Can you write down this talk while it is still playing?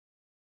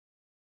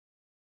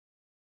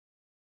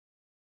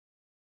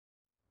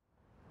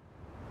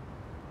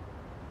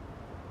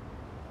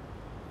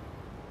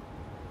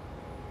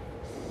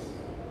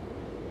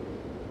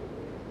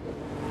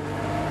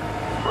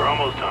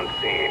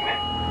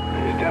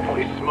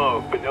Definitely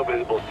smoke, but no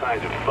visible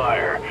signs of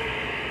fire.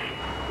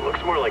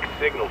 Looks more like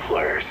signal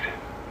flares.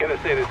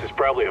 Gonna say this is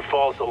probably a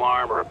false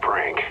alarm or a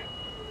prank.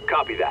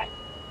 Copy that.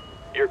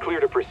 You're clear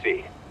to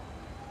proceed.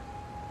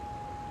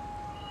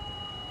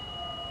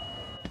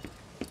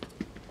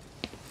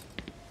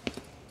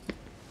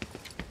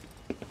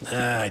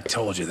 I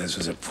told you this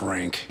was a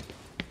prank.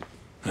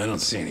 I don't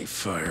see any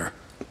fire.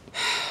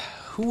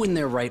 Who in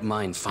their right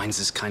mind finds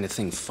this kind of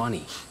thing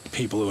funny?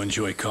 People who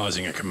enjoy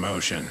causing a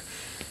commotion.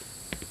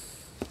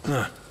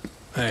 Huh.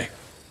 Hey,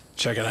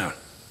 check it out.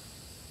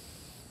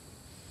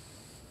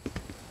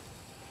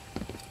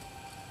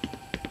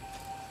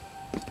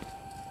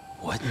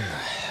 What the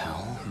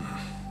hell?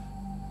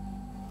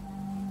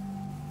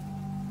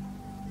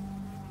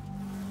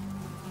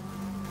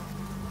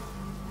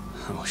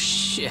 Oh,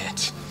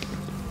 shit.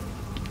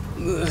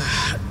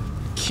 Ugh.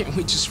 Can't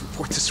we just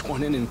report this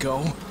one in and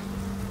go?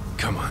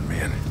 Come on,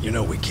 man. You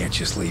know we can't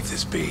just leave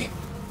this be.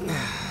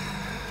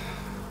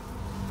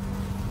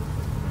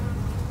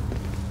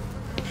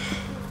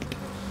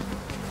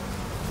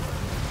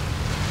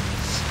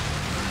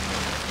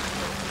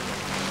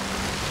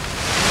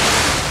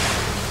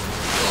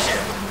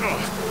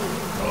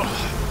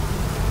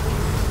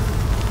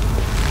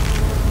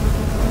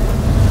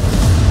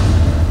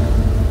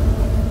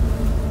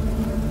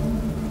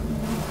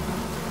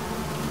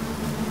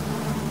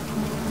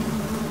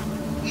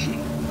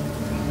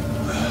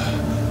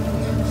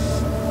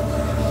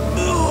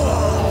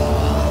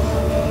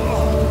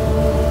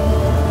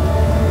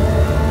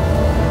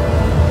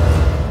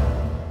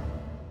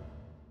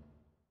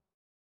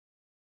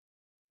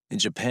 In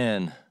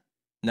Japan,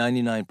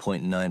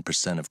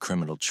 99.9% of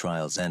criminal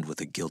trials end with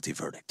a guilty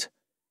verdict.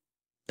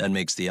 That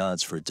makes the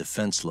odds for a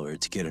defense lawyer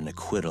to get an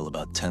acquittal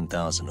about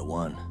 10,000 to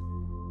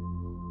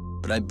 1.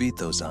 But I beat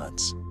those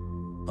odds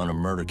on a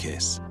murder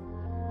case.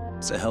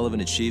 It's a hell of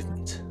an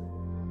achievement.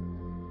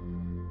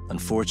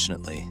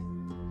 Unfortunately,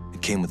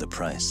 it came with a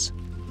price.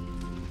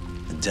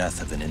 The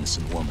death of an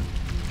innocent woman.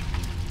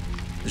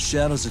 The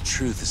shadows of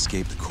truth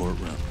escape the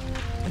courtroom,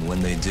 and when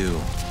they do,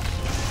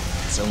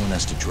 someone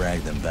has to drag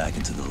them back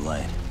into the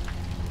light.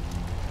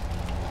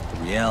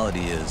 The reality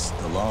is,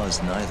 the law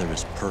is neither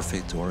as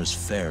perfect or as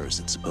fair as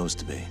it's supposed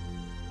to be.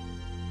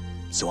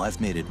 So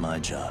I've made it my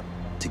job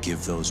to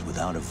give those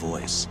without a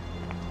voice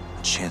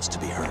a chance to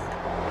be heard.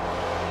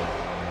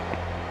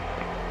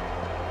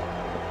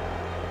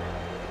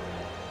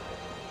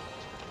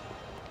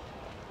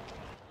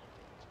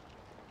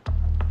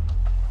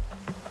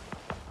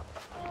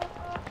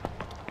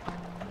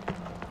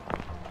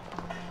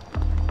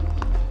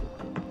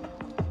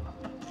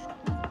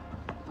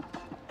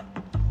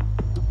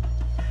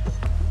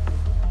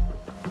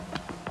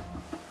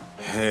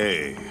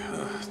 Hey,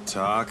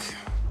 Doc?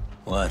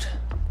 What?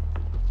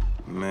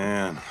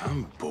 Man,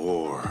 I'm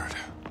bored.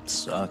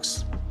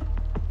 Sucks.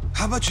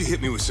 How about you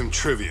hit me with some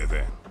trivia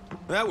then?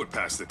 That would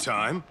pass the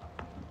time.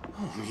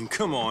 Oh, I mean,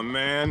 come on,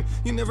 man.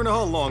 You never know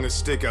how long a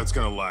stakeout's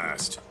gonna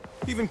last.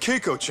 Even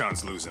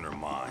Keiko-chan's losing her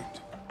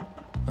mind.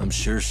 I'm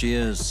sure she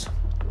is.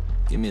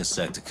 Give me a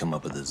sec to come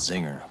up with a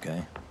zinger,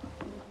 okay?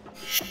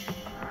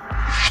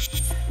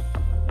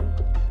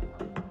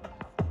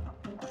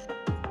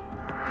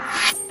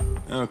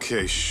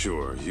 Okay,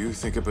 sure. You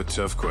think up a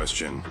tough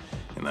question,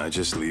 and I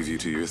just leave you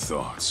to your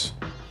thoughts.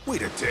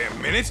 Wait a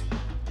damn minute!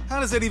 How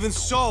does that even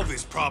solve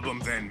this problem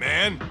then,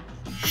 man?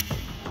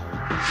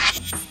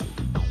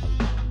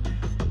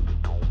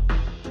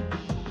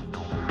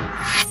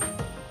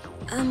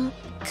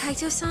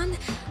 Kaito-san?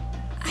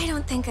 I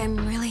don't think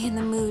I'm really in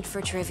the mood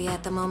for trivia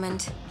at the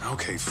moment.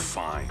 Okay,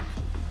 fine.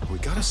 We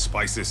gotta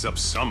spice this up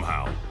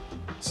somehow.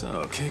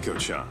 So,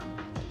 Keiko-chan,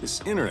 this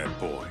internet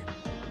boy,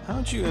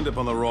 how'd you end up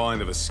on the raw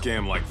end of a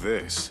scam like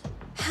this?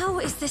 How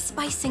is this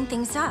spicing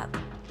things up?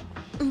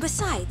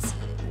 Besides,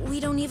 we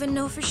don't even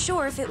know for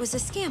sure if it was a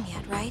scam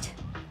yet, right?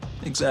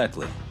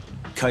 Exactly.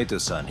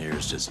 Kaito-san here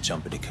is just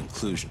jumping to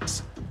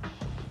conclusions.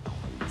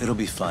 It'll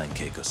be fine,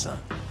 Keiko-san.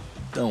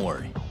 Don't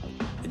worry.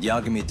 At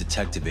Yagami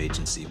Detective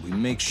Agency, we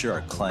make sure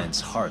our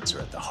clients' hearts are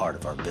at the heart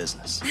of our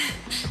business.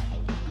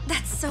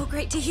 That's so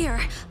great to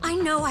hear. I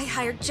know I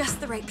hired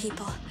just the right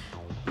people.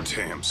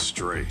 Damn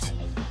straight.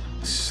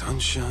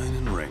 Sunshine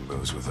and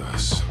rainbows with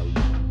us.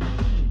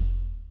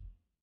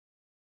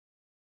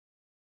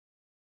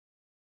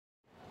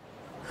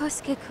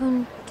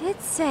 Kosuke-kun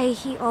did say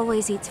he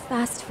always eats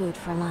fast food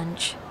for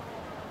lunch.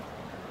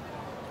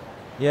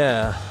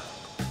 Yeah,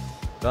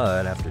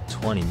 but after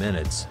 20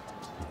 minutes,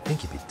 you'd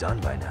think he'd be done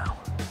by now.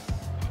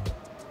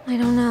 I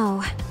don't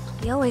know.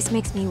 He always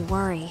makes me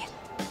worry.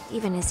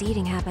 Even his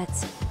eating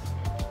habits.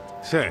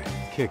 Say,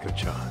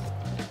 Keiko-chan,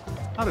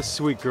 how'd a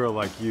sweet girl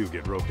like you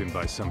get roped in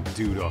by some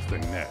dude off the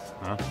net,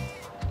 huh?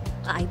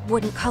 I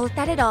wouldn't call it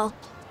that at all.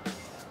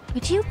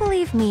 Would you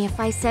believe me if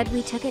I said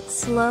we took it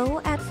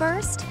slow at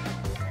first?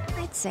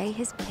 I'd say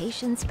his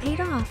patience paid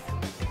off.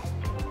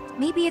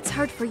 Maybe it's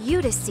hard for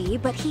you to see,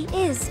 but he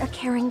is a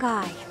caring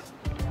guy.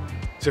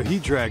 So he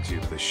drags you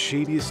to the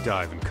shadiest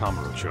dive in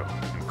Kamurocho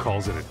and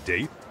calls it a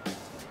date?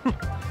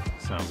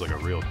 Sounds like a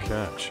real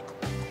catch.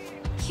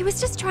 He was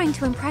just trying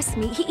to impress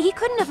me. He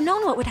couldn't have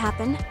known what would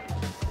happen.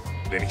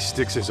 Then he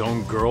sticks his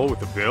own girl with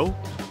the bill?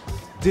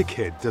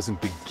 Dickhead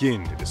doesn't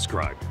begin to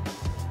describe it.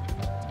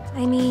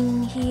 I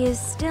mean, he is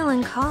still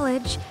in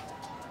college.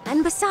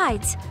 And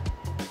besides,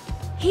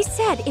 he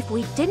said if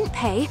we didn't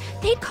pay,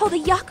 they'd call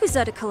the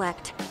Yakuza to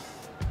collect.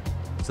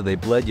 So they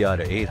bled you out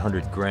of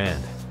 800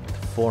 grand,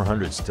 with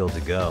 400 still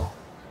to go,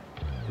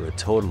 for a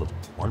total of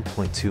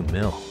 1.2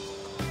 mil.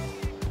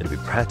 It'd be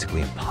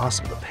practically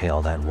impossible to pay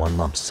all that in one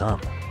lump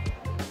sum.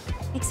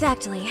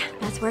 Exactly.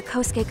 That's where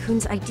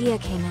Kosuke-kun's idea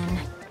came in.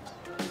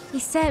 He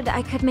said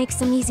I could make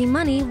some easy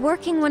money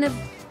working one of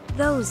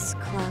those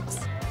clubs.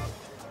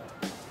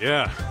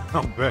 Yeah,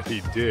 I'll bet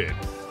he did.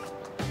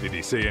 Did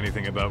he say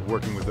anything about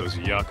working with those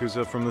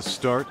Yakuza from the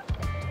start?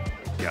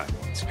 Guy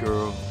meets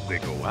girl, they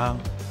go out,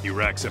 he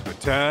racks up a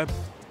tab.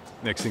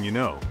 Next thing you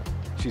know,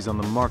 she's on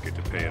the market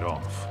to pay it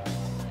off.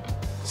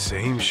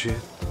 Same shit,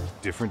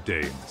 different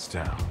day in this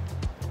town.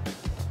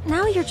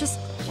 Now you're just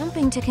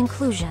jumping to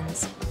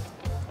conclusions.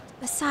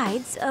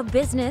 Besides, a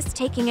business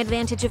taking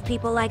advantage of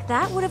people like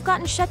that would have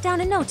gotten shut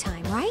down in no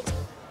time, right?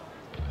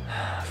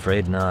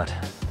 Afraid not.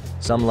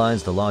 Some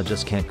lines the law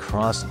just can't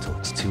cross until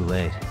it's too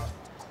late.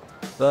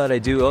 But I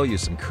do owe you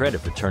some credit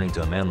for turning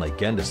to a man like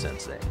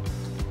Genda-sensei.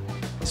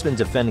 He's been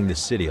defending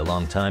this city a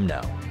long time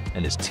now,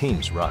 and his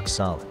team's rock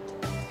solid.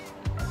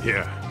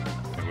 Yeah,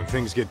 and when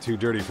things get too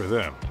dirty for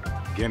them,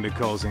 Genda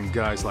calls in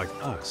guys like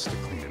us to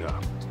clean it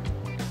up.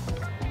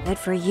 Good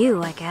for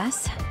you, I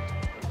guess.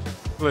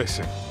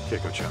 Listen,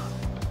 Keiko-chan,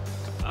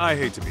 I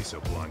hate to be so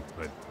blunt,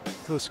 but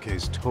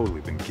Kosuke's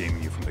totally been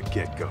gaming you from the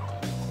get-go.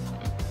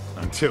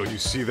 Until you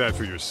see that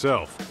for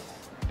yourself,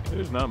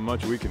 there's not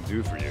much we can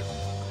do for you.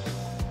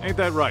 Ain't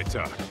that right,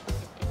 Tak?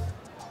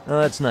 No,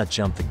 let's not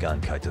jump the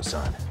gun,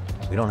 Kaito-san.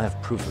 We don't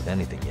have proof of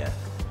anything yet.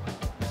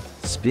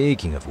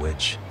 Speaking of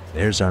which,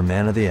 there's our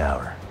man of the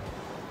hour.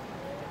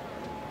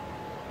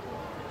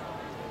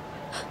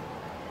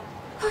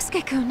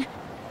 Kosuke-kun.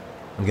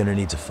 I'm gonna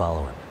need to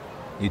follow him.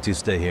 You two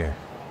stay here.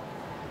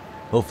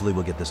 Hopefully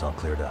we'll get this all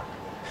cleared up.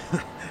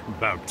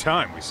 About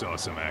time we saw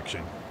some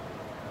action.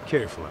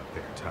 Careful out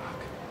there, Tak.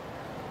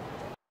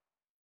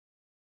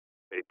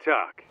 Hey,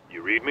 Tak,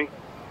 you read me?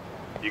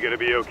 You gonna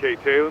be okay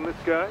tailing this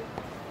guy?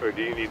 Or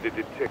do you need the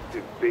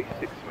detective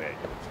basics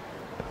manual?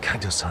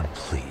 Kaito-san,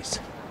 please.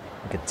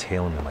 I could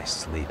tail him in my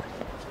sleep.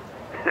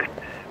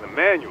 The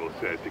manual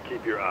says to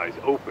keep your eyes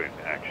open,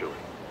 actually.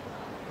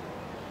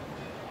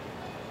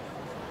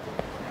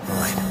 All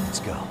right, let's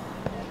go.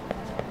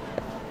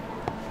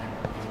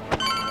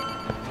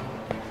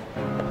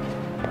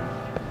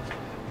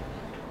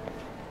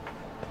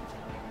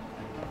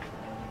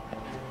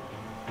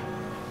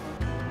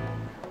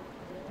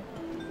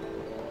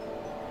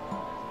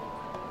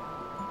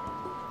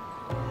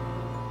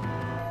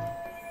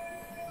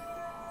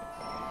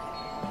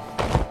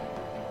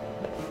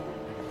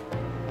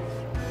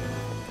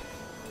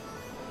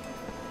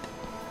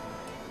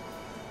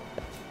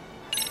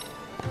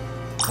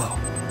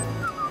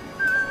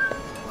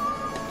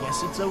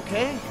 Guess it's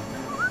okay.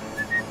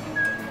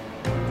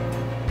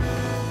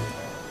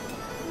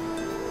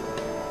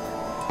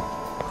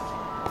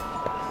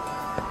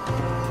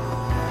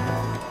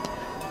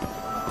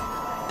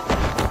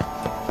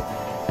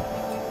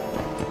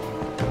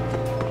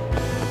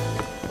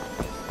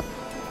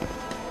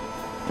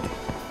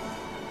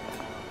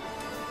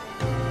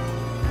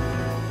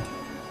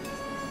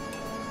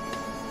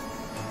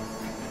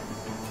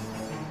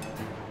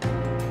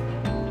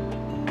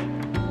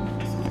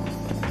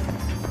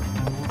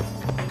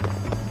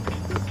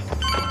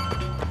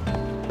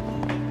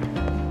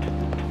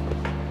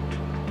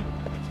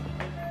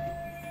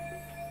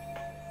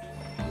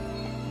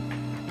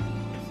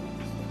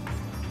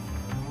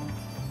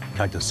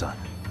 Kaito-san,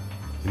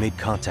 you made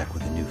contact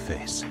with a new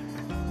face.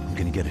 I'm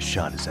gonna get a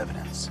shot as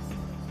evidence.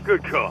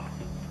 Good call.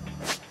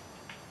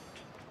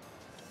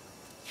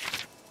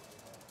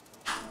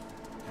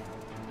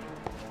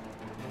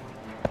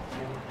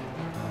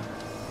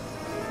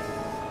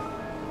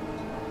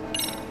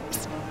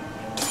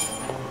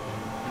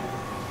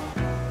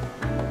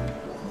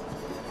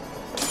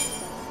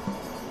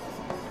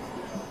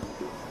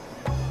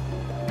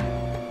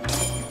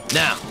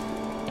 Now!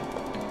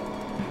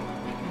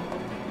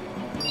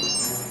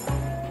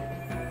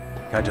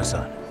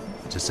 Kaito-san,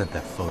 just sent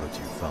that photo to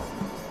your phone.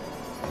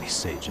 Any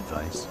sage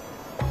advice?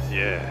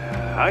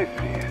 Yeah, I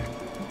see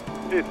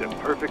it. It's a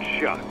perfect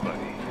shot,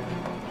 buddy.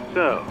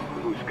 So,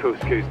 who's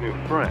Kosuke's new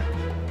friend?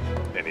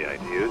 Any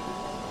ideas?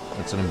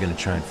 That's what I'm gonna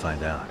try and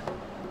find out.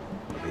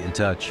 I'll be in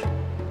touch.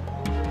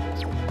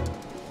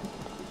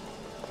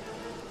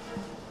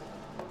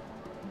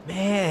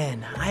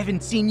 Man, I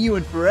haven't seen you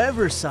in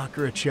forever,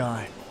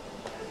 Sakura-chan.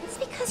 It's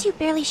because you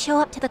barely show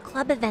up to the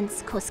club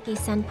events,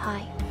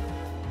 Kosuke-senpai.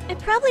 I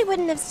probably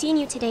wouldn't have seen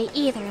you today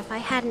either if I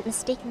hadn't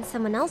mistaken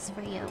someone else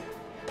for you.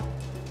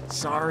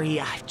 Sorry,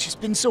 I've just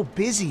been so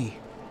busy.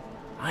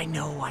 I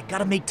know, I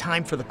gotta make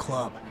time for the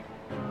club.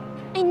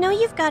 I know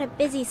you've got a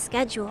busy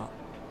schedule,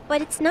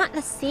 but it's not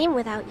the same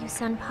without you,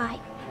 senpai.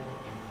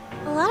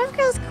 A lot of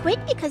girls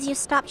quit because you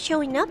stopped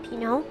showing up, you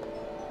know?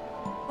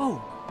 Oh,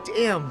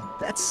 damn,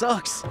 that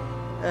sucks.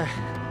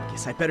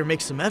 Guess I better make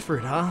some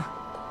effort, huh?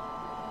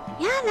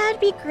 Yeah, that'd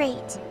be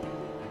great.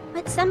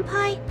 But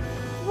Senpai,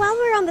 while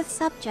we're on the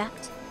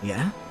subject,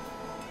 Yeah?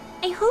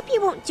 I hope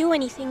you won't do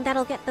anything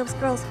that'll get those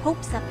girls'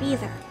 hopes up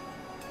either.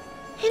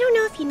 I don't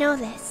know if you know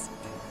this,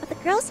 but the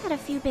girls had a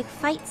few big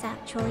fights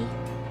actually.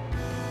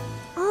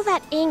 All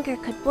that anger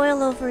could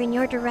boil over in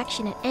your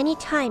direction at any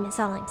time is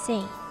all I'm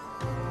saying.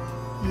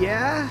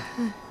 Yeah?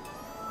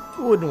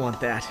 Wouldn't want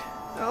that.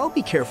 I'll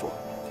be careful.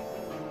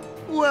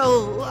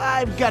 Well,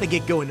 I've got to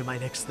get going to my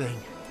next thing.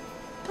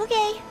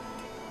 Okay.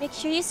 Make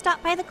sure you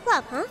stop by the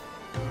club, huh?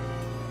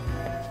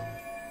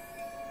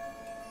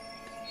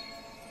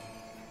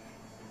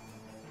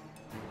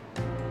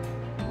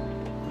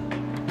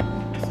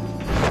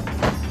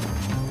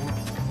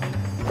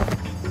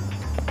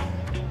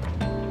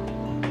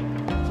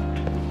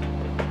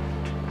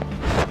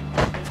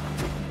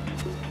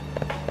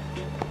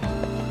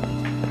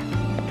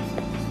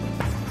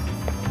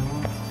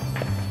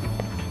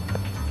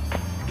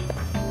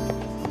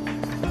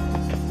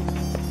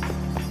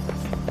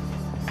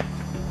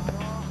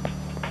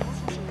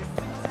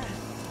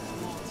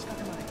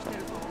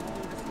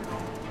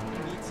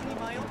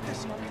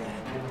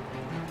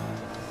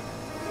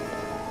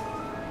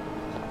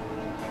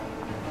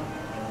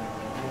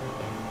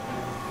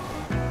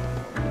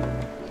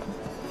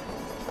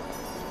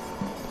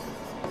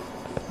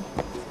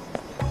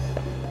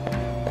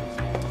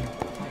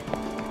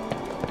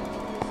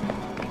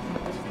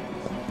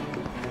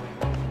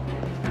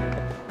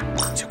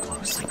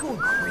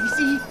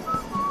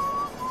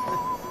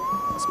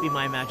 Be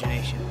my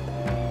imagination.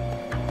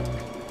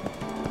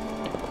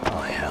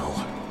 Oh,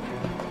 hell.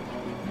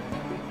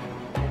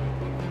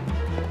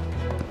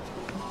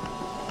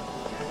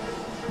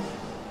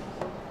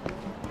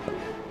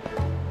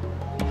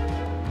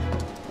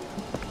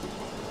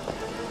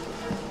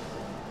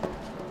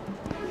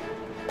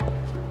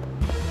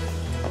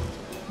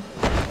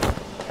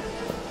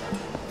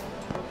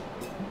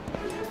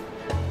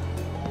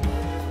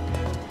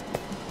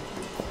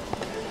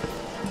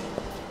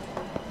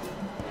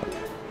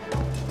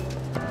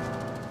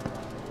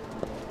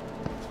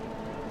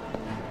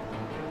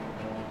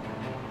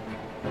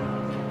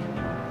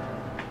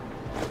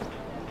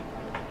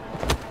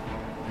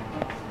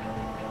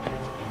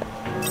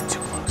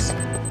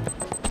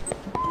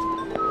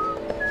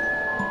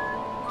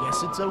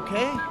 Guess it's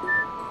okay.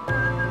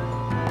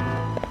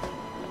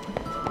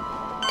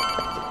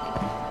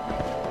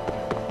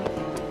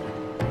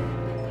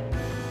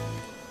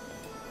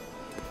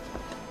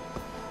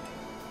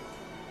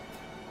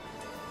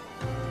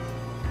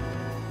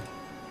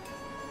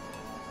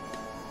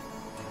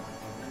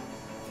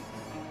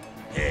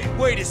 Hey,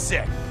 wait a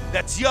sec.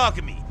 That's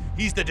Yagami.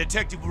 He's the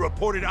detective who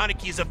reported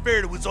Anaki's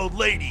affair to his old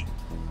lady.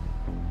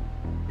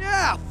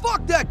 Yeah,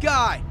 fuck that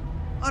guy!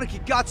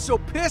 Anaki got so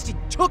pissed he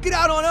took it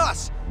out on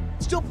us!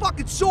 Still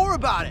fucking sore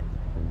about it!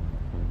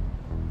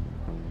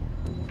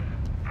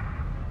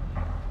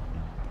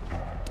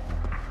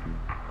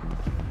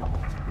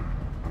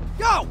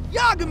 Yo,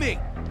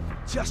 Yagami!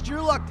 Just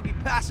your luck to be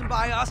passing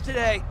by us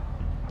today.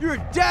 You're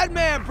a dead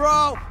man,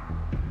 bro!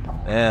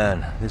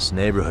 Man, this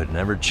neighborhood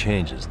never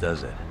changes,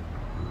 does it?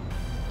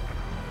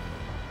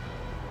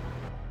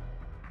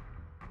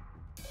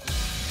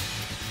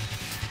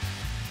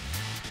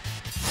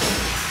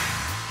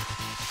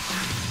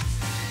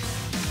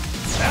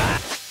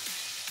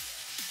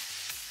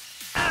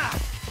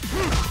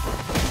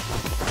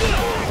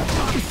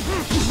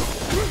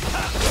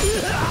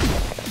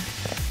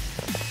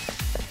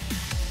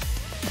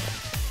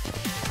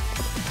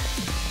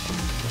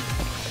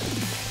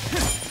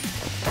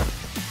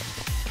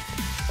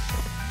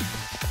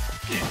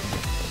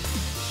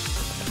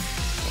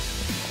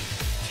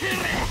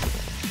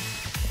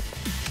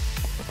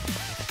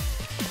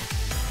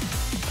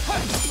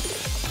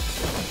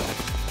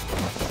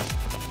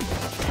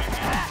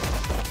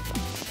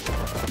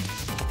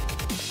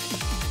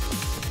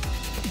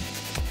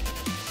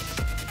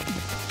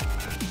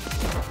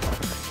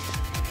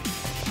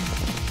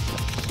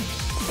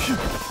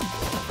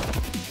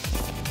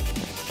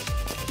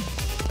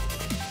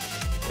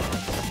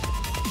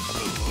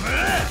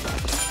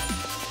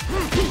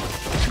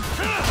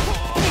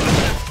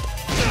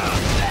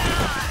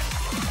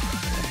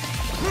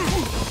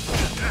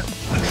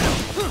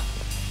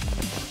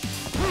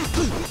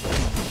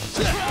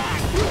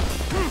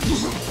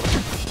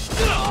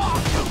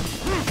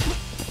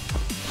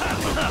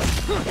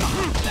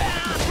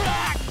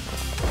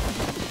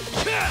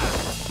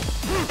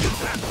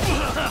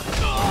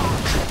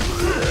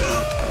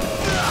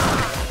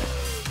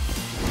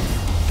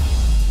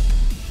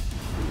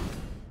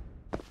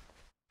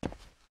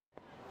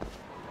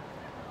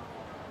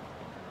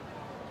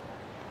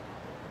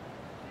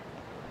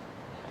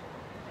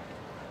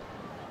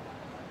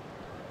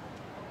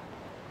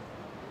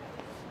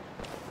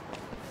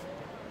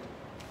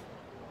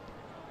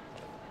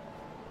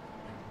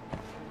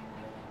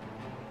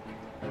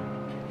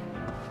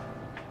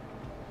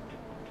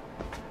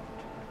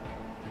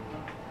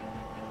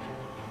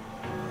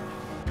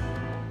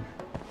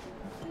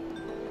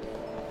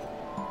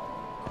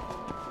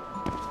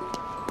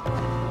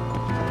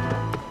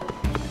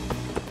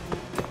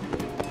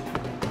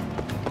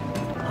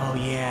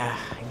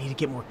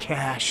 get more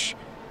cash.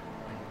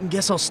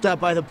 Guess I'll stop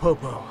by the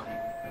Popo.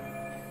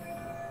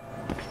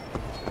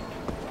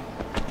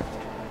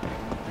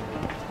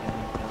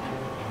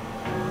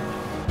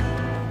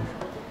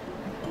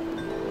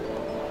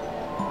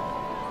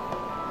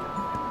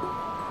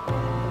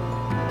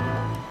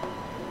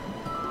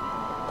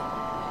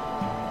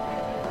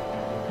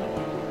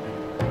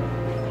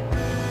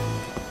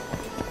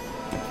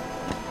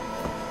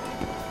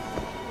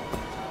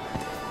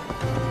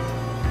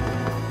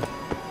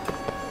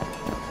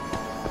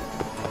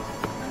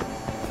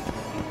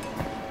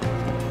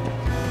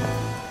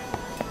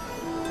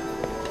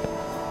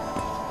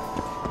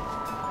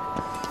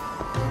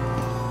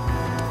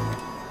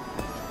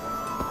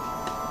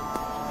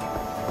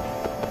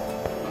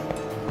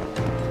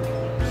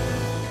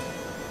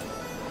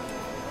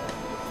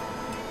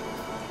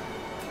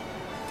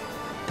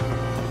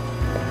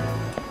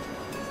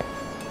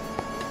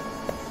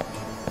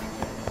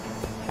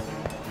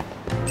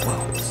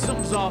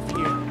 Something's off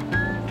here.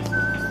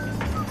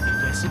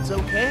 Guess it's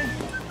okay.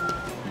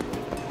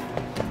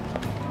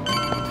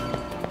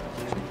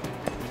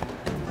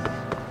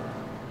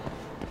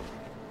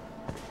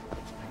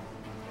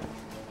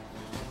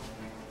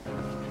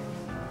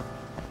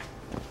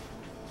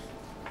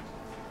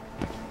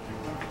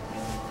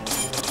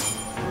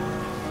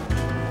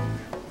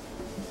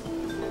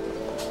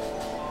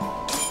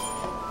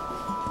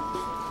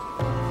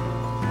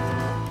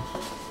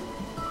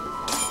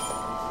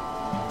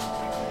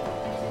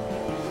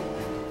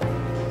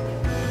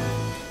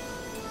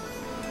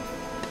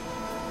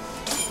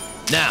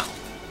 Now!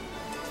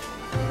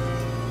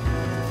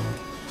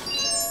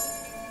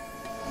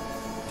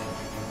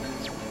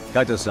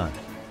 Kaito-san,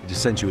 I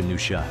just sent you a new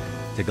shot.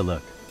 Take a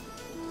look.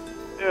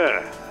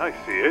 Yeah, I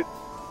see it.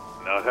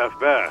 Not half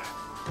bad.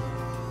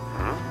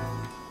 Huh?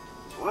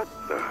 What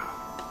the?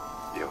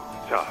 Yo,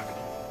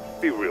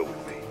 Talk. Be real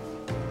with me.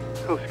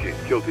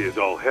 Kosuke's guilty as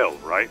all hell,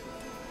 right?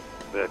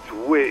 That's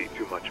way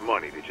too much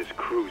money to just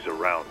cruise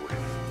around with.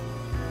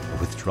 A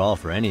withdrawal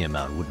for any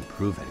amount wouldn't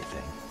prove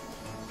anything.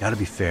 Gotta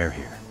be fair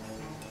here.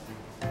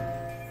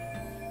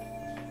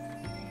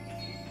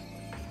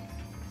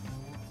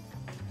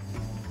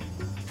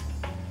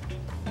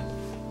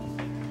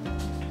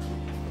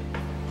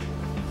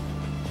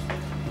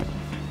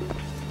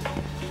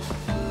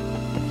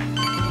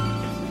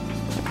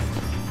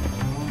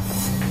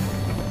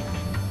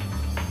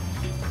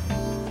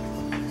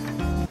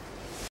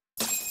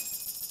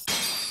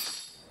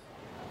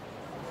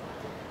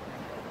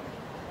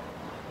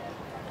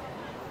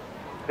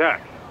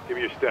 Tak, give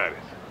me your status.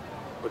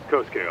 What's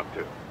Kosuke up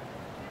to?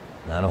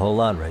 Not a whole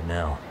lot right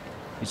now.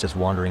 He's just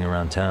wandering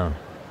around town.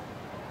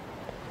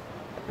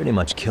 Pretty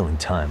much killing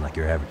time like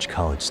your average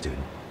college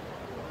student.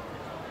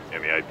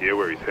 Any idea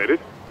where he's headed?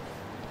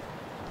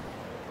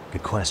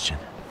 Good question.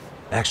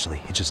 Actually,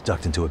 he just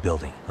ducked into a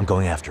building. I'm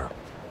going after him.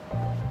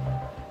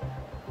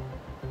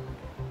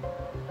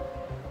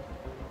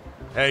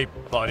 Hey,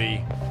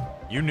 buddy.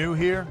 You new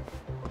here?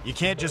 You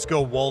can't just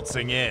go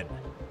waltzing in.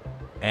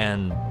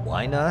 And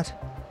why not?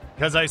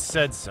 'Cause I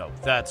said so,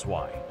 that's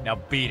why. Now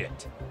beat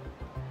it.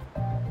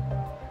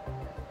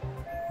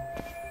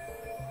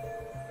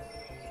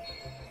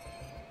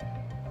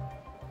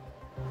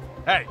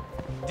 Hey,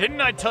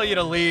 didn't I tell you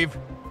to leave?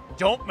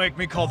 Don't make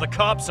me call the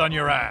cops on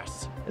your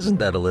ass. Isn't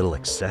that a little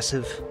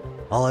excessive?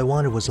 All I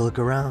wanted was to look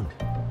around.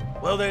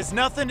 Well, there's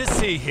nothing to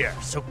see here,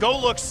 so go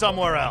look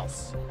somewhere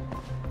else.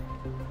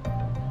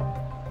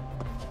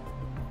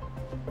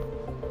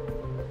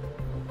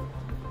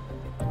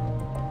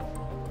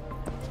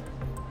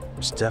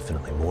 There's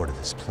definitely more to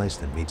this place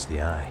than meets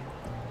the eye.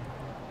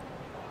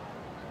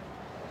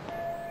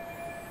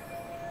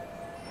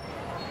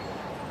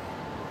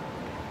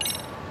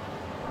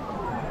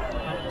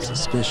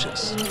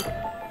 Suspicious.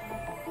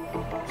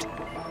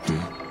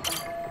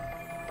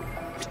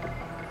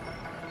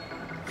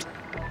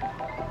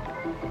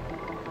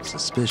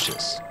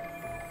 Suspicious.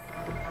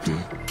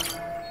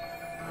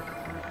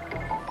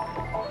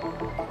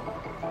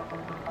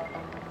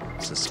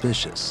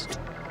 Suspicious.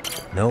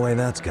 No way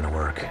that's gonna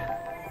work.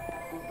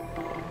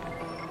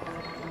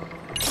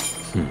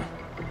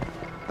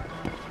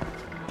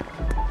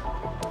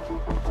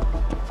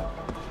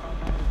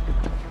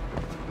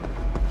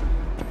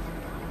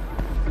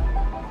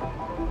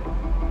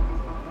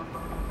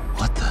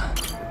 What the?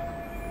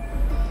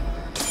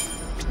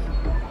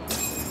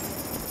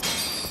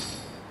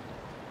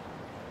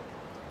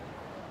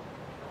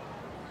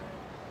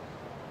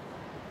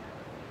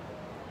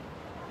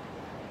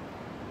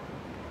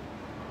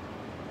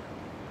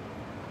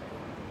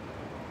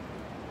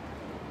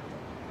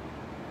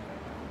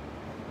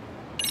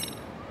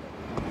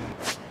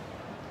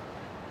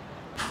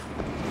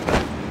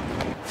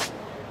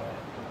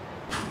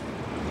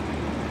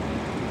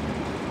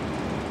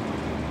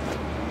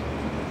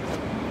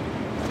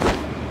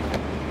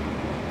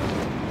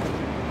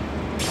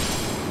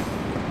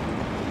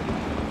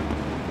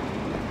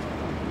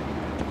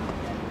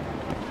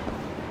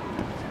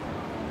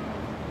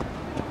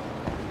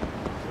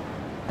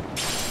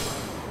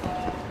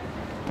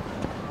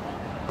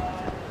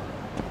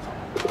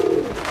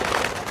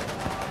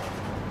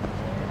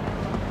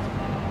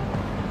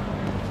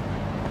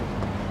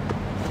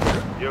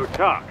 Yo,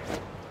 Talk.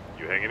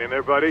 You hanging in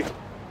there, buddy?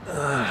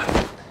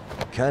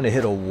 Kinda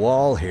hit a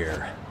wall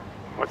here.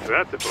 What's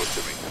that supposed to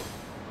mean?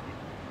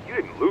 You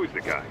didn't lose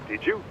the guy,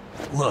 did you?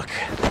 Look,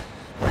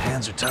 my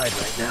hands are tied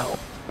right now,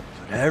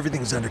 but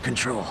everything's under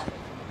control.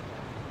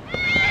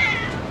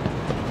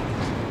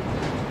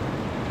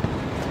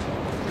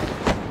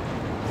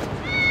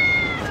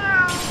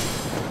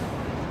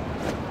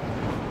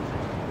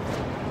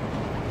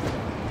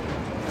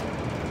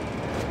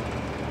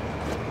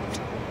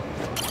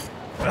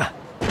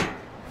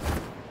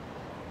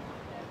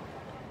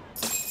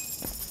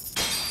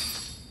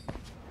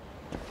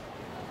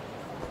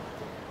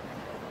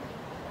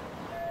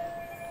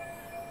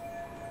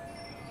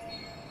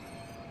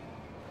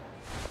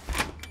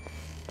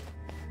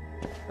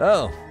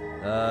 Oh,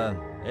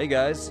 hey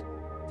guys.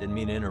 Didn't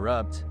mean to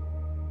interrupt.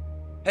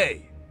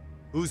 Hey,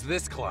 who's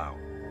this clown?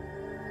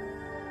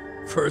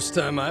 First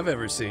time I've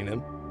ever seen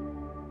him.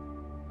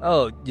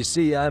 Oh, you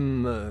see,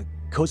 I'm,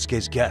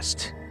 Kosuke's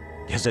guest.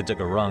 Guess I took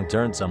a wrong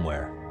turn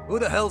somewhere. Who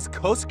the hell's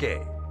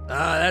Kosuke?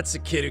 Ah, that's the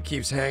kid who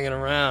keeps hanging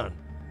around.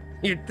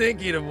 You'd think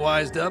he'd have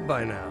wised up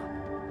by now.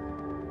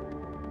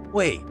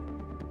 Wait,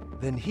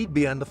 then he'd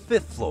be on the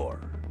 5th floor.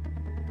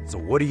 So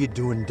what are you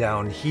doing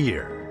down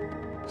here?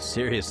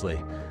 Seriously,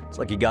 it's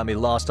like you got me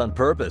lost on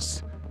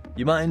purpose.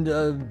 You mind,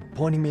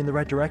 pointing me in the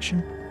right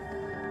direction?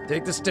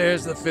 Take the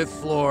stairs to the 5th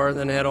floor,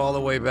 then head all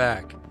the way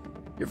back.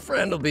 Your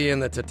friend will be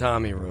in the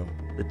tatami room.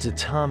 The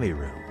tatami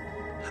room?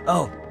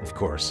 Oh, of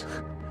course.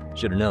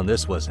 Should've known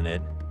this wasn't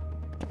it.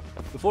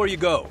 Before you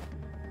go,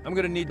 I'm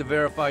gonna need to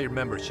verify your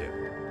membership.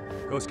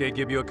 Kosuke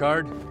give you a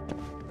card?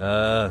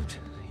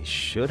 He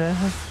should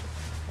have?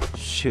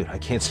 Shoot, I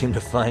can't seem to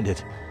find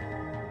it.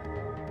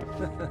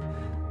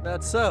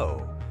 That's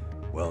so.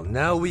 Well,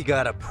 now we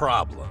got a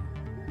problem.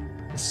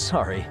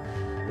 Sorry.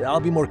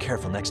 I'll be more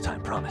careful next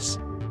time, promise.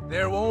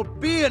 There won't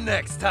be a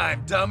next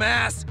time,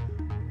 dumbass!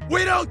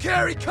 We don't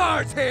carry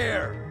cards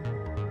here!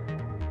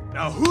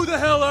 Now who the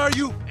hell are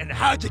you, and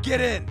how'd you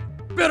get in?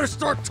 Better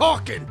start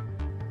talking!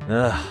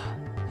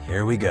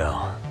 Here we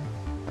go.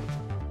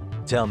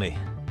 Tell me,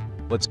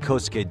 what's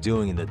Kosuke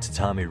doing in the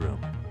tatami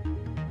room?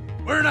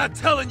 We're not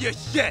telling you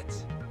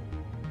shit!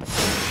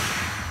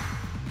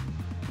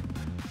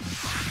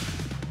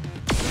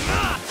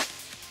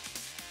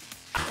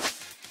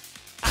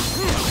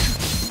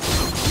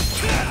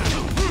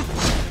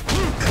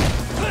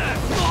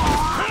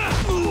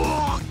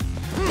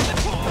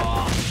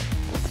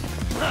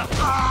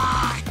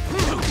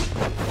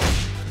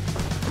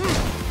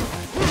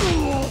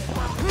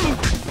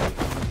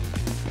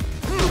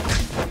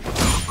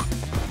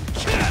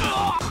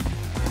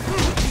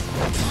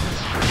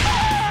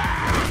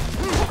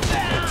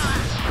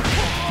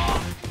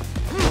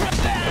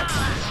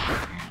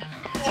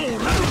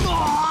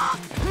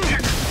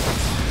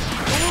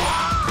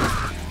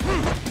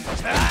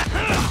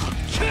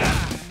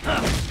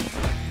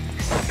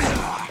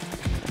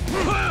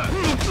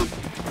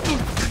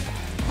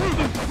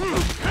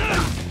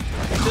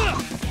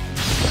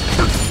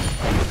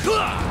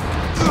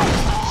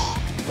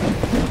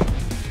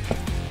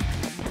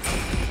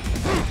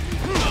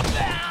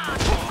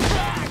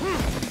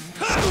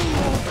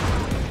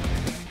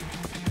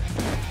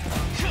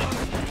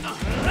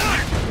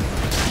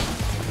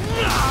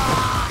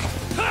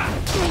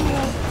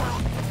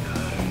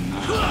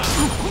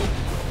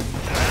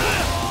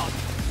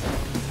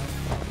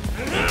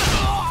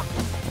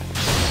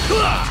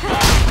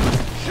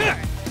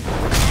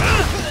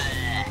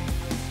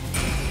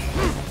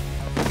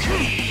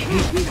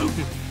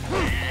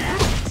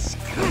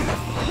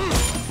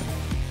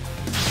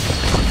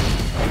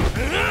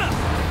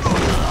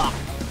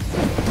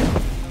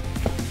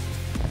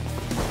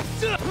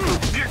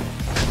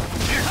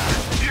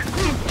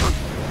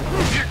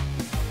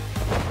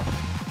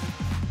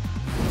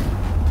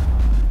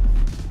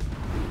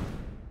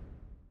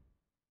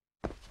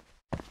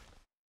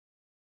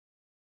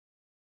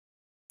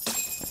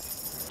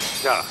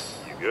 Ta,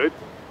 you good?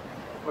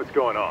 What's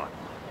going on?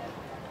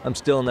 I'm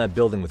still in that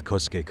building with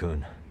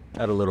Kosuke-kun.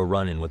 Had a little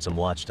run-in with some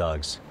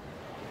watchdogs.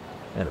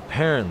 And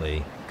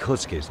apparently,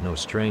 Kosuke's no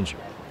stranger.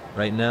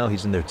 Right now,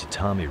 he's in their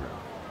tatami room.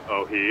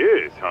 Oh, he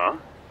is, huh?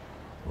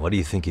 What do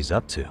you think he's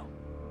up to?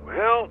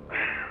 Well,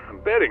 a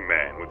betting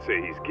man would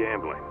say he's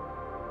gambling.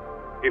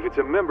 If it's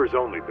a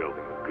members-only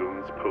building with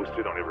goons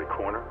posted on every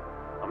corner,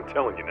 I'm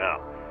telling you now,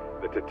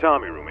 the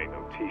tatami room ain't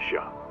no tea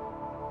shop.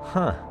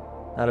 Huh.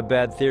 Not a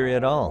bad theory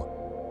at all.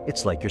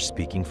 It's like you're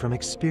speaking from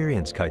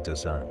experience,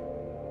 Kaito-san.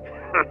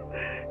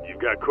 You've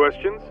got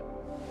questions?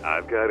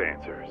 I've got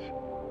answers.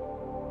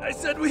 I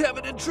said we have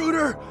an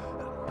intruder!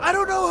 I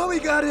don't know how he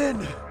got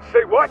in!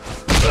 Say what?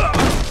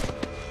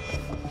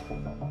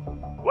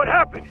 What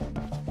happened?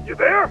 You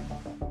there?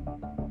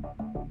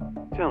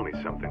 Tell me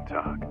something,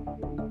 Talk.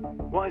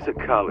 Why is a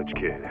college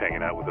kid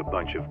hanging out with a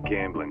bunch of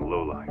gambling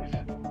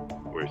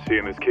lowlifes? We're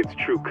seeing this kid's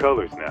true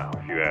colors now,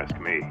 if you ask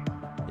me.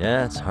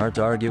 Yeah, it's hard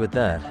to argue with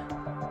that.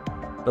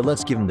 But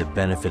let's give him the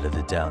benefit of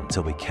the doubt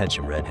until we catch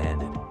him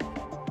red-handed.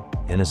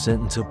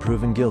 Innocent until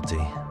proven guilty.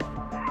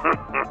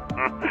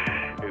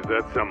 Is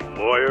that some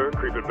lawyer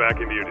creeping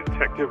back into your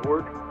detective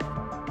work?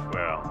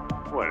 Well,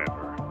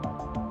 whatever.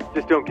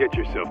 Just don't get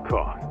yourself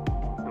caught.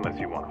 Unless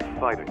you want a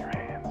fight on your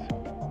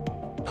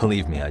hands.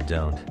 Believe me, I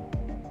don't.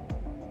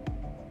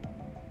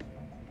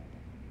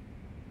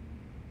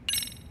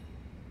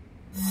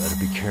 Better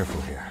be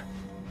careful here.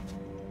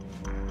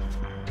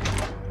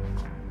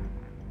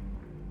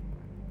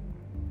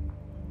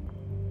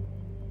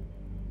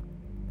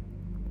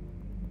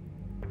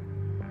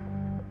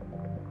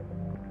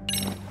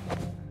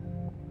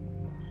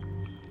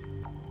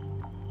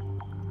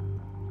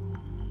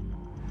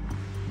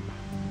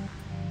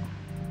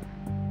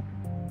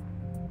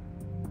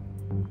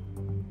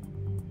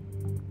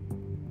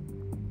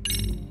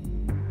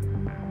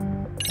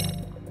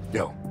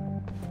 Yo,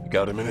 you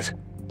got a minute?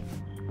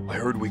 I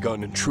heard we got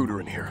an intruder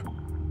in here.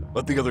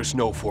 Let the others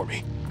know for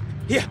me.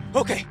 Yeah,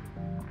 okay.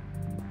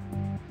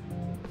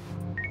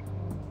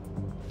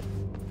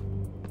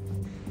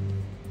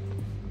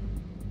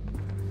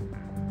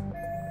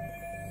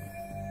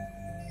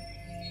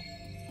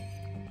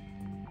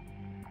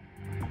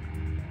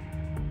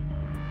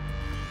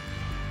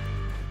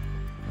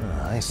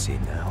 I see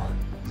now.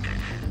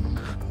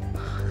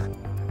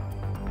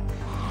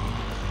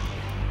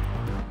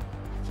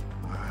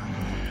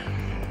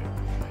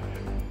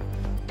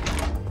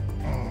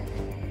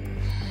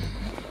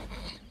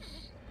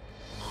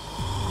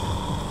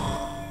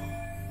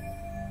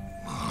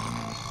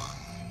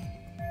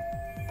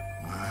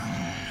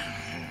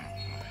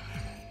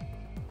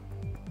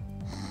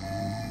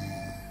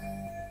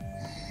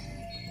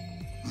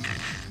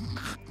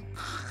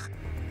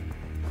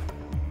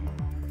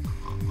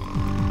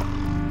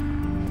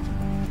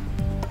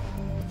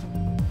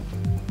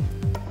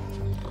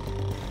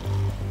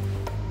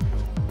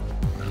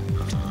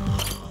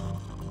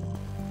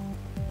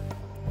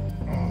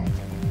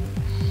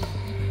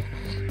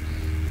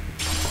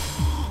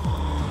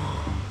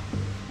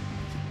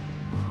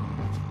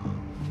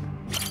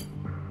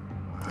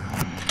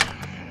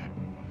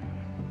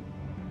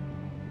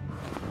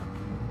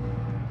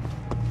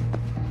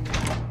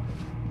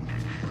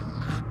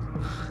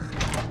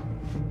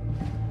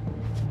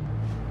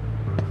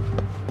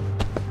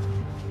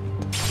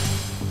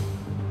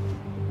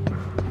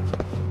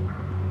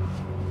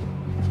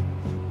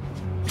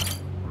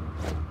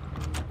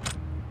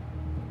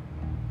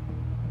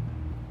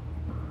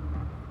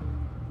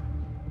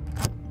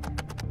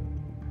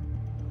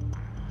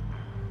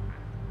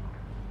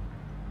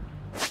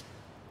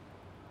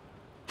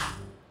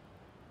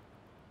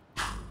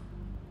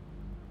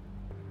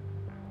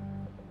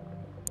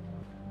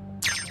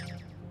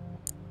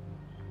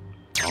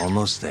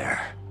 Almost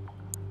there.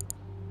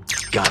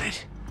 Got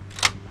it.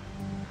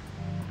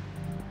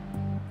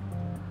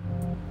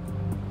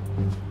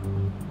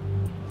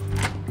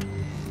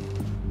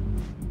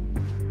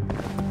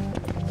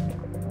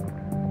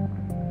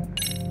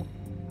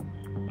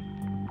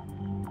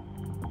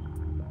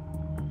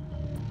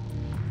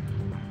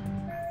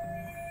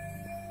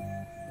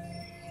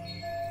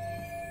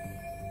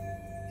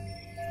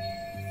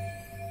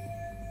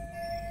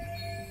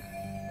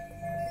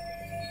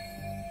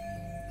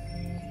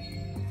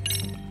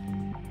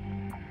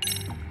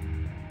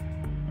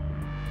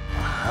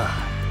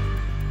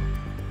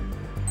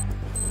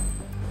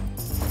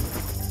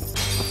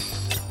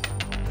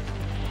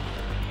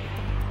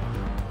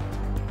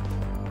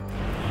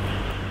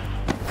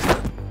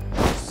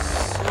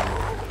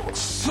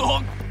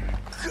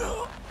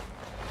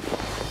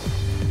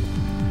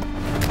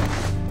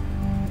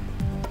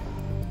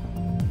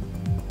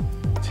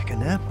 Take a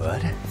nap,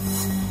 bud.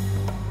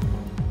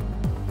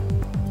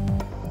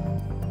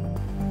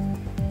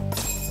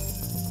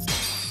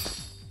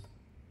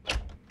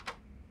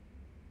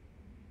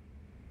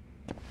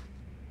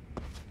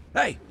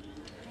 Hey!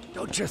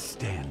 Don't just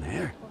stand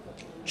there.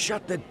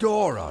 Shut the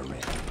door already.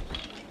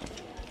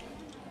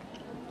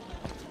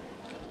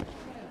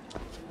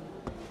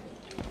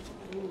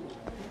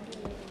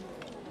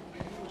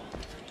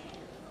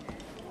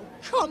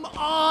 Come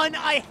on!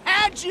 I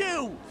had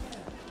you!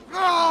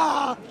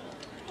 Ah!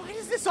 Why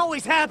does this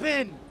always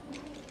happen?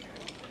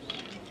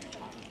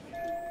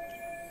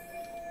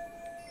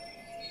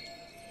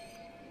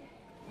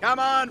 Come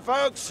on,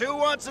 folks. Who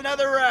wants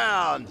another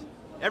round?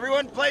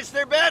 Everyone place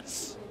their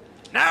bets?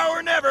 Now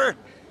or never.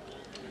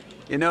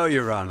 You know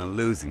you're on a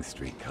losing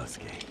streak,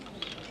 Kosuke.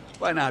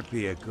 Why not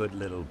be a good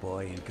little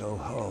boy and go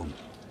home?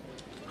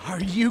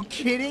 Are you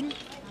kidding?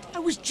 I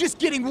was just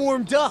getting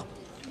warmed up.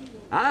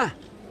 Huh?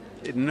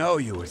 Didn't know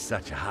you were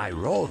such a high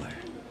roller.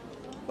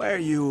 Where are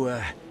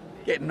you,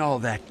 getting all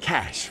that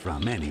cash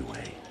from,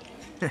 anyway?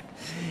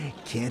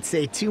 Can't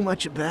say too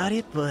much about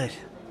it, but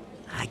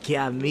I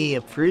got me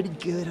a pretty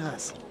good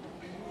hustle.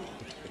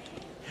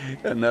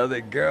 Another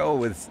girl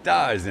with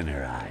stars in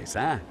her eyes,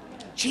 huh?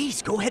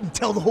 Jeez, go ahead and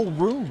tell the whole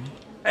room.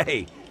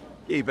 Hey,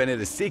 keeping it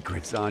a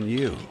secret's on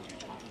you.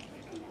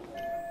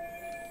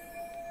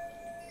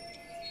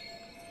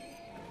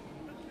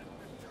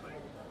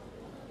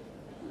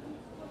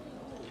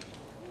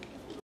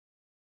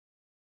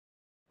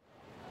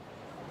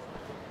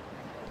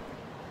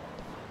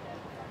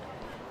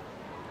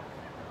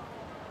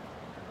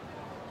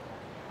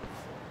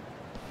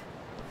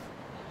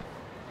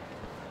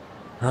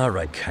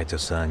 Alright,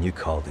 Kaito-san, you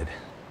called it.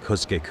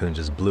 Kosuke-kun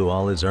just blew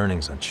all his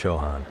earnings on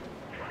Chohan.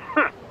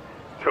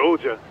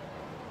 Told ya.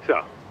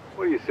 So,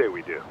 what do you say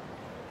we do?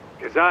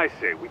 Because I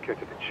say we cut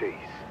to the chase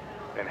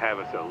and have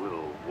us a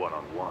little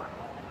one-on-one.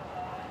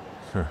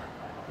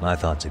 My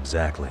thoughts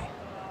exactly.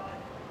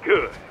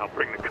 Good. I'll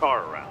bring the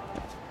car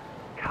around.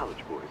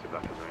 College boys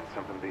about to learn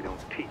something they don't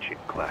teach in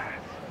class.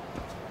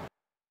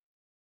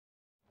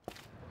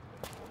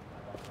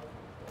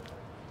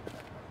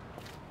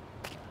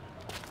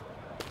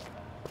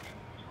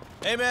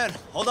 Hey man,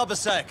 hold up a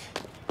sec.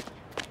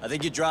 I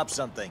think you dropped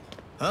something.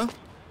 Huh?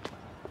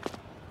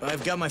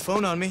 I've got my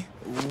phone on me.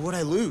 What'd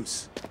I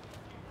lose?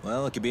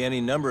 Well, it could be any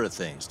number of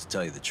things, to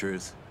tell you the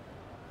truth.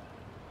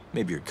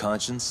 Maybe your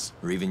conscience,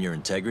 or even your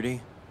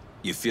integrity.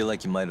 You feel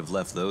like you might have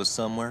left those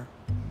somewhere?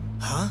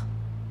 Huh?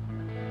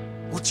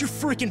 What's your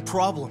freaking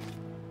problem?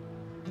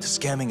 Does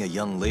scamming a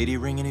young lady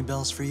ring any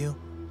bells for you?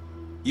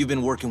 You've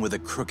been working with a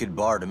crooked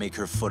bar to make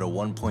her foot a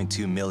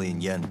 1.2 million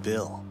yen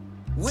bill.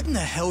 What in the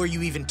hell are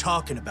you even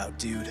talking about,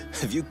 dude?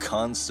 Have you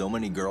conned so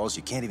many girls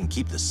you can't even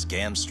keep the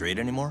scam straight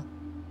anymore?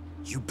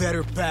 You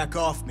better back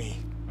off me.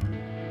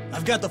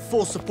 I've got the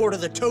full support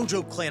of the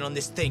Tojo clan on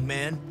this thing,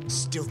 man.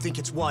 Still think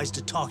it's wise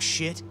to talk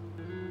shit?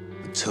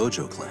 The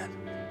Tojo clan?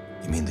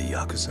 You mean the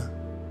Yakuza?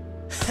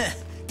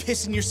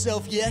 Pissing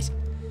yourself yet?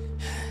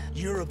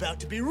 You're about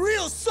to be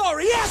real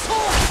sorry,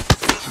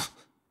 asshole!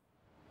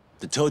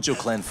 The Tojo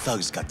clan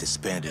thugs got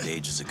disbanded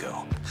ages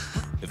ago.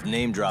 If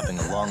name-dropping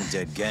a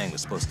long-dead gang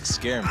was supposed to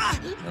scare me,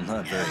 I'm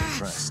not very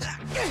impressed.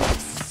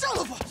 Son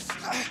of a...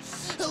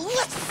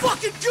 Let's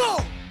fucking go!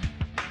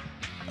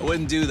 I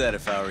wouldn't do that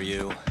if I were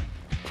you.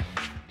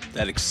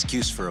 That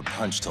excuse for a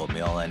punch told me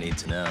all I need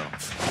to know.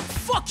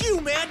 Fuck you,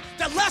 man!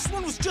 That last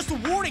one was just a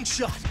warning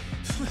shot!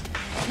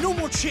 No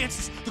more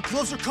chances! The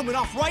gloves are coming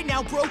off right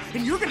now, bro,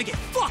 and you're gonna get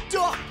fucked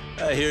up!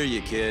 I hear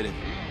you, kid.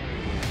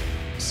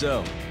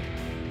 So,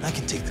 I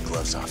can take the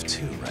gloves off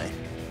too, right?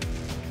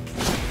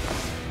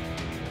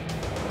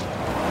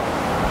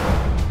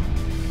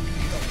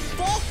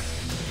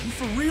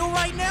 For real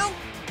right now?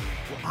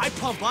 Well, I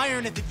pump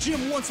iron at the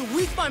gym once a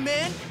week, my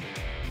man.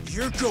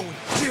 You're going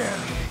down.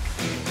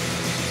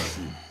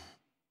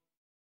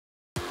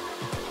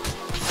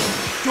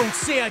 Don't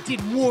say I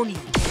didn't warn you.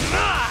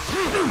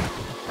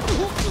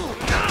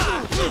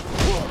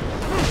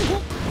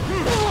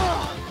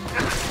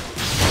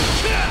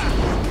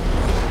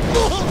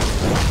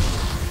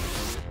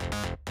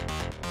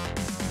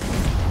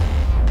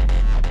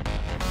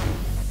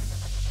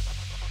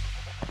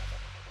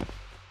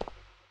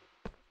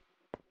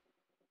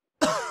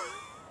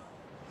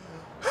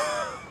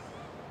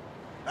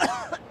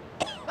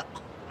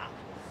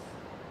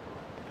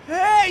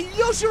 Hey,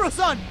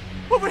 Yoshiro-san!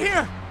 Over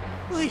here!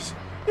 Please,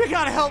 you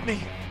gotta help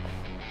me.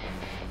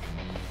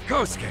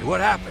 Kosuke,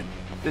 what happened?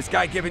 This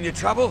guy giving you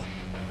trouble?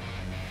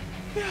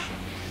 Yeah,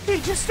 he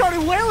just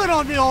started wailing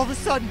on me all of a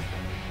sudden.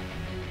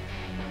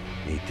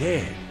 He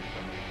did?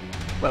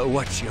 Well,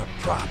 what's your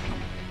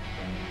problem?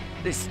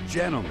 This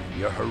gentleman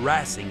you're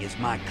harassing is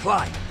my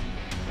client.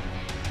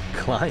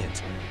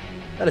 Client?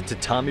 That a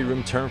tatami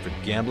room term for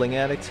gambling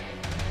addict?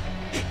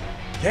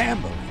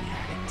 Gambling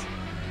addict?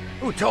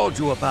 Who told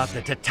you about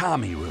the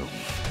tatami room?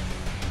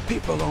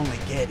 People only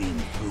get in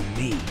through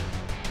me.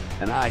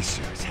 And I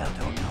sure as hell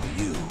don't know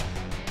you.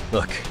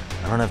 Look,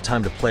 I don't have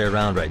time to play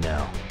around right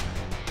now.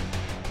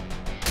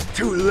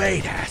 Too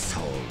late,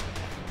 asshole.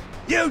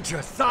 You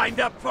just signed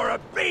up for a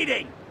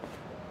beating!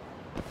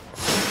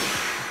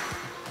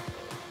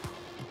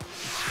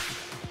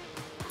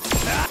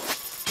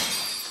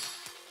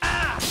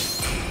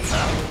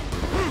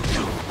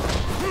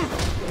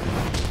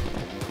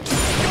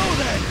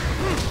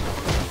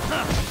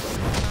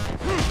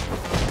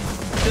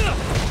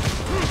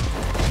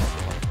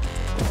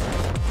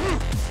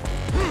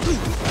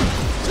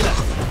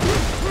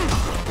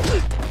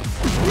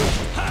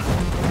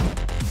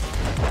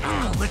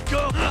 Let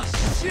go!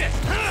 Shit!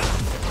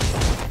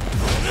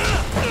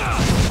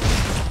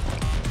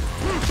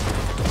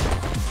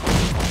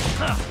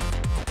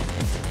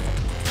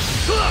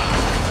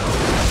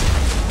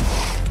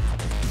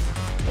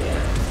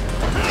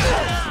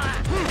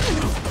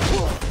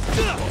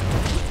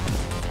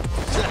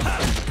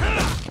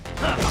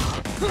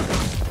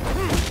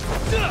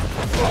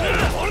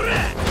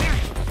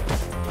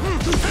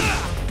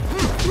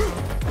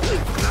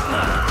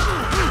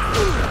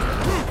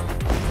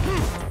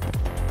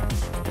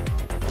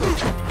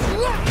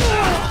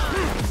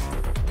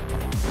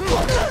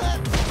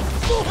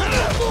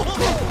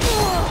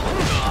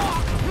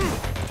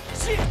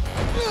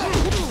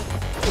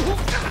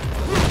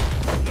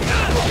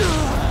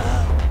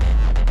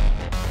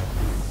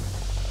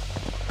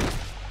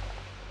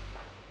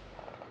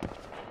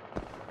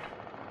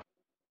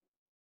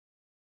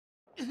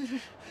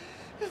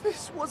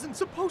 This wasn't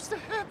supposed to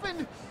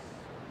happen.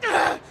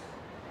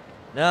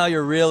 Now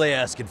you're really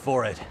asking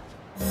for it.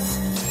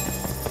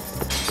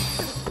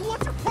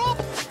 What's your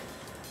problem?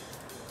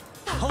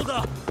 Hold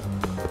up.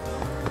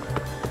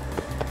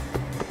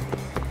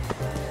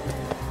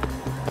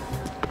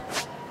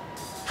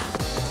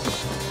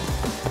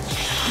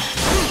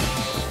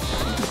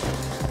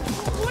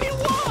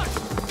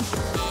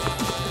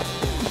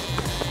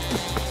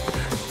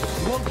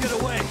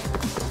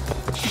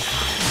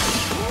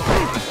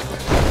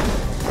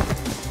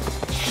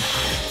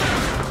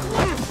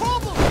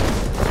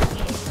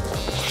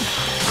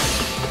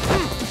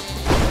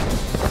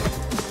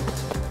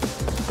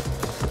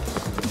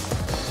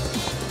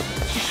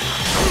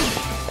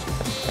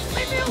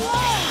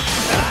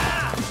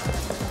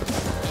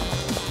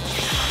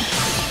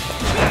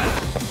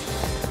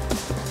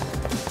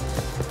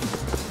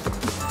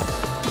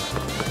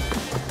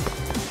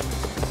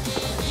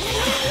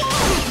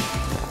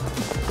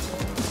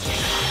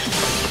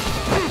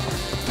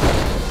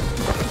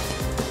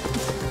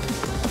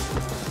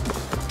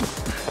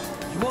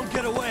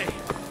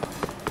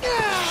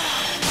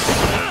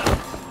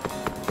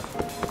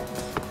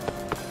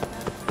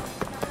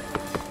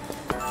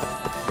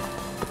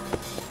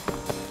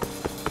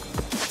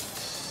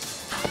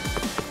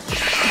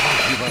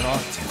 run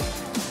off to?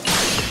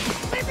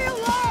 Leave me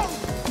alone!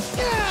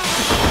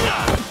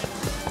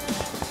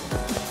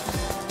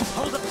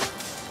 Hold up.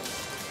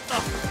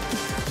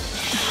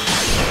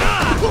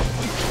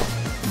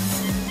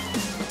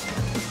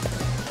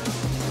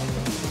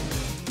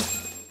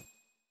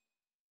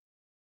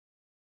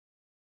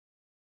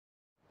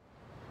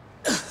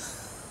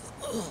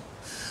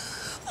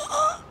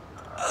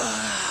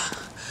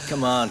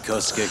 Come on,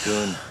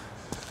 Kosuke-kun.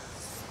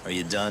 Are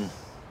you done?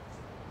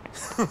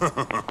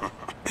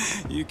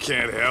 You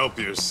can't help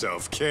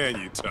yourself, can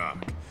you,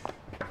 Tak?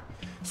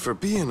 For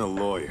being a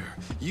lawyer,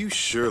 you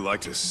sure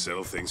like to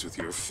settle things with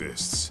your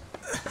fists.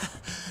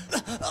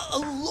 A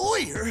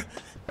lawyer?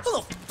 How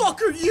the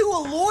fuck are you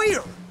a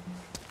lawyer?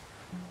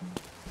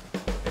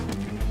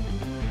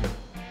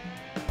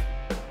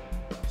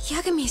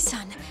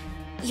 Yagami-san,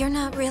 you're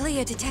not really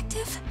a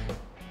detective?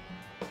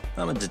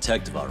 I'm a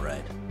detective, all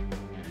right.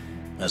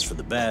 As for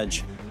the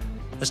badge,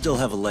 I still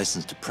have a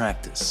license to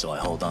practice, so I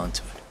hold on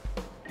to it.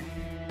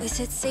 Is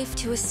it safe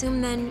to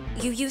assume then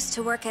you used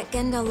to work at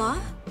Genda Law?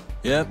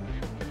 Yep.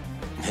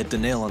 Hit the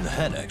nail on the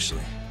head,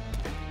 actually.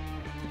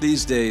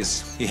 These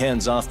days, he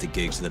hands off to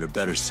gigs that are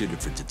better suited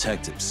for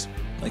detectives,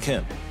 like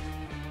him.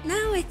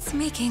 Now it's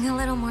making a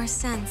little more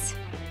sense.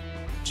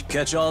 Did you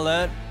catch all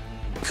that,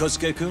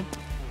 Kosuke-kun?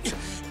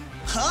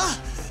 Huh?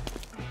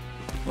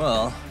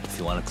 Well, if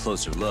you want a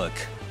closer look,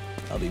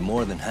 I'll be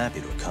more than happy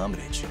to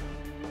accommodate you.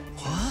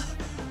 What?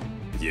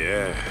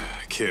 Yeah,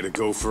 care to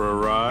go for a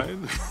ride?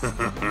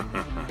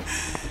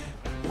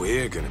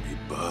 We're gonna be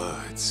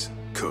buds,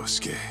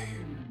 Kosuke.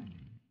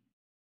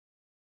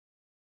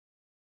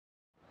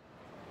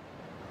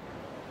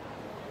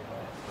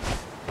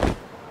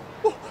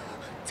 Oh,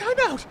 time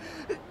out!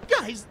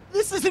 Guys,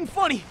 this isn't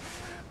funny!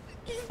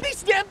 Get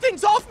these damn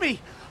things off me!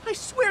 I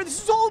swear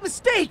this is all a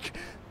mistake!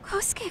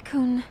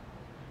 Kosuke-kun.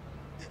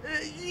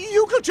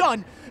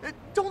 Yuko-chan!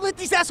 Don't let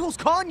these assholes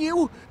con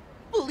you!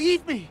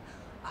 Believe me,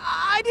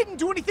 I didn't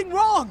do anything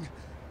wrong!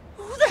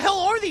 Who the hell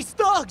are these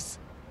thugs?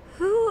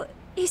 Who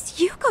is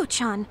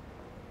Yuko-chan?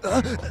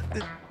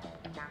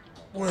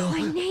 Well...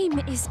 My name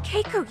is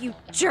Keiko, you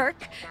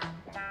jerk!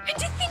 And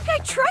to think I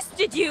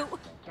trusted you!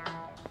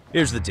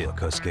 Here's the deal,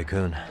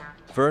 Kosuke-kun.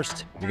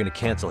 First, you're gonna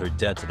cancel her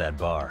debt to that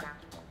bar.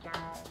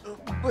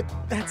 But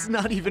that's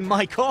not even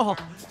my call.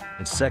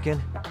 And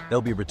second,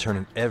 they'll be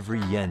returning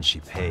every yen she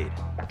paid.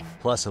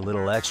 Plus a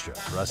little extra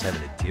for us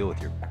having to deal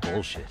with your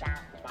bullshit.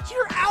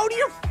 You're out of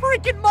your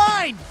freaking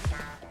mind!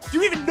 Do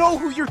you even know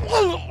who you're...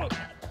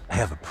 I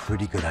have a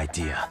pretty good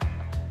idea.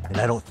 And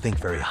I don't think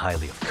very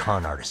highly of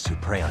con artists who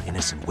prey on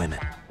innocent women.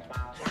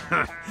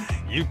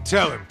 You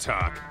tell him,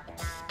 Tak.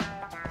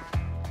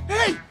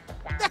 Hey!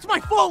 That's my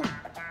phone!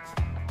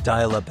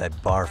 Dial up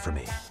that bar for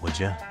me, would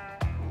ya?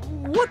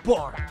 What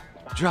bar?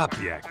 Drop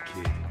the act,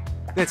 kid.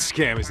 That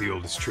scam is the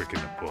oldest trick in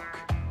the book.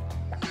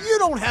 You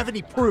don't have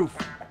any proof.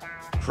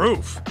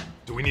 Proof?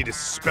 Do we need to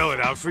spell it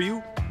out for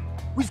you?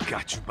 We've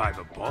got you by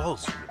the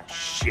balls, you little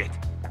shit.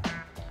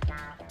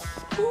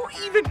 Who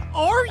even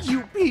are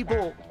you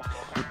people?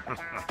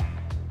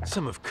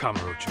 Some of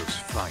Kamurocho's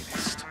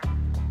finest.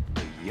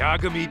 The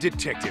Yagami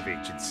Detective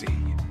Agency.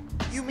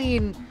 You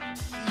mean,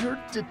 you're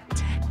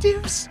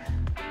detectives?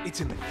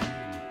 It's in the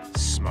name.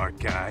 Smart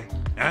guy,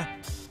 huh?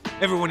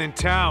 Everyone in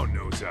town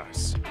knows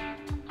us.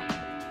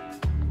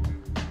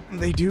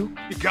 They do?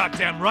 You're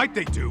goddamn right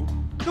they do.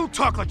 Don't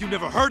talk like you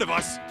never heard of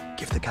us.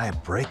 Give the guy a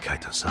break,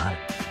 Kaito-san.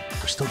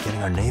 We're still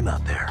getting our name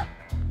out there.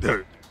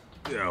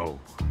 No.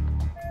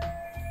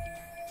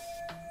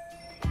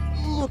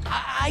 Look,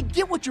 I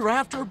get what you're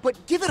after,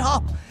 but give it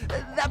up.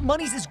 That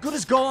money's as good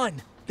as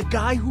gone. The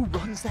guy who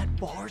runs that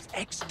bar's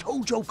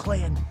ex-Tojo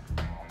clan.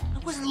 I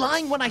wasn't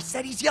lying when I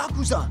said he's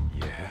Yakuza.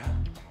 Yeah?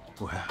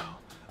 Well,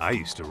 I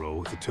used to roll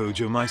with the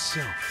Tojo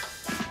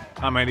myself.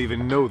 I might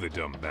even know the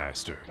dumb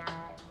bastard.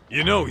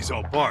 You know he's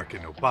all bark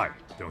and no bite,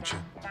 don't you?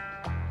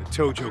 The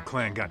Tojo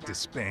clan got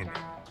disbanded.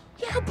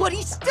 Yeah, but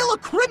he's still a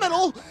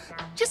criminal!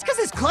 Just because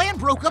his clan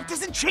broke up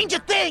doesn't change a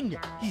thing!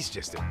 He's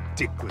just a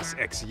dickless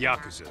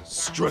ex-Yakuza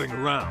strutting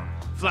around,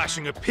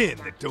 flashing a pin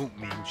that don't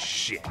mean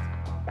shit.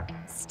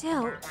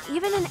 Still,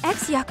 even an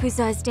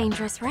ex-Yakuza is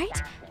dangerous,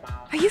 right?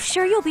 Are you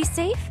sure you'll be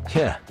safe?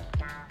 Yeah,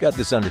 got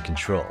this under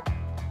control.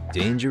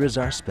 Danger is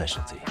our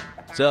specialty.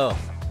 So,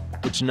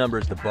 which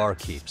numbers the bar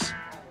keeps?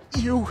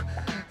 You...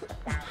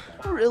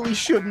 really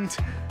shouldn't.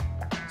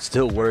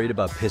 Still worried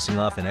about pissing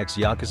off an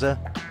ex-Yakuza?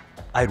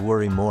 I'd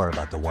worry more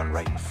about the one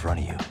right in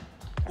front of you.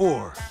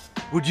 Or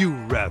would you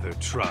rather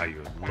try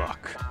your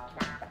luck?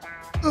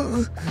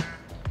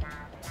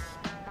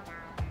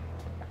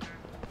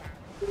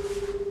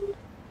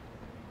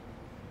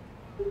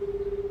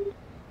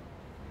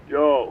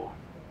 Yo,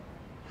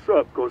 what's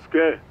up,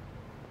 Kosuke?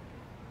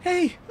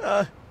 Hey,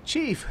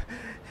 Chief.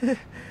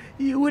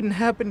 You wouldn't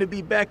happen to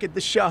be back at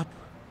the shop,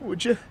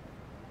 would you?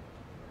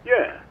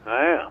 Yeah,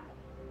 I am.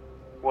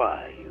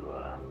 Why, you,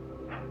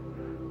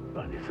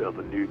 find yourself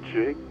a new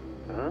chick,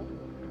 huh?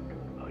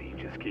 Oh, you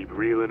just keep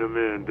reeling them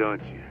in,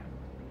 don't you?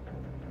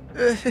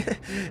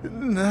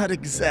 Not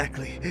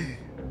exactly.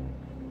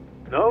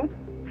 No?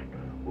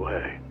 Well,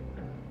 hey,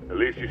 At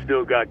least you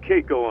still got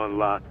Keiko on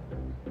lock.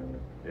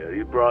 Yeah,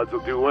 these broads will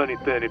do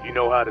anything if you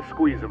know how to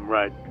squeeze them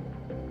right.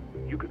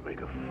 You could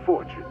make a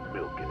fortune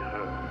milking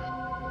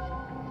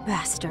her.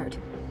 Bastard.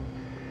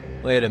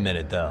 Wait a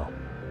minute, though.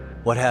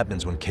 What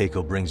happens when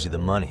Keiko brings you the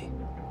money?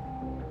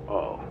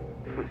 Oh,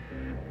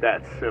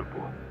 that's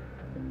simple.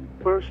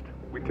 First,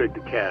 we take the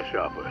cash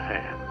off her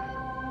hand.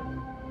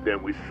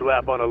 Then we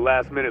slap on a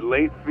last-minute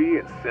late fee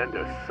and send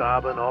her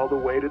sobbing all the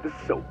way to the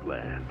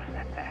soapland.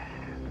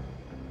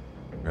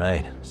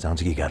 Right.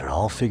 Sounds like you got it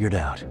all figured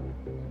out.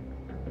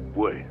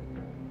 Wait.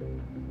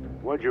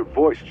 Why'd your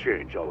voice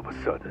change all of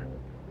a sudden?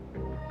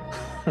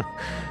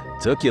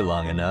 Took you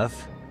long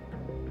enough.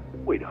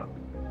 Wait up.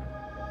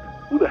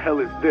 Who the hell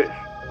is this?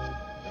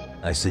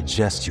 I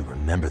suggest you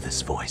remember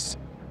this voice.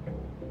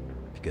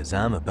 Because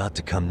I'm about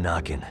to come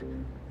knocking,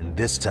 and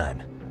this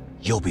time,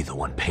 you'll be the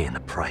one paying the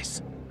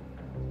price.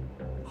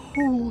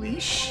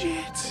 Holy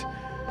shit.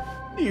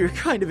 You're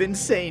kind of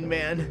insane,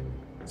 man.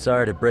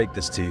 Sorry to break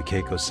this to you,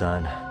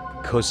 Keiko-san.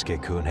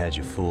 Kosuke-kun had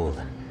you fooled.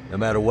 No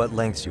matter what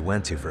lengths you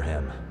went to for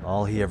him,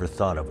 all he ever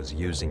thought of was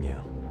using you.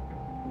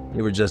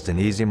 You were just an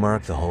easy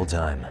mark the whole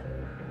time.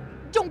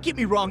 Don't get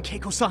me wrong,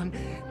 Keiko-san.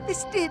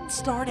 This did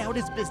start out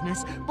as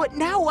business, but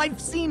now I've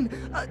seen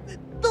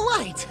the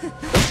light.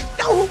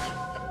 No!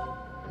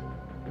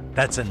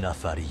 That's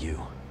enough out of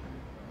you.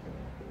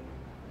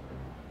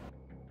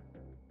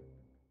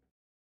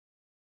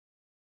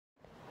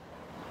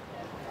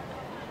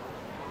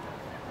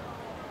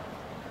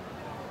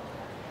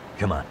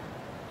 Come on.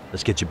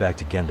 Let's get you back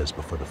to Genda's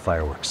before the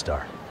fireworks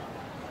start.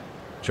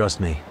 Trust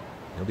me,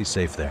 you'll be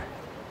safe there.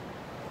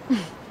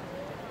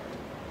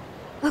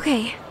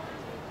 Okay.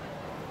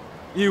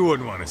 You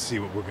wouldn't want to see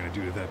what we're gonna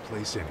do to that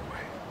place anyway.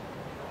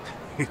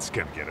 It's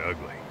gonna get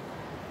ugly.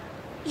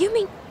 You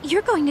mean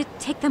you're going to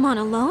take them on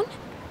alone?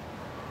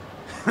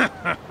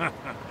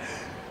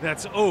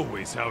 That's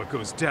always how it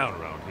goes down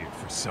around here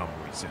for some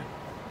reason.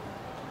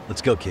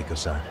 Let's go,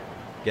 Keiko-san.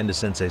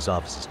 Genda-sensei's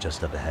office is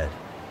just up ahead.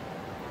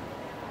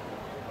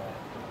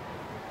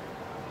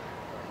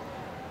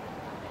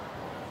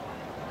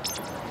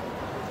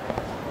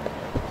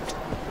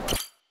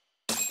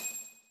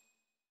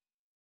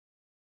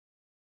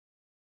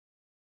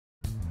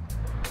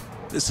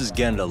 This is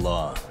Genda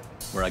Law,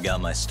 where I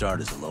got my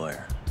start as a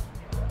lawyer.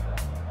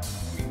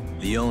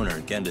 The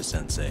owner,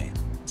 Genda-sensei,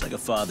 is like a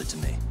father to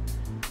me.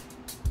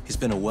 He's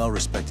been a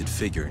well-respected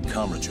figure in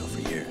Kamurocho for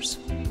years.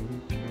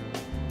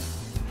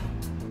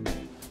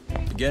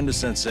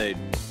 Genda-sensei...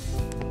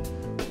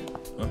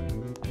 Huh?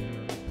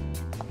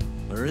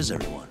 Where is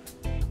everyone?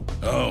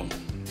 Oh,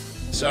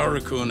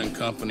 Saura-kun and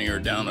company are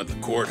down at the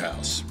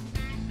courthouse.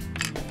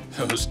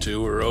 Those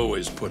two are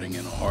always putting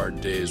in a hard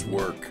day's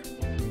work.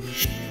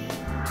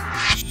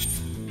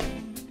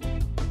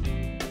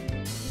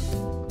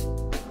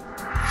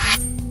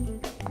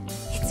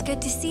 It's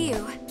good to see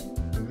you.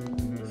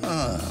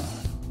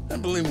 I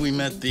believe we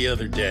met the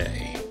other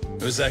day.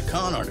 It was that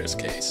con artist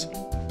case.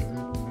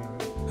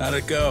 How'd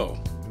it go?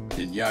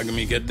 Did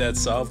Yagami get that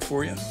solved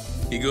for you?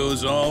 He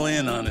goes all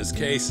in on his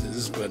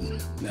cases, but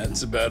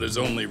that's about his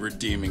only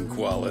redeeming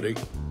quality.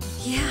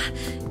 Yeah,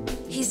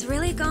 he's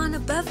really gone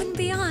above and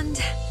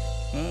beyond.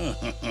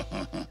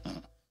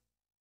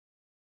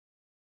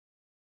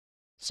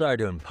 Sorry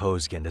to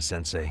impose,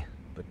 Genda-sensei,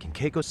 but can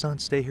Keiko-san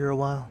stay here a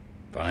while?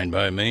 Fine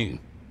by me.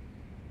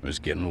 It was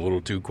getting a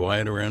little too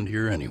quiet around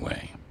here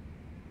anyway.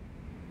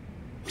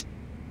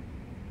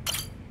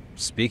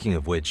 Speaking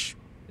of which,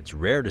 it's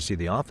rare to see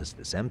the office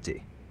this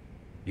empty.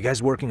 You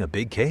guys working a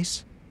big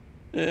case?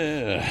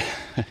 Yeah.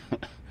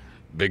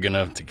 Big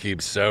enough to keep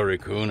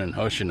Saori-kun and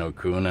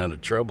Hoshino-kun out of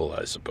trouble,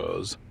 I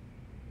suppose.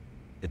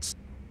 It's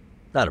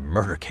not a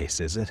murder case,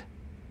 is it?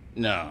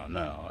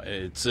 No.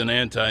 It's an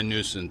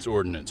anti-nuisance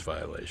ordinance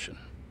violation.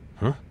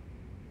 Huh?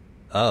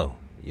 Oh,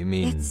 you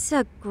mean... It's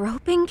a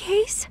groping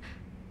case?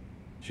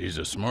 She's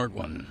a smart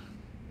one.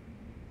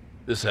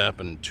 This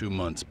happened 2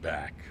 months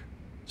back.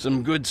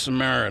 Some good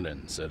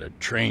Samaritans at a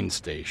train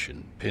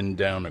station pinned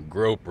down a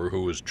groper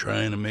who was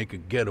trying to make a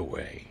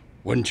getaway.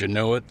 Wouldn't you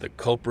know it, the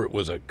culprit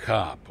was a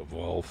cop, of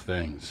all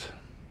things.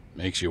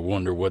 Makes you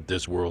wonder what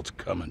this world's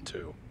coming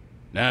to.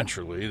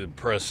 Naturally, the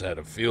press had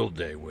a field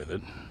day with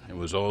it. It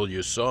was all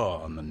you saw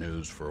on the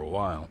news for a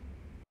while.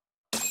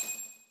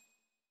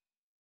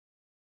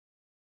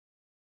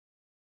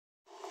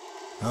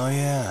 Oh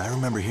yeah, I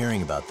remember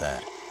hearing about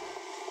that.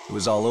 It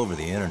was all over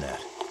the internet.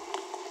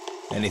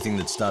 Anything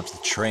that stops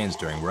the trains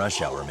during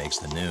rush hour makes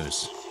the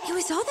news. It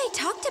was all they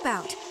talked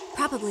about.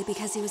 Probably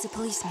because he was a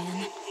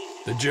policeman.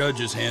 The judge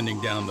is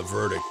handing down the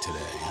verdict today,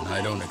 and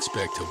I don't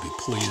expect he'll be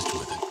pleased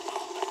with it.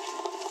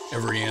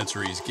 Every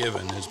answer he's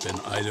given has been,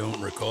 I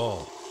don't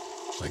recall.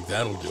 Like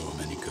that'll do him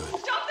any good.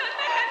 Stop that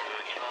man!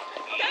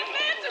 That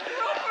man's a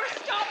groper!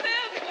 Stop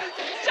him!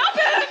 Stop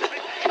him!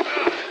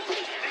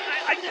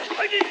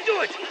 I didn't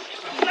do it!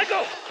 Let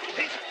go!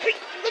 Hey,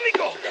 let me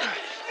go!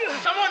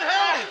 Someone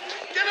help!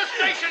 Get a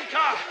station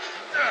car!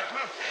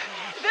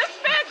 This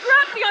man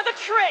grabbed me on the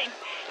train!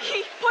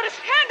 He put his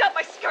hand up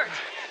my skirt!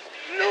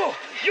 No,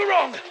 you're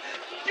wrong!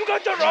 You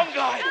got the wrong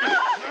guy!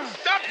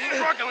 Stop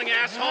struggling,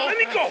 asshole! Let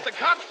me go! The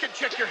cops can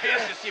check your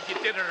hands to see if you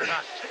did it or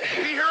not.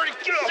 We'll be here any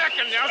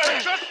second now, so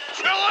just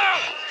chill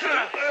out!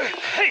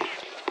 Hey!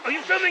 Are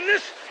you filming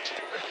this?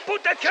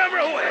 Put that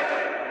camera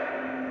away!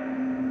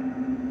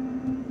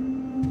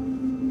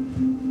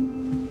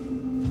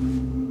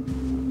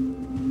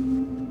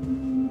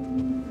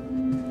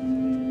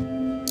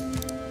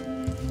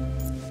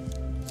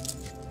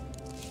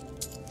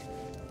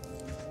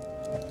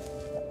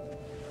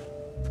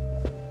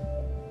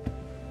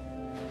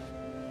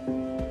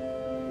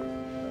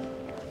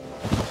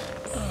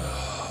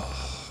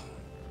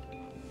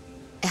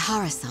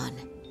 Ihara-san,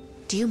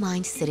 do you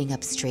mind sitting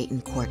up straight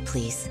in court,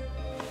 please?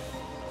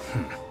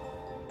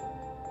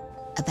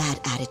 A bad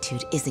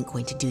attitude isn't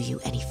going to do you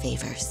any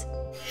favors.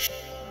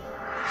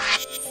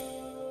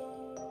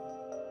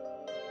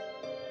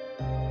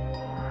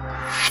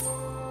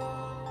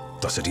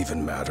 Does it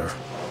even matter?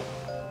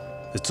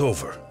 It's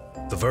over.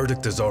 The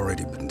verdict has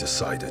already been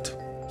decided.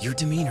 Your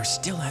demeanor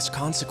still has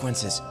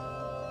consequences.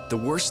 The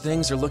worse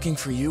things are looking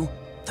for you,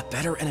 the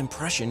better an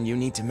impression you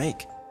need to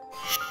make.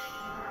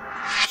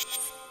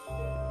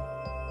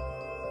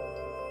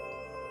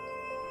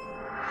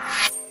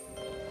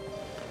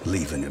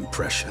 Leave an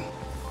impression.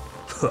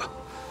 Huh.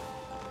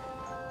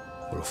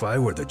 Well, if I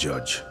were the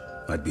judge,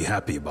 I'd be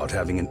happy about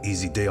having an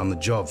easy day on the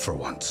job for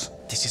once.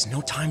 This is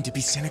no time to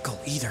be cynical,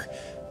 either.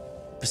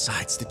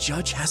 Besides, the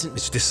judge hasn't...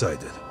 It's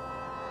decided.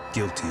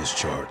 Guilty is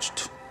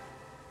charged.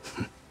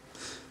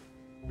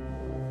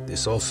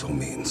 This also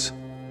means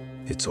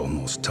it's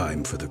almost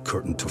time for the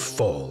curtain to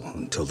fall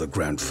until the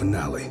grand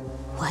finale.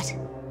 What?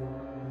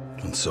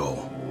 And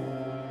so,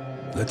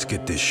 let's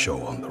get this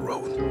show on the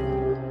road.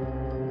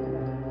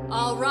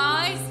 All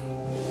rise.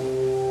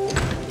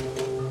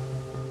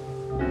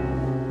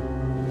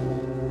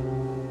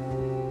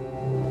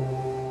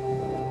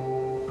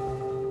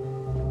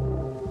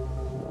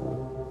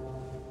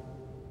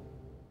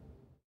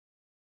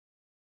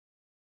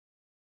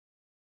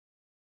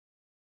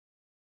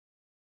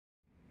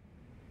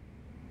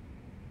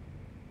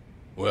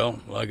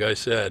 Well, like I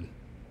said,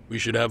 we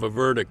should have a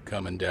verdict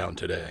coming down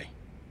today.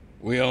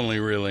 We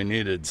only really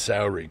needed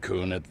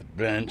Saori-kun at the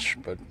bench,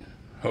 but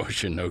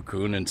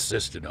Hoshino-kun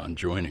insisted on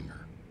joining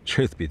her.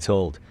 Truth be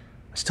told,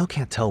 I still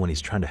can't tell when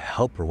he's trying to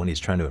help her when he's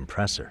trying to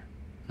impress her.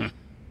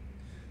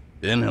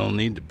 Then he'll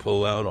need to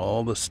pull out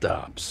all the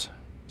stops.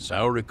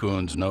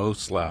 Saori-kun's no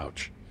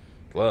slouch.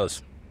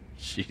 Plus,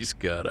 she's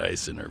got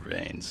ice in her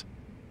veins.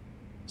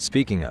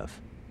 Speaking of,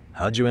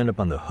 how'd you end up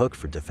on the hook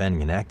for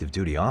defending an active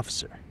duty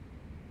officer?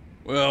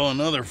 Well,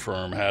 another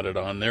firm had it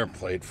on their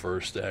plate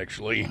first,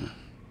 actually.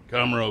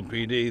 Comro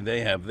PD,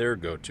 they have their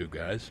go-to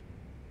guys.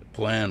 The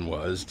plan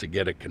was to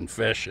get a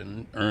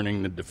confession,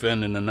 earning the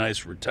defendant a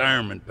nice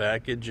retirement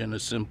package and a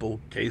simple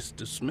case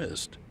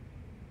dismissed.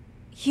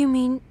 You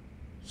mean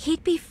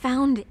he'd be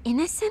found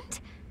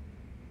innocent?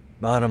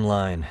 Bottom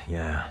line,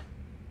 yeah.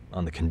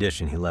 On the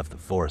condition he left the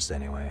force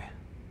anyway.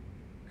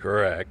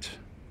 Correct.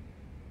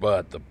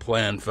 But the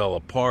plan fell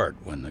apart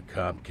when the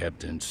cop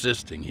kept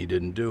insisting he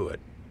didn't do it,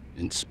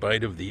 in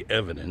spite of the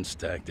evidence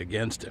stacked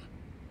against him.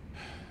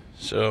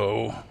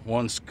 So,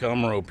 once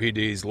Comro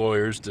PD's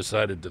lawyers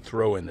decided to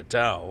throw in the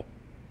towel,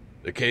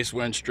 the case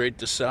went straight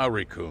to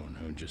Saori-kun,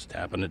 who just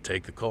happened to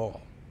take the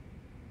call.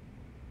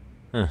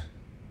 Huh.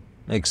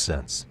 Makes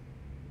sense.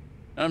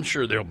 I'm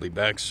sure they'll be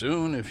back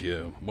soon if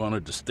you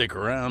wanted to stick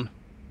around.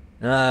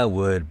 I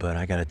would, but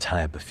I gotta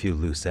tie up a few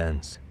loose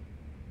ends.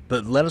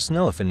 But let us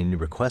know if any new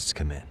requests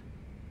come in.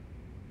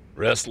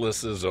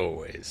 Restless as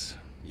always.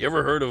 You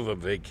ever heard of a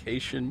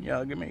vacation,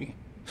 Yagami?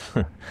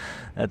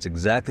 That's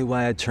exactly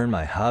why I turned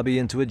my hobby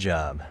into a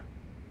job.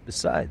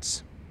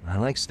 Besides, I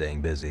like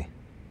staying busy.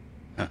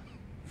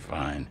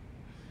 Fine.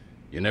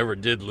 You never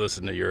did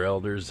listen to your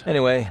elders.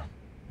 Anyway,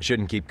 I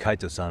shouldn't keep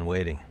Kaito-san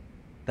waiting.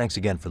 Thanks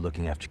again for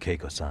looking after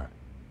Keiko-san.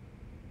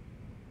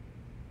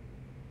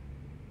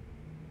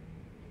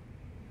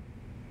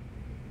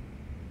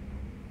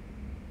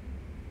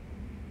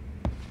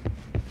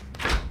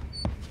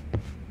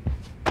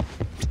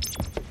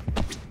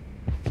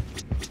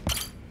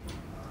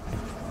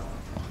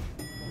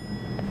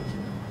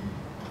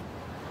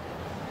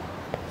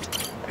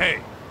 Hey,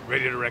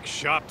 ready to wreck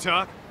shop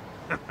talk?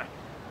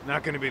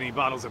 Not gonna be any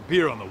bottles of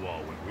beer on the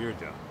wall when we're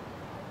done.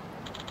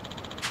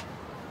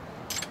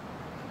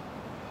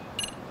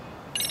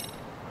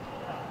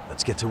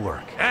 Let's get to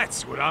work.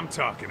 That's what I'm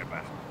talking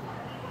about.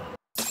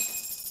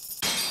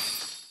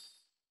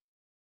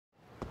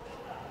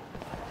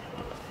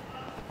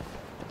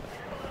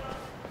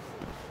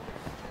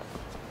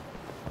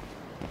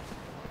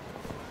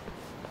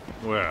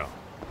 Well,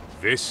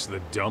 this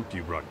the dump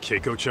you brought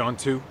Keiko-chan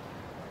to?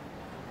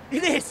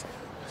 It is!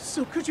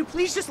 So could you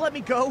please just let me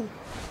go?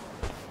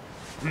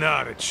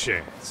 Not a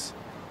chance.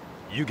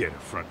 You get a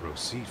front row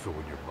seat for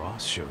when your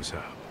boss shows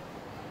up.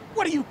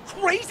 What are you,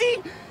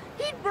 crazy?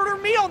 He'd murder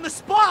me on the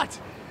spot!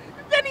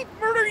 Then he'd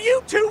murder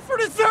you two for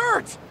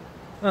dessert!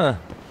 Huh.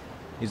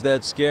 He's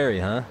that scary,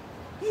 huh?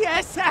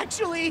 Yes,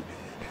 actually.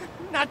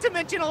 Not to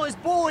mention all his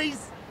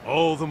boys.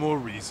 All the more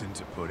reason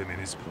to put him in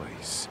his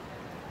place.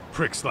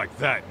 Pricks like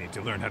that need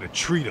to learn how to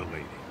treat a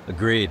lady.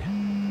 Agreed.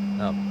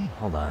 Oh,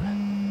 hold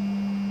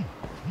on.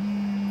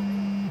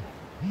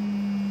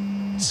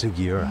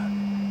 Sugiura.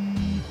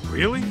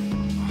 Really?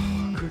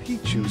 Oh, could he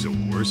choose a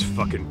worse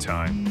fucking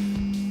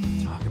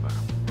time? Talk about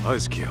a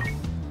buzzkill.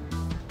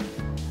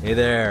 Hey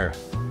there.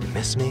 You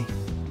miss me?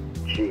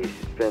 Jeez,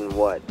 it's been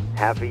what,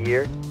 half a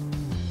year?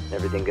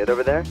 Everything good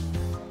over there?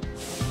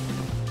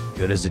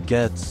 Good as it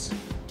gets.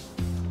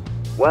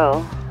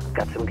 Well, I've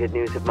got some good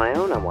news of my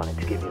own I wanted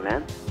to give you,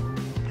 man.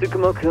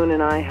 Tsukumo-kun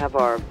and I have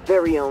our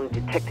very own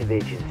detective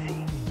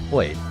agency.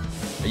 Wait,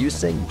 are you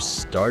saying you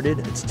started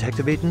a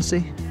detective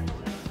agency?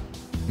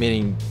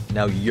 Meaning,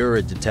 now you're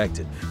a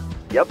detective?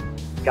 Yep,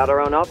 got our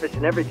own office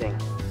and everything.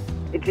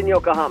 It's in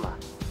Yokohama.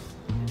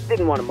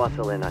 Didn't want to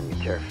muscle in on your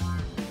turf.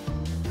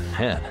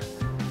 Man,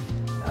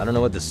 I don't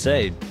know what to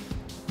say.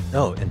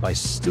 Oh, and by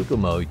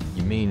Tsukumo,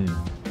 you mean...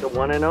 The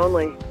one and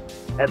only.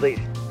 At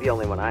least, the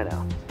only one I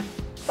know.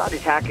 Thought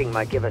his hacking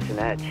might give us an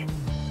edge.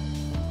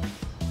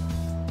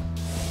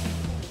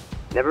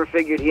 Never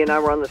figured he and I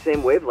were on the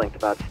same wavelength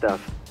about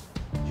stuff.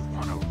 You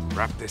wanna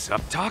wrap this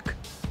up, Doc?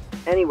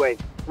 Anyway,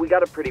 we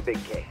got a pretty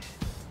big case.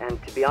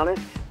 And to be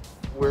honest,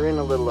 we're in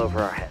a little over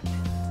our heads.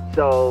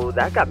 So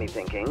that got me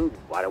thinking,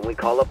 why don't we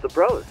call up the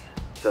pros?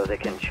 So they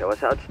can show us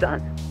how it's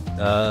done.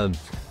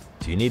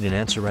 Do you need an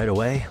answer right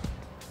away?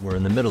 We're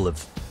in the middle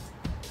of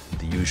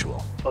the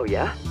usual. Oh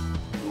yeah?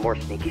 More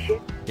sneaky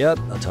shit? Yep,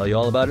 I'll tell you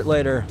all about it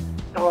later.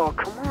 Oh,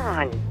 come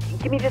on.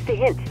 Give me just a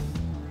hint.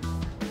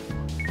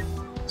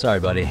 Sorry,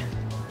 buddy.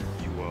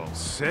 You all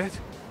set?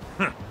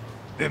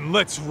 Then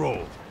let's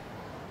roll.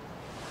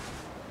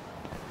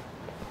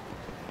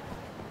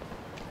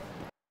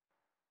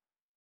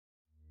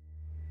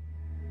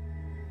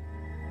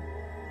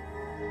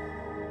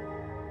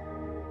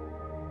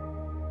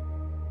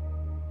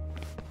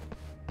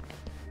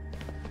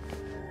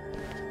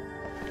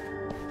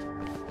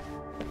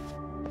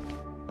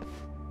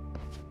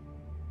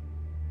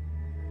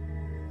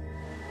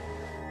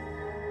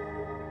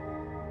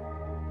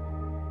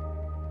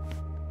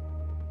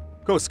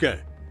 Kosuke,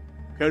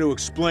 care to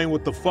explain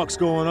what the fuck's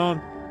going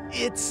on?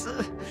 It's,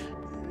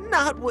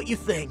 not what you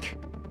think.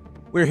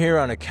 We're here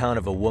on account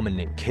of a woman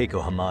named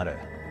Keiko Hamada.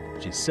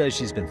 She says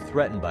she's been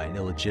threatened by an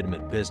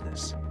illegitimate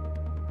business.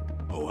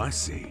 Oh, I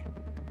see.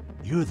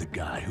 You're the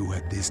guy who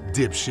had this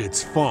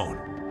dipshit's phone.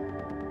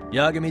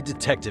 Yagami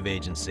Detective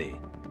Agency.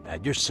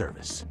 At your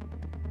service.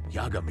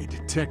 Yagami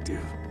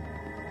Detective?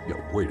 Yo,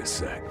 wait a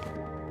sec.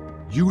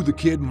 You the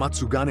kid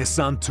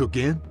Matsugane-san took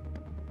in?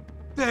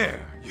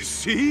 There, you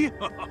see?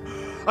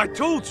 I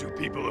told you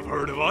people have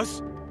heard of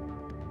us.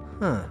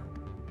 Huh.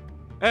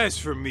 As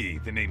for me,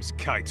 the name's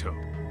Kaito.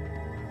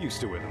 Used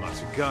to wear the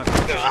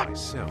Matsugane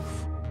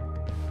myself.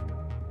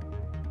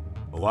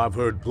 Oh, I've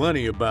heard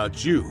plenty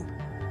about you.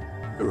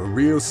 You're a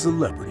real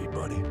celebrity,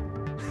 buddy.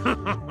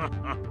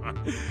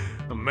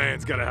 A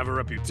man's gotta have a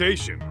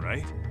reputation,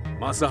 right?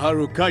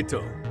 Masaharu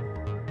Kaito.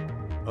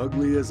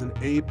 Ugly as an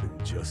ape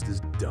and just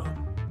as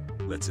dumb.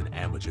 Lets an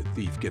amateur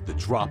thief get the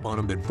drop on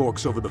him, then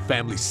forks over the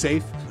family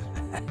safe?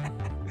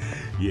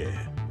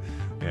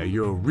 Yeah,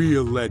 you're a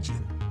real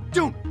legend.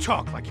 Don't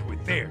talk like you were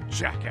there,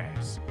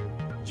 jackass.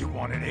 You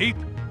want an ape?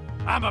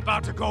 I'm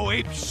about to go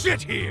ape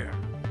shit here!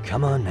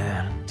 Come on,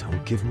 man.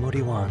 Don't give him what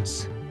he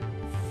wants.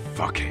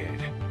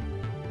 Fuckhead.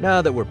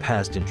 Now that we're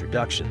past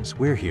introductions,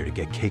 we're here to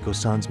get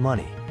Keiko-san's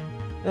money.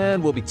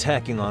 And we'll be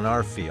tacking on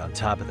our fee on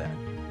top of that.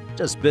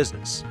 Just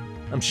business.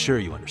 I'm sure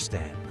you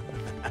understand.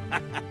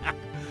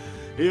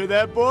 Hear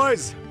that,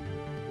 boys?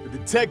 The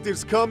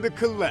detectives come to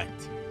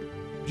collect.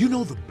 You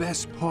know the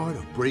best part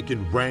of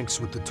breaking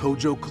ranks with the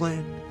Tojo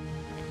clan?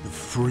 The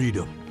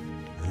freedom.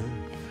 Huh?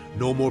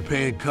 No more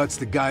paying cuts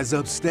to guys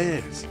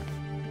upstairs.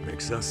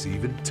 Makes us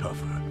even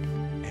tougher.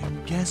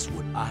 And guess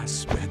what I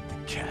spent the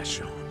cash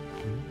on?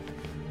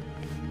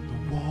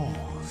 The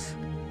walls.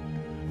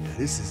 Now,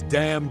 this is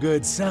damn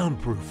good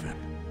soundproofing.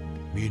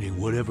 Meaning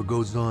whatever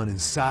goes on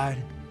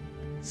inside,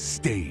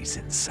 stays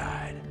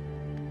inside.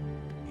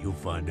 You'll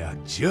find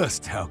out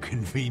just how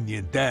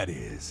convenient that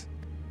is.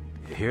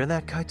 You hear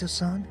that,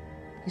 Kaito-san?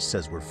 He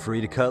says we're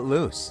free to cut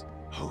loose.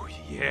 Oh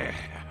yeah.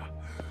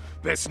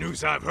 Best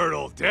news I've heard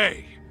all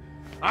day.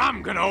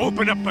 I'm gonna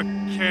open up a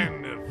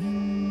can of...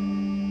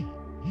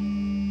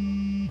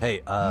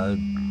 Hey,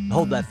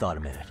 hold that thought a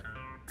minute.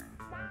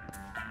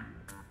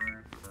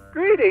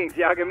 Greetings,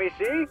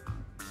 Yagami-shi.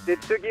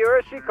 Did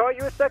Sugiura-shi call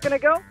you a second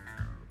ago?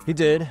 He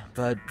did,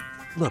 but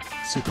look,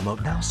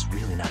 Tsukumo, now's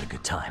really not a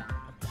good time.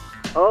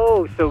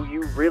 Oh, so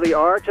you really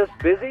are just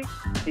busy?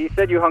 He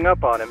said you hung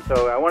up on him,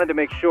 so I wanted to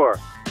make sure.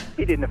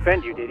 He didn't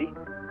offend you, did he?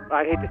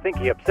 I'd hate to think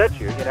he upset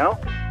you, you know?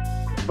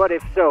 But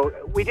if so,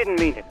 we didn't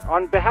mean it.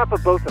 On behalf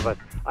of both of us,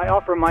 I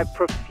offer my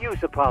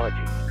profuse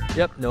apologies.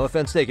 Yep, no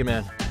offense taken,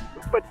 man.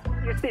 But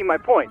you see my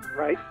point,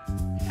 right?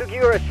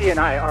 Sugiura-shi and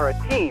I are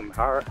a team.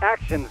 Our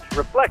actions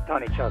reflect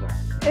on each other.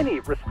 Any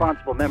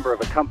responsible member of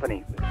a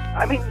company,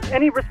 I mean,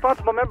 any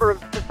responsible member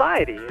of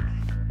society,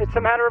 It's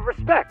a matter of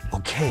respect.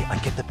 Okay, I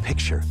get the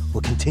picture.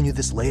 We'll continue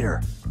this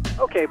later.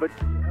 Okay, but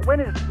when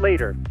is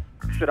later?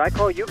 Should I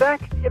call you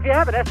back? If you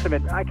have an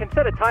estimate, I can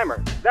set a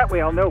timer. That way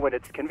I'll know when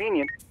it's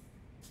convenient.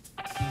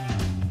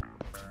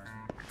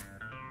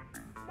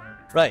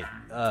 Right,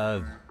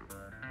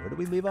 where do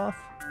we leave off?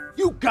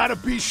 You gotta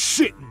be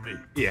shitting me!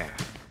 Yeah,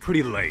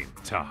 pretty lame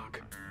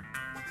talk.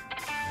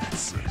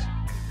 That's it.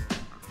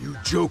 You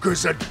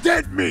jokers are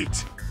dead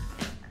meat!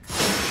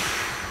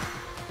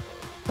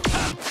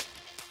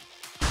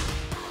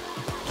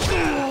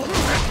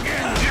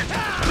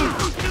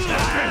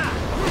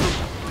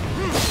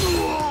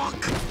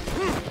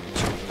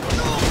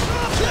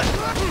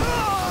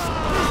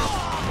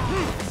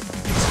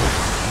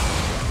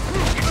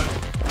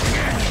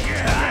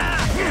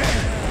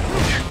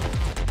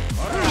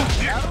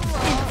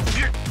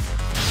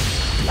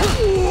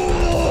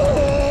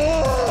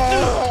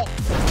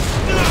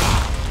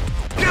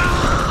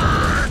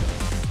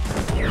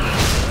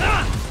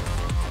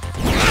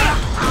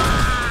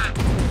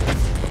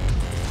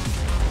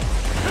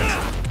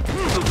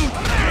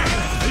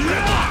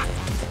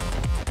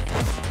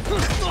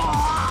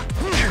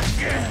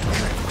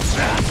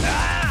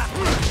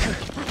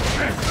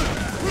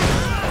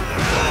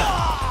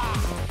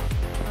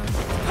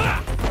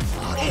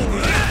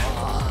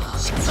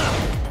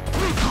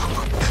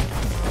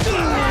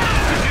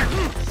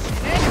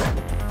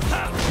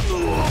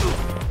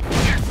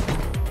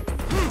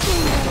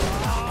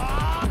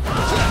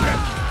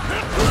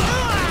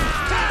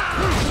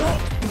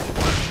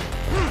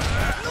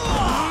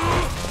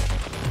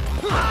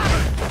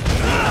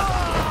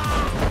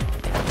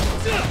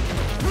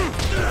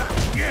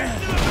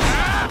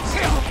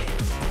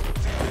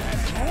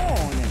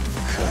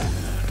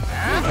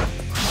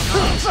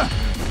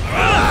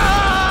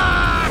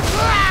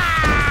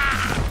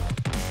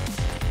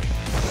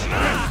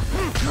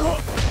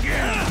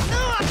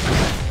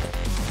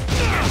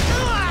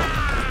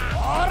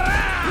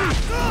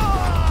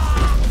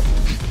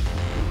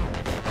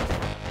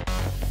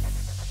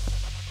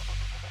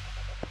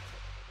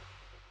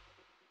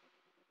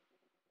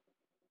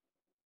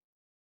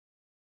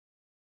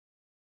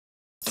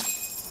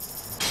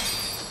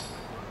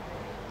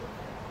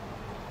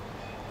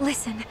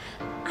 Listen,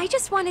 I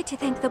just wanted to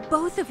thank the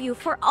both of you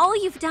for all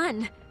you've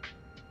done.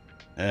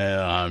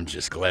 I'm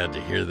just glad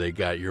to hear they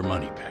got your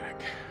money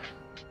back.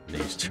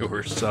 These two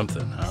are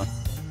something, huh?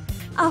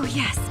 Oh,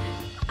 yes.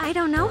 I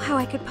don't know how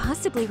I could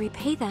possibly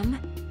repay them.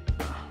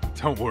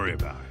 Don't worry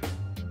about it.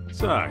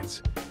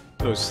 Besides,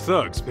 those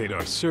thugs paid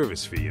our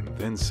service fee and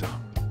then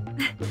some.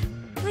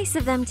 Nice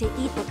of them to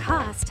eat the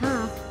cost,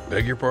 huh?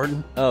 Beg your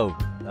pardon? Oh,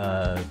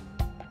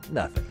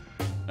 nothing.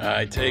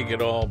 I take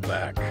it all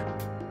back.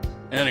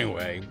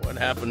 Anyway, what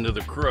happened to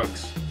the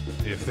crooks?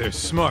 If they're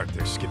smart,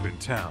 they're skipping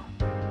town.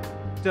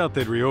 Doubt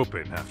they'd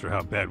reopen after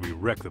how bad we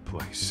wrecked the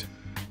place.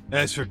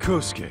 As for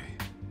Kosuke,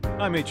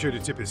 I made sure to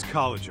tip his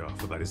college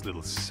off about his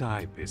little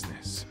side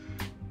business.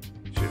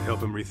 Should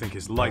help him rethink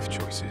his life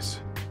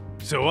choices.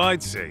 So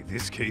I'd say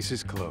this case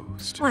is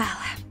closed. Well,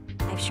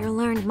 I've sure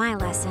learned my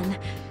lesson.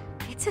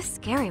 It's a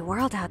scary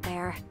world out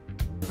there.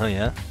 Oh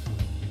yeah?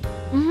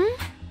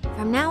 Mm-hmm.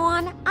 From now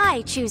on,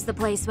 I choose the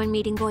place when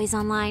meeting boys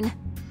online.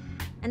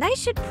 And I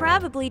should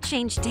probably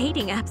change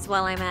dating apps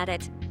while I'm at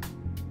it.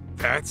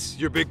 That's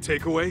your big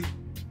takeaway?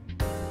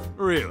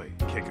 Really,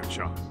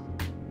 Keiko-chan?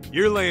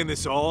 You're laying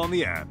this all on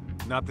the app,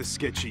 not the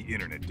sketchy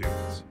internet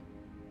dudes.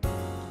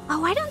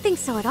 Oh, I don't think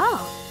so at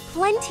all.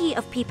 Plenty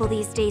of people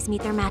these days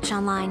meet their match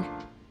online.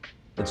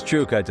 It's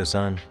true,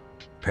 Kaito-san.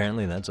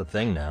 Apparently that's a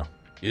thing now.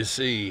 You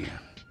see,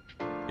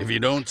 if you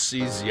don't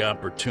seize the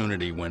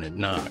opportunity when it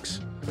knocks,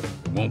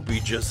 it won't be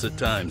just the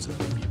times that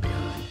leave you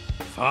behind.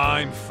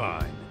 Fine,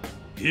 fine.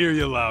 Hear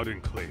you loud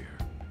and clear.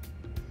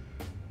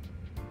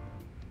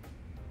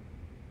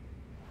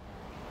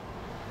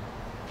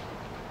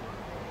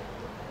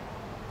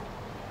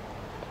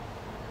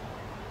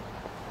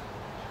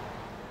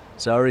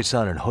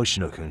 Saori-san and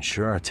Hoshino-kun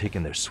sure are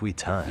taking their sweet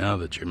time. Now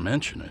that you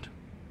mention it,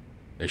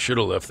 they should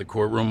have left the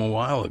courtroom a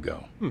while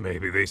ago.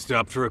 Maybe they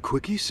stopped for a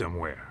quickie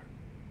somewhere.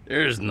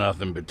 There's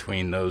nothing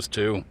between those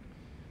two.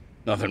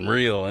 Nothing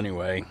real,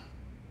 anyway.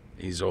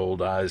 These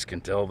old eyes can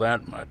tell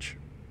that much.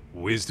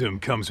 Wisdom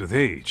comes with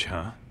age,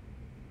 huh?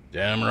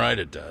 Damn right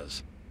it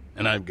does.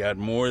 And I've got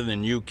more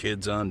than you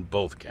kids on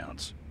both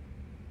counts.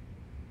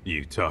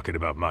 You talking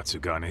about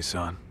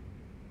Matsugane-san?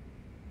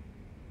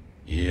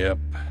 Yep.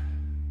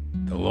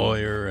 The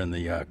lawyer and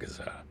the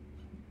Yakuza.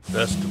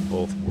 Best of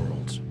both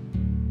worlds.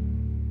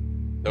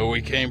 Though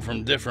we came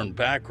from different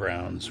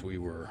backgrounds, we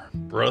were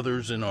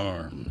brothers in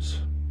arms.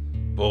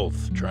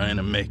 Both trying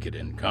to make it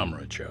in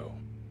Kamurocho.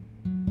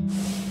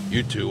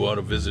 You two ought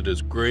to visit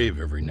his grave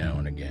every now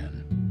and again.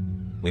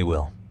 We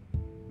will.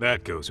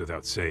 That goes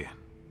without saying.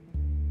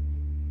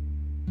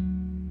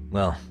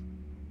 Well,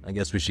 I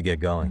guess we should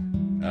get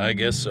going. I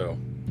guess so.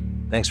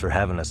 Thanks for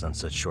having us on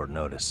such short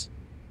notice.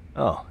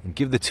 Oh, and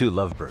give the two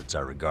lovebirds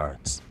our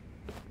regards.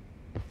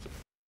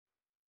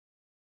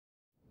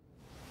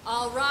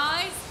 All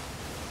rise.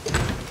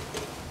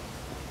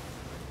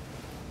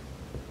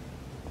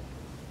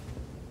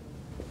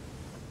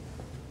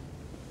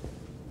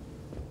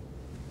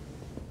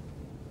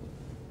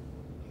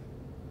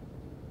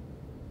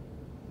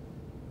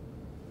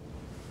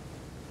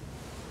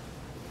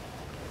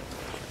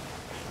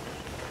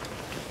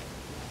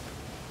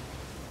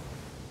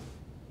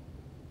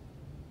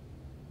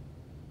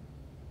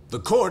 The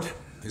court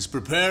is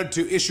prepared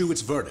to issue its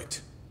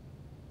verdict.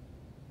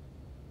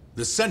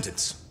 The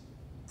sentence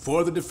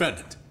for the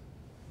defendant,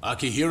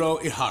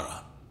 Akihiro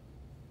Ihara,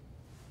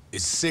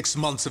 is 6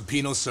 months of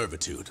penal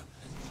servitude.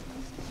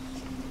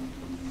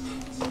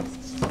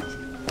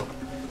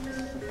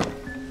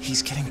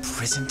 He's getting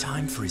prison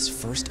time for his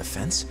first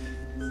offense?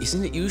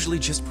 Isn't it usually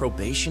just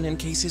probation in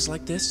cases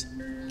like this?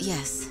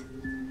 Yes.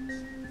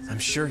 I'm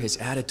sure his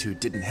attitude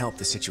didn't help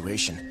the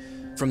situation.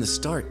 From the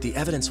start, the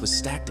evidence was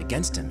stacked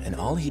against him, and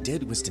all he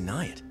did was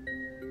deny it.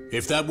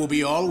 If that will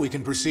be all, we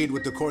can proceed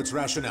with the court's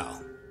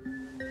rationale.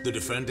 The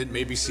defendant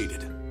may be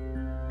seated.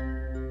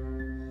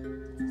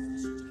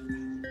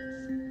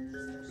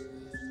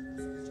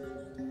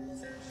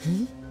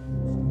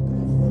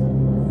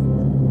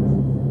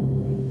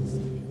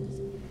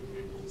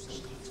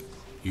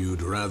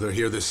 You'd rather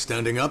hear this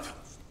standing up?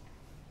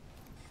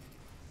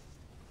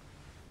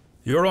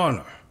 Your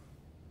Honor,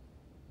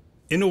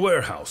 in a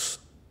warehouse,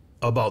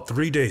 about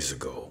 3 days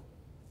ago,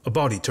 a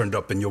body turned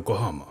up in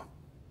Yokohama.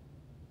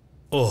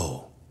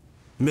 Oh,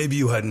 maybe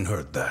you hadn't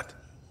heard that.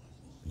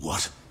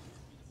 What?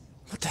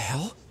 What the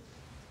hell?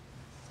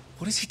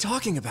 What is he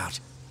talking about?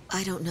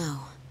 I don't know.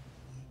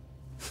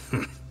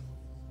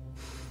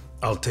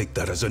 I'll take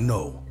that as a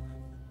no.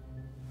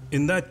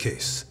 In that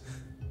case,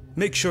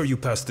 make sure you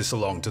pass this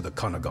along to the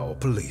Kanagawa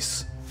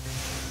police.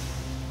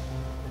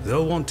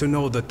 They'll want to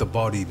know that the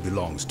body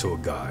belongs to a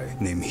guy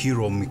named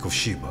Hiro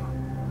Mikoshiba.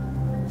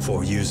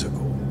 4 years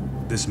ago,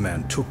 this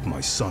man took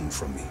my son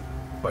from me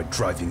by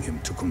driving him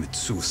to commit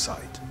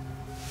suicide.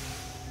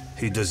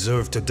 He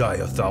deserved to die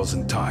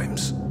 1,000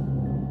 times,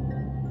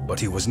 but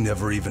he was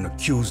never even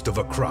accused of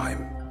a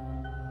crime.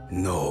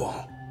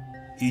 No,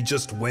 he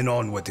just went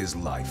on with his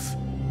life.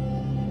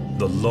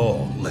 The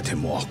law let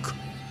him walk.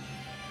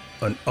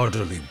 An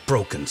utterly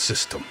broken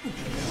system.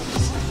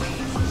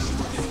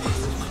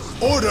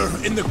 Order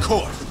in the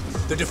court!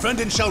 The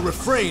defendant shall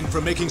refrain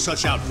from making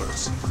such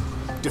outbursts.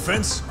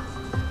 Defense,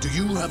 do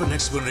you have an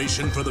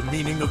explanation for the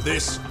meaning of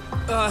this?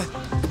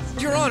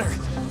 Your Honor,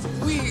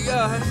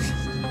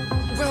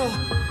 well...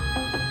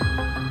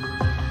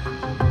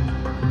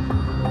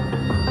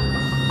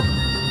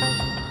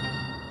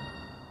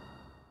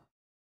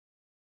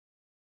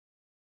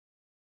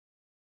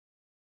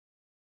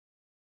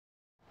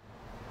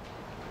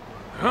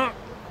 Huh?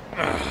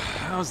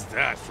 How's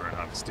that for an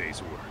honest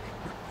day's work?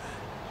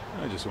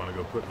 I just want to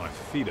go put my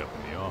feet up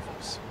in the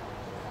office.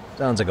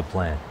 Sounds like a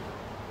plan.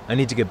 I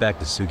need to get back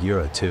to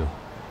Sugiura, too.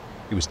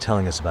 He was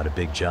telling us about a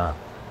big job.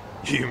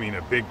 You mean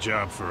a big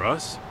job for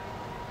us?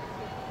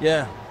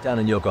 Yeah, down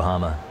in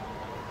Yokohama.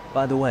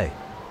 By the way,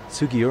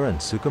 Sugiura and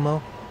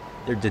Tsukumo,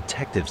 they're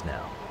detectives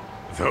now.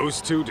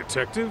 Those two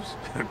detectives?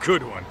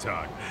 Good one,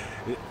 Todd.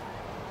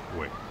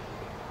 Wait,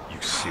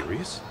 you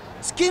serious?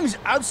 This game is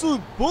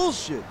absolute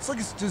bullshit. It's like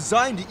it's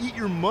designed to eat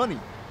your money.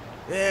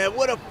 Yeah,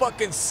 what a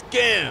fucking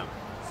scam.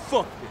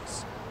 Fuck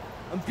this.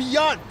 I'm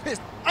beyond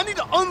pissed. I need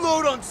to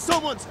unload on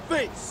someone's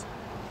face.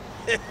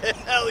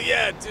 Hell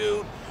yeah,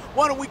 dude.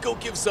 Why don't we go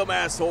give some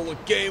asshole a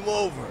game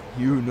over?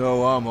 You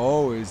know I'm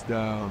always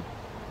down.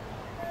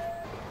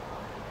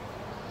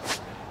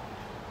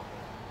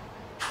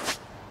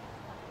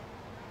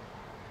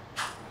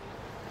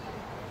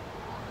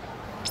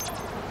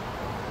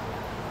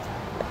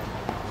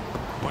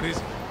 What is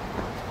it?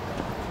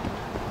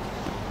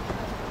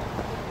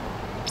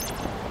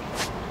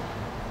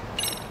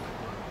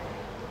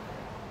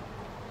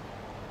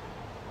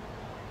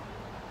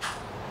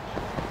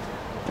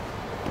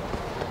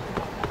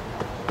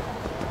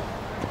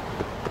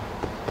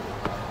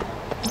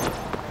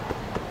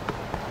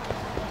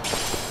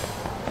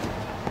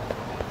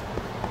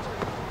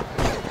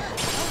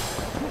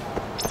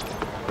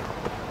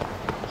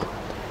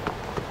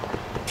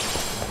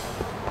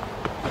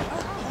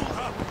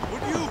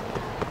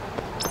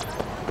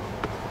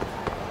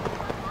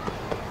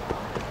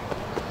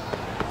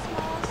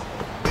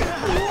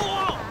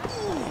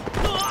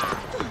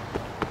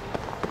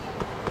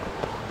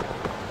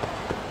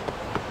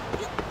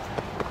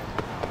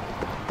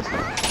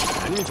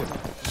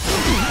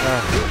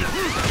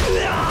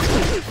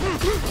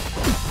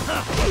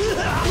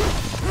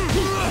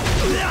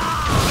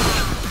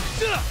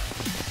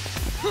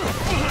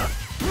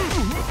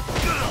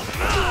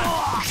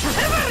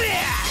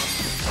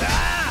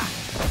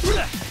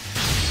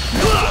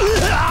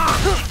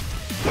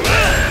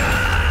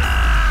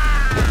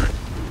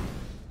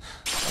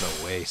 What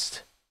a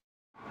waste.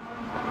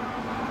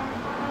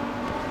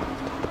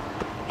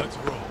 Let's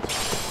roll.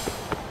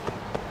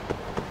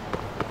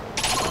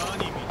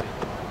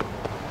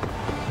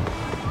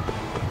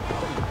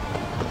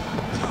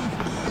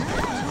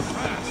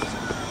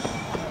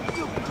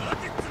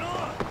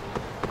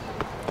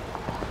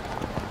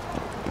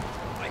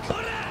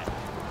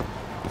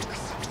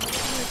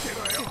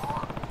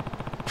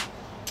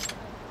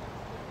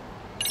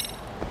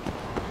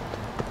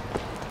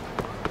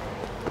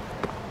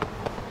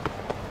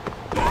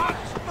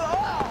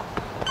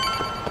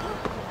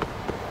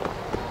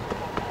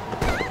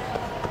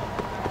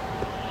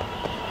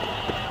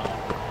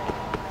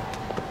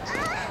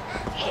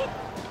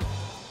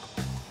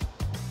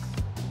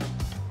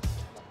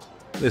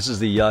 This is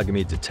the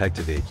Yagami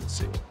Detective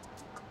Agency.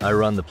 I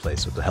run the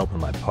place with the help of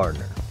my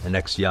partner, an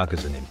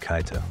ex-Yakuza named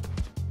Kaito.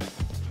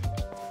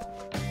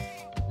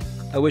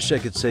 I wish I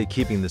could say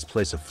keeping this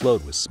place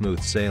afloat was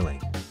smooth sailing.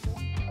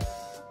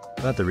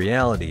 But the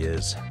reality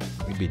is,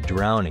 we'd be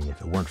drowning if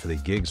it weren't for the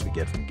gigs we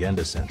get from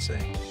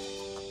Genda-sensei.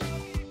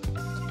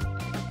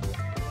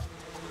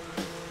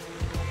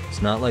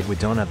 It's not like we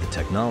don't have the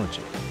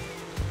technology.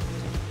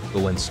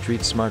 But when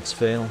street smarts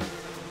fail,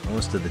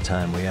 most of the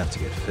time we have to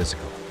get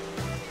physical.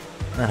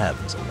 That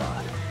happens a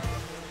lot.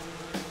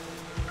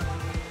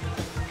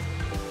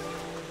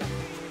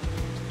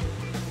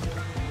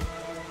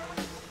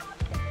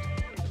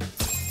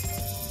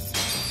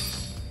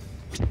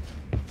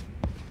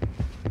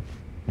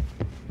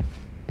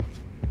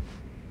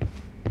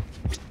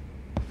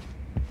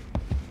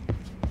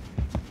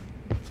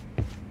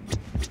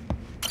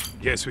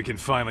 Guess we can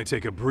finally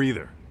take a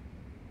breather.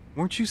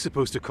 Weren't you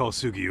supposed to call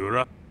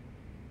Sugiura?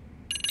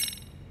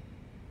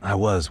 I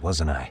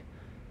wasn't I?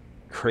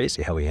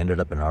 Crazy how he ended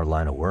up in our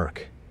line of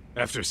work.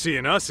 After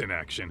seeing us in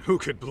action, who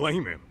could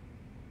blame him?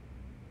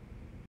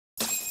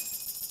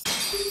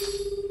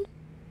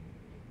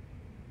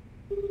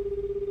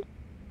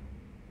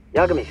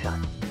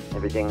 Yagami-san,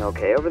 everything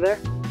okay over there?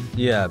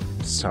 Yeah,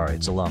 sorry,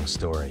 it's a long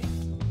story.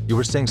 You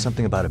were saying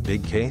something about a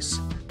big case?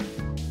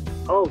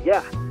 Oh,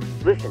 yeah.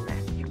 Listen,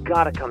 man, you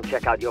gotta come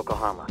check out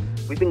Yokohama.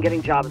 We've been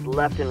getting jobs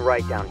left and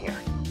right down here.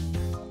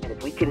 And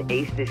if we can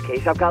ace this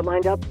case I've got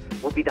lined up,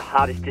 we'll be the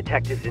hottest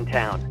detectives in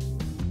town.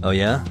 Oh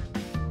yeah?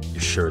 You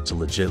sure it's a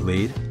legit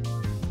lead?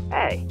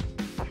 Hey,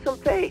 have some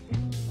faith.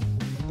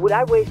 Would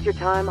I waste your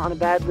time on a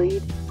bad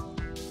lead?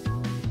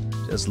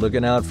 Just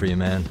looking out for you,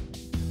 man.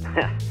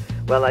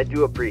 Well, I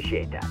do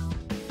appreciate that.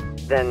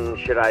 Then,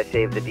 should I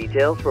save the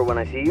details for when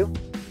I see you?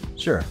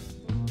 Sure.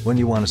 When do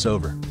you want us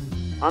over?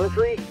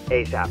 Honestly,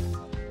 ASAP.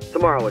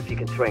 Tomorrow if you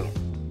can swing it.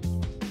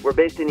 We're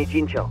based in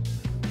Ijincho.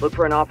 Look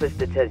for an office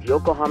that says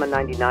Yokohama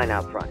 99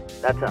 out front.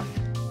 That's us.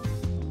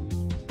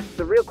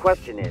 The real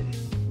question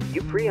is,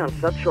 you free on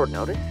such short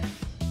notice?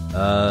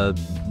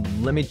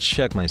 Let me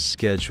check my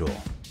schedule.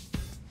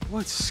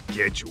 What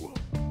schedule?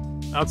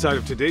 Outside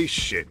of today's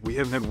shit, we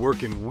haven't had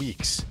work in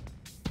weeks.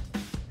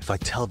 If I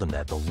tell them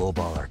that, they'll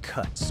lowball our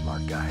cut,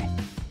 smart guy.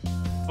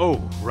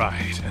 Oh,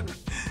 right.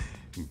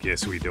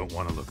 Guess we don't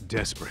want to look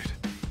desperate.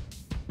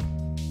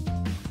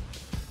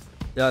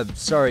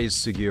 Sorry,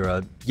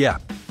 Sugiura. Yeah,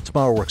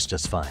 tomorrow works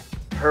just fine.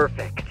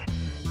 Perfect.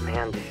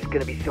 Man, this is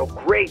gonna be so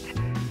great.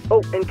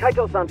 Oh, and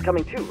Kaito-san's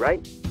coming too,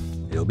 right?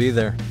 He'll be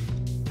there.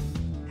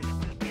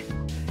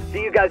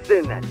 See you guys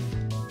soon, then.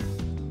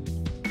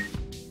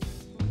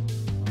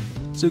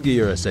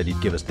 Sugiura said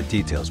he'd give us the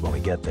details when we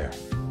get there.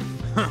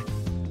 Huh.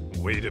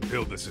 Way to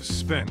build the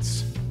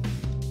suspense.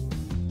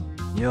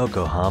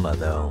 Yokohama,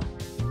 though.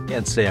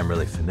 Can't say I'm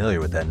really familiar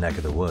with that neck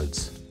of the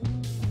woods.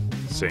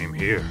 Same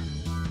here.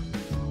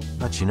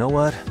 But you know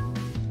what?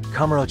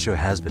 Kamurocho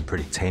has been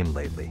pretty tame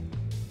lately.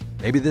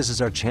 Maybe this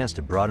is our chance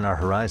to broaden our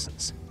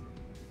horizons.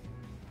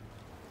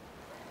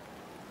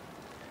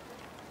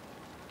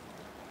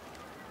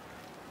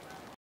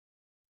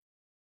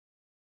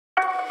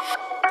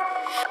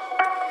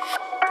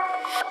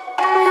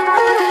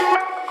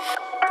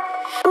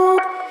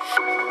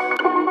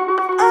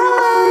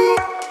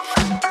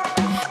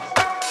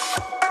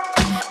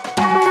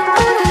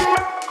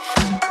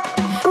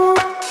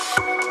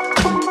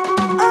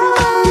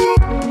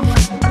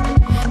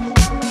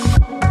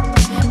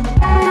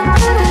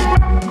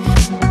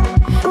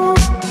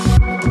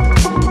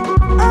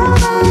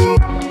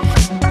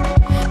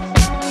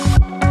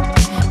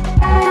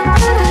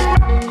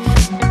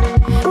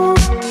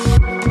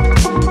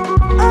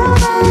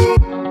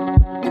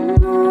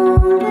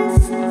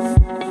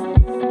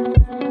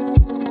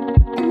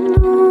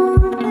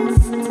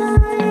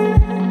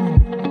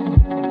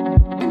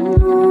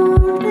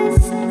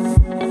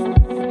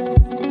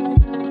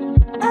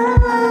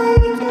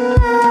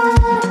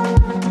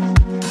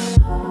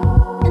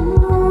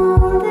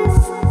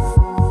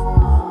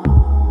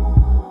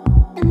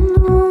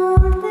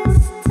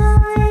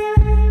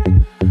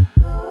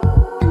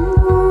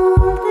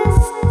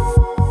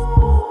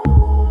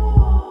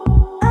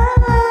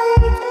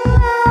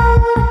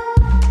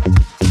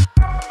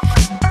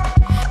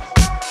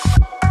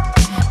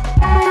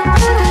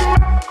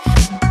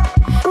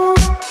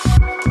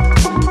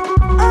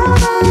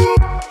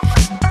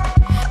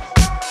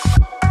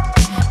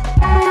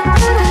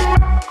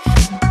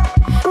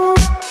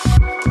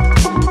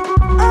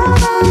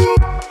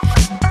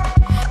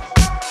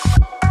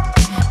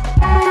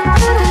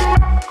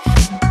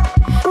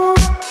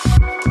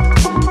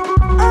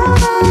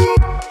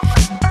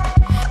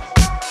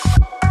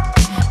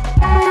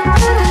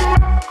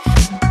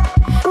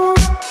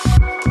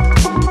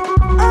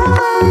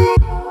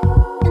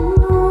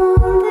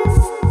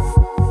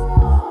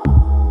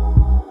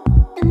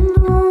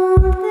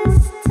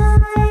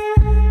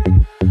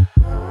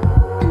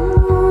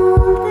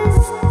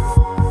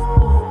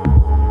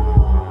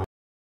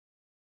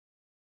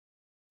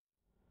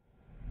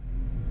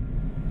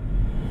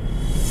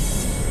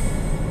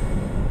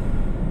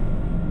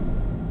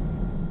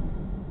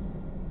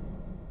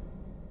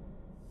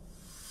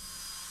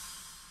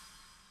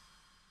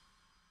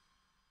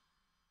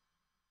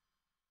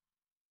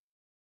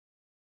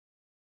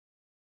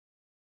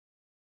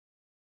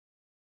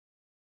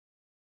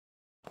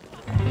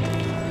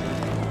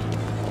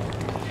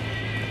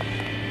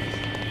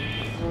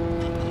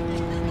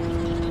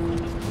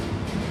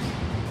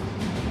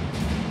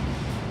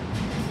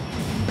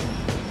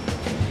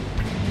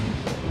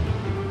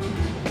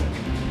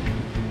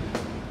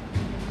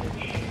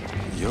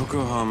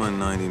 Yokohama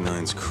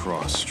 99's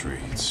cross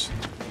streets.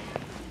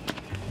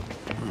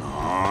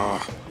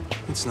 Aw,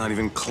 it's not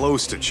even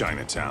close to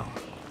Chinatown.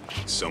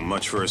 So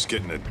much for us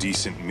getting a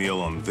decent meal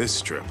on this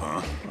strip,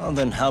 huh? Well,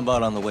 then how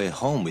about on the way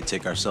home we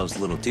take ourselves a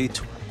little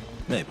detour?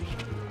 Maybe.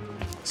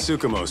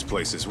 Tsukumo's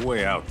place is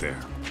way out there.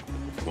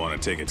 Want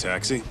to take a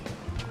taxi?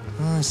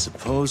 I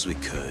suppose we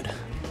could.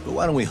 But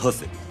why don't we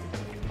hoof it?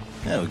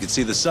 Yeah, we could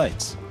see the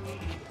sights.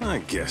 I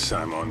guess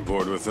I'm on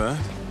board with that.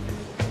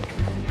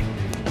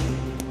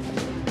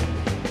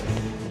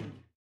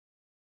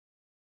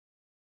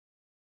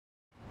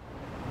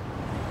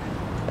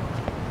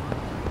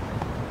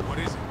 What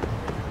is it?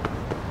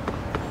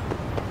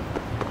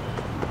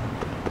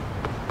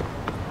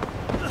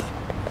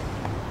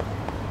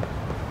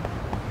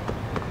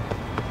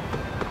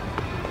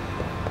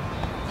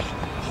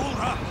 Hold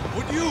up!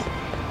 Would you?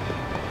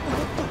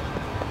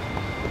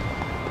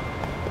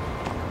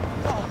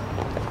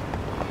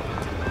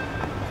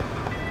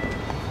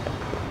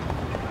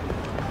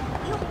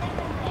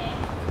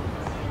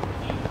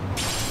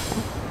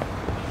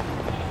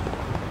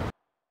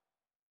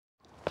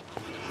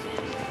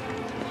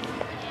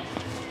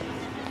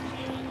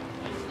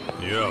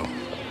 Yo,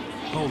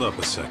 hold up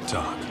a sec,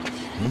 Doc.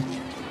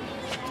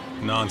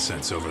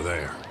 Nonsense over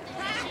there.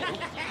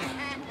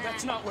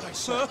 That's not what I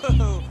said.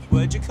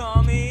 What'd you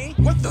call me?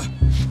 What the?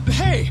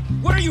 Hey,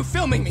 what are you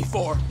filming me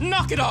for?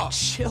 Knock it off!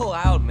 Chill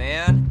out,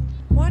 man.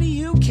 Why do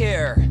you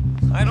care?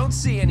 I don't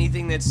see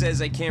anything that says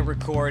I can't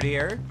record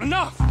here.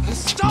 Enough!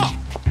 Stop!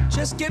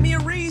 Just give me a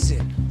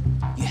reason.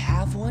 You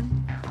have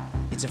one?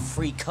 It's a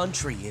free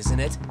country, isn't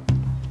it?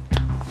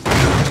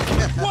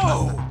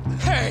 Whoa!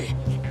 Hey!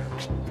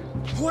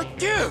 What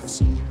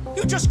gives?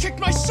 You just kicked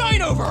my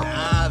sign over!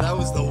 Ah, that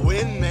was the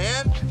wind,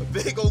 man. A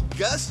big old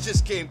gust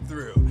just came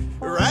through,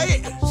 right?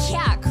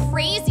 Yeah,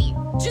 crazy.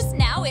 Just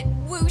now it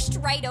whooshed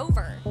right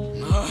over.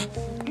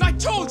 I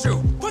told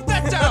you! Put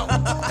that down!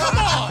 Come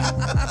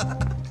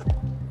on!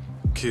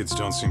 Kids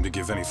don't seem to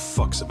give any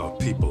fucks about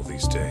people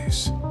these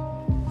days.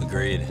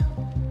 Agreed.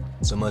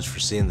 So much for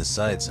seeing the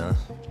sights, huh?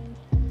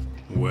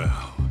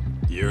 Well,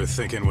 you're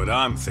thinking what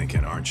I'm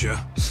thinking, aren't you?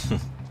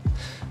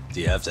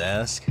 Do you have to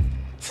ask?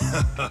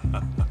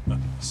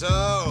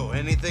 So,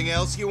 anything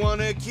else you want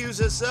to accuse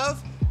us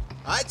of?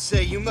 I'd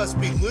say you must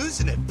be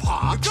losing it,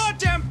 Pops. You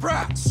goddamn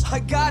brats! I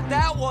got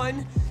that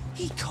one.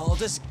 He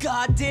called us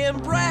goddamn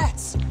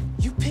brats.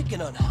 You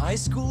picking on high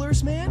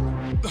schoolers,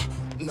 man?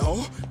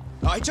 No,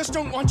 I just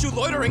don't want you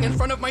loitering in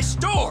front of my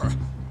store.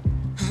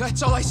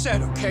 That's all I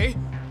said, okay?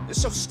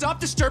 So stop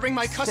disturbing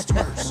my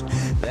customers.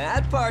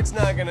 That part's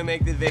not gonna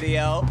make the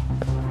video.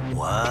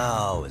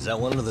 Wow, is that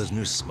one of those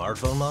new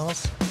smartphone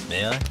models?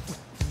 May I?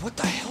 What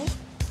the hell?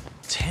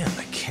 Damn,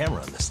 the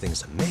camera on this thing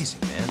is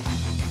amazing, man.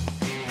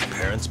 Your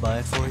parents buy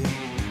it for you?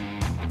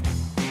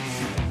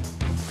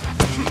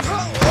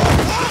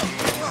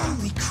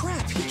 Holy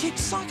crap, he kicked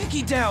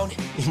Sakaki down.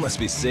 You must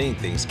be seeing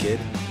things, kid.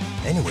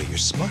 Anyway, your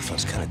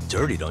smartphone's kind of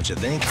dirty, don't you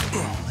think?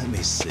 Let me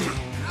see.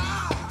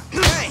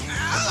 Hey!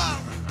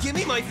 Give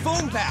me my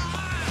phone back!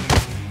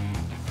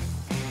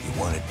 You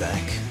want it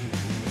back?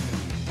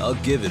 I'll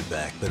give it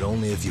back, but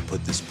only if you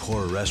put this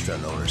poor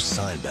restaurant owner's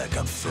sign back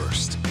up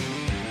first.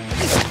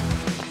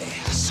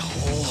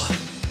 Asshole.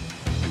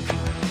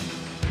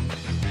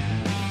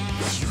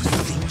 You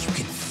think you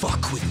can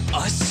fuck with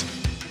us?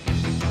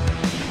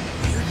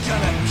 We're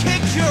gonna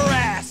kick your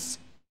ass!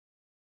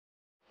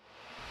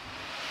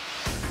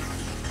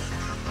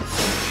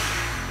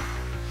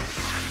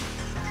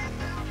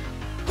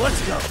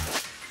 Let's go!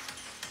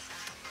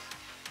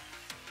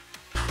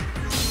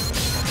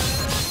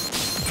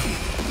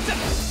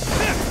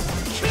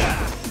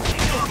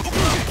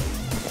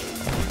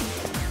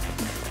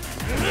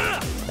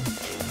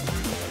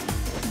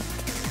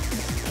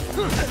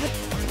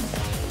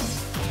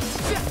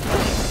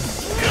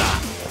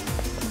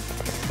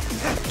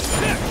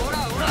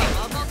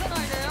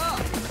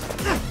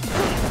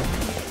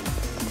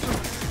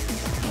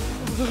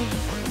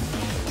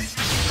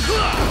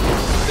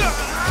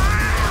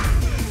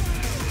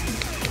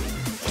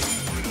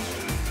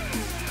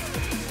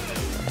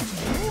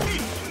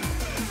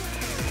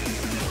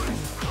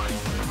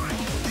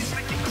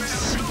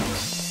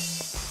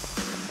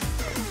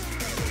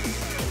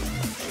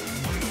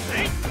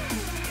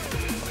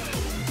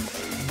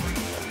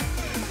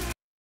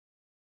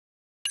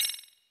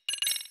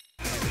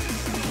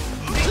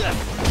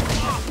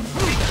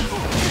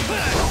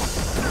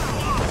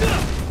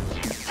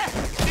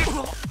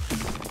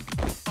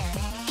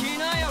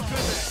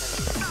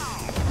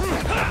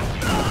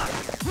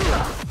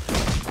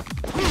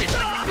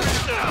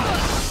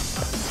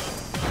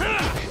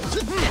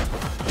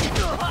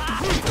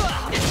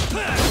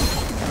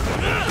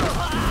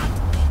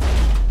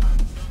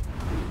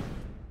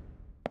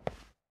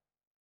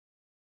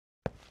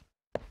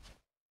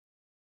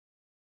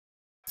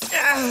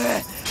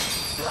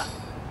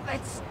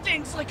 That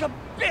stinks like a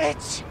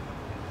bitch!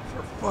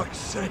 For fuck's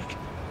sake,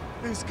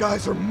 these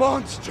guys are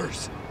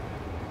monsters!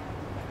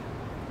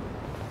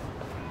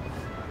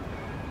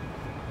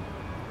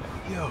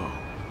 Yo,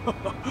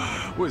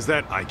 was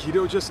that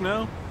Aikido just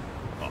now?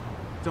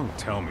 Don't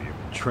tell me you've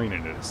been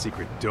training at a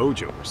secret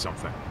dojo or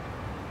something.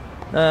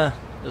 Nah,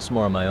 just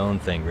more of my own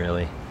thing,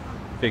 really.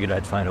 Figured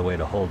I'd find a way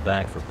to hold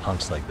back for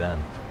punks like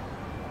them.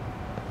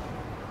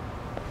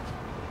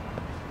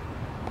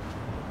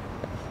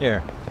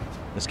 Here,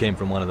 this came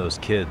from one of those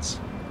kids.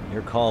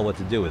 Your call what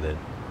to do with it.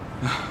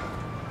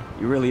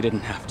 You really didn't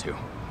have to.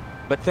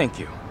 But thank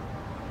you.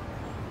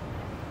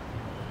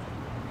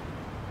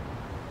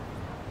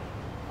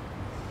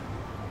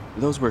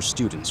 Those were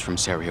students from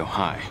Serio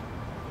High.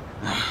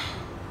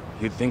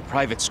 You'd think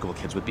private school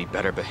kids would be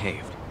better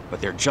behaved, but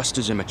they're just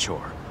as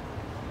immature.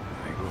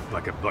 They look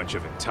like a bunch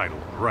of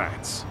entitled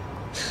rats.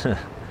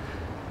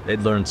 They'd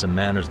learn some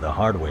manners the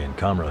hard way in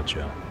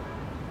Kamurocho.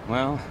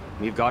 Well,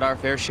 we've got our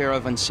fair share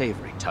of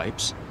unsavory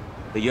types.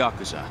 The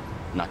Yakuza,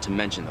 not to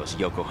mention those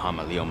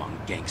Yokohama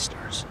Liumang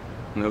gangsters.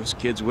 Those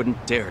kids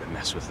wouldn't dare to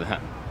mess with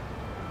them.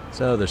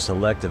 So they're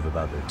selective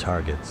about their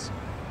targets.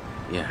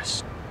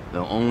 Yes.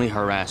 They'll only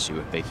harass you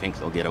if they think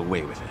they'll get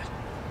away with it.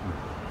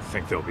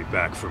 Think they'll be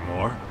back for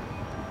more?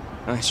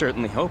 I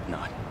certainly hope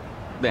not.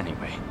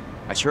 Anyway,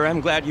 I sure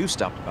am glad you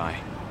stopped by.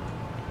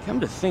 Come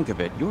to think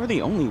of it, you're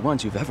the only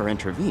ones who've ever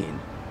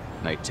intervened.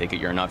 I take it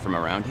you're not from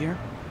around here?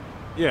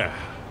 Yeah,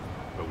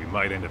 but we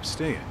might end up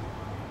staying.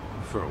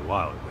 For a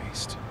while at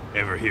least.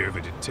 Ever hear of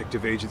a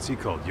detective agency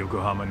called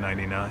Yokohama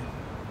 99?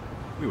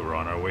 We were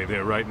on our way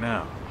there right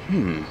now.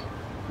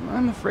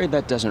 I'm afraid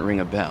that doesn't ring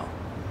a bell.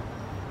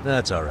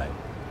 That's alright.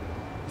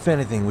 If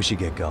anything, we should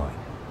get going.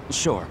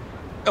 Sure.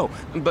 Oh,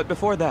 but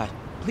before that,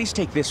 please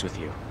take this with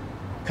you.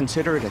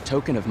 Consider it a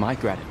token of my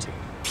gratitude.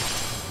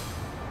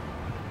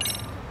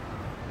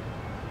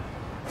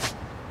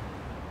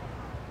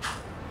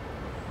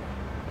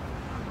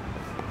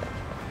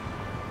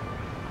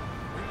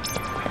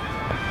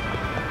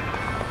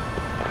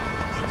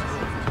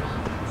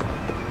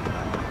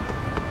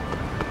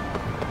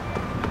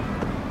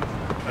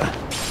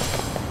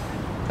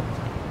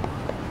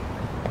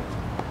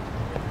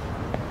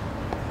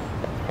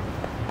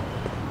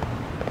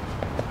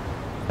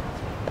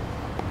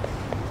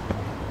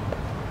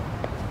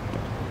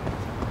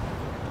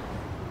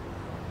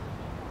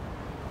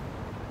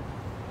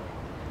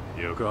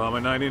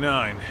 Yokohama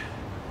 99.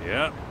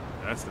 Yep,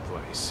 that's the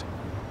place.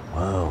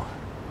 Whoa,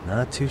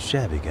 not too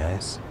shabby,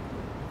 guys.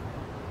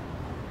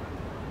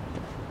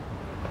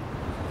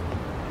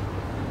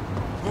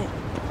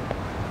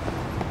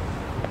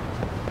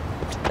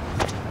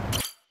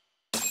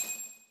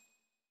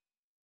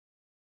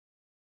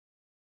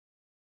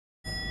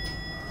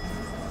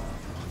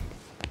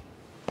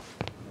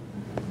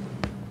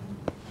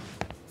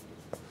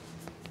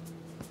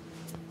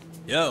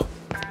 Yo.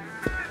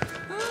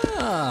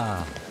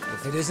 Ah,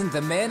 if it isn't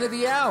the man of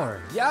the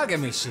hour,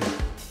 Yagamishi.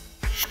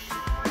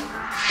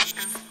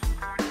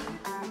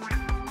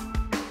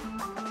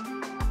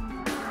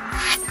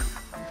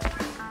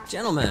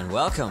 Gentlemen,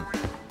 welcome.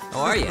 How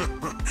are you?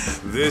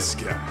 This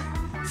guy.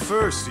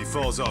 First he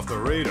falls off the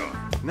radar.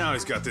 Now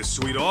he's got this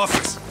sweet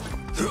office.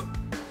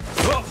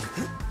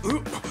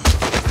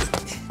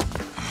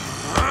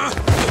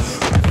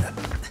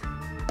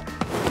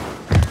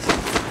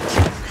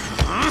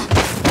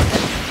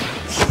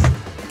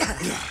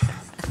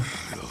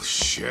 Little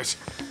shit.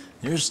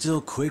 You're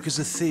still quick as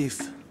a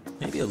thief.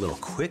 Maybe a little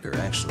quicker,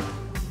 actually.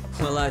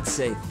 Well, I'd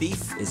say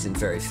thief isn't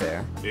very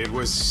fair. It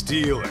was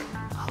stealing.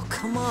 Oh,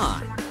 come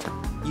on.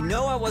 You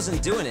know I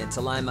wasn't doing it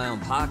to line my own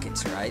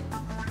pockets, right?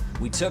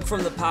 We took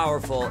from the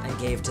powerful and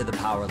gave to the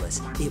powerless.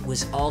 It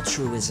was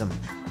altruism.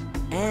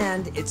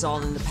 And it's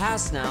all in the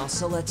past now,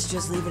 so let's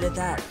just leave it at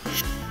that.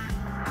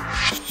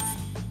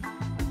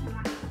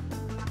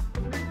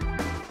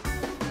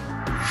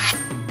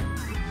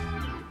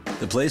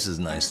 The place is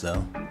nice,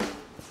 though.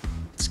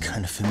 It's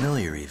kind of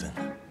familiar, even.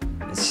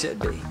 It should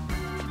be.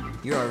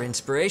 You're our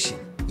inspiration,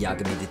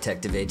 Yagami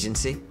Detective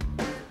Agency.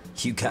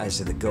 You guys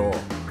are the goal.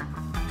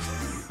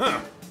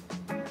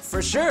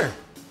 For sure.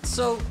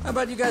 So, how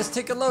about you guys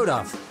take a load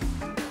off?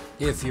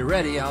 If you're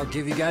ready, I'll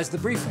give you guys the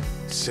briefing.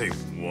 Say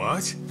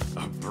what?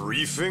 A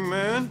briefing,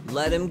 man?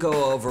 Let him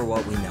go over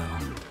what we know.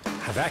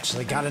 I've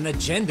actually got an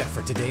agenda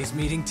for today's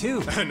meeting,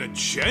 too. An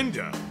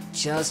agenda?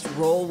 Just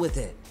roll with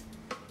it.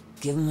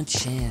 Give him a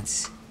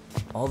chance.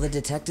 All the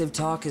detective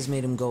talk has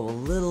made him go a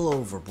little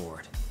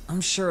overboard.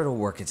 I'm sure it'll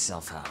work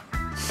itself out.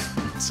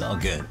 It's all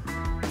good.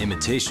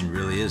 Imitation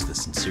really is the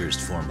sincerest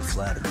form of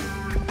flattery.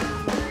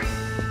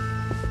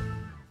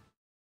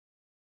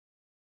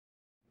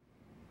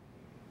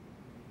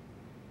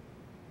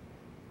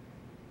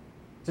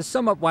 To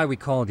sum up why we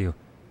called you,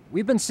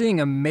 we've been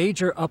seeing a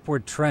major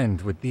upward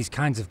trend with these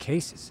kinds of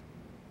cases.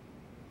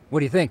 What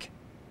do you think?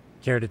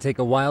 Care to take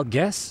a wild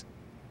guess?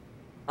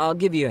 I'll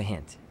give you a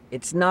hint.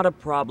 It's not a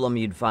problem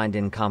you'd find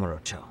in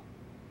Kamurocho.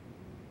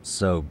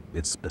 So,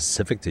 it's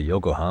specific to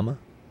Yokohama?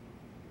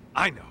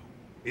 I know.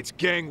 It's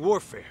gang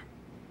warfare.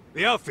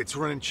 The outfits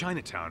running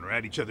Chinatown are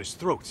at each other's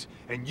throats,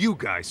 and you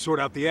guys sort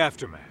out the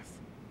aftermath.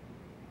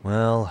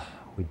 Well,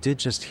 we did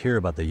just hear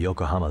about the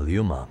Yokohama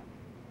Liumang.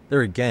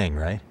 They're a gang,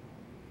 right?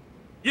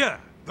 Yeah,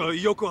 the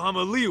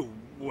Yokohama Liu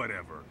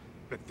whatever.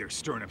 Bet they're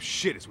stirring up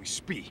shit as we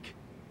speak.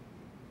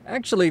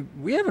 Actually,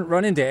 we haven't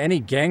run into any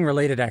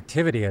gang-related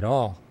activity at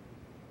all.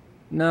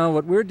 No,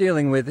 what we're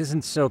dealing with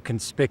isn't so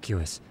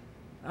conspicuous.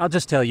 I'll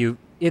just tell you,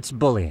 it's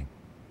bullying.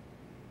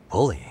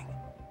 Bullying?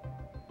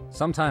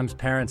 Sometimes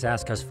parents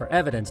ask us for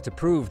evidence to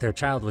prove their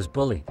child was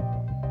bullied.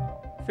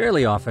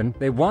 Fairly often,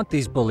 they want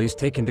these bullies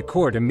taken to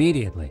court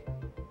immediately.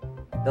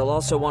 They'll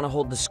also want to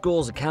hold the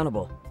schools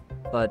accountable,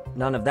 but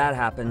none of that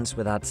happens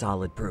without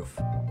solid proof.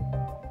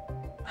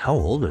 How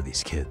old are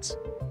these kids?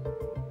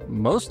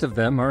 Most of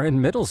them are in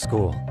middle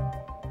school.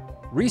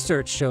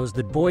 Research shows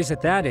that boys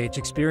at that age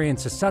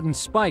experience a sudden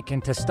spike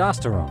in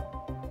testosterone.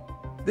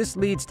 This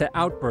leads to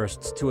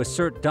outbursts to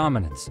assert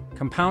dominance,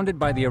 compounded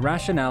by the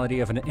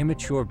irrationality of an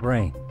immature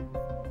brain.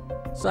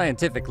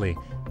 Scientifically,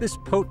 this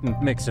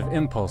potent mix of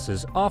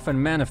impulses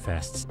often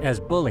manifests as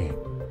bullying.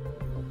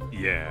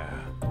 Yeah,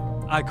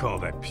 I call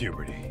that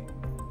puberty.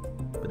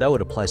 But that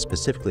would apply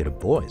specifically to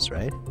boys,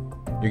 right?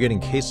 You're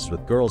getting cases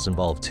with girls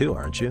involved too,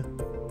 aren't you?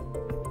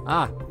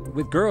 Ah,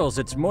 with girls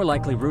it's more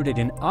likely rooted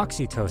in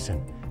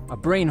oxytocin, a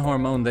brain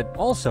hormone that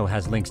also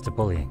has links to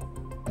bullying.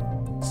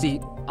 See,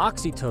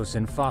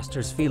 oxytocin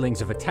fosters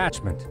feelings of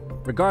attachment,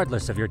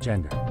 regardless of your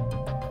gender.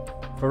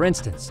 For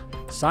instance,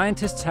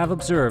 scientists have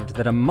observed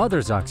that a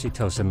mother's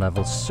oxytocin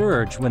levels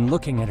surge when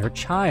looking at her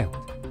child.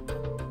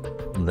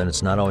 Then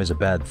it's not always a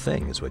bad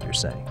thing, is what you're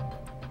saying.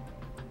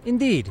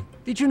 Indeed.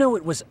 Did you know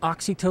it was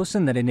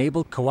oxytocin that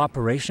enabled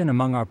cooperation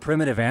among our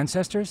primitive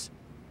ancestors?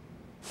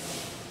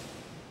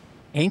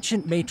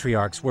 Ancient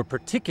matriarchs were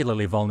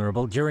particularly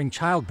vulnerable during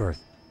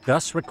childbirth,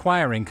 thus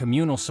requiring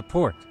communal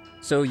support.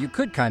 So you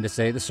could kinda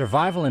say the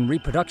survival and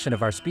reproduction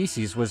of our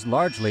species was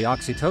largely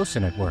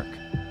oxytocin at work.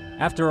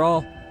 After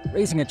all,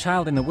 raising a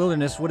child in the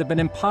wilderness would have been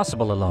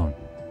impossible alone.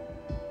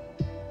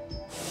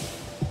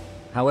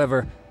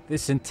 However,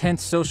 this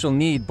intense social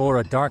need bore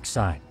a dark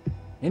side.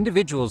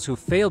 Individuals who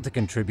failed to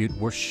contribute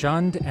were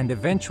shunned and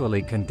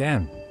eventually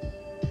condemned.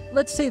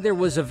 Let's say there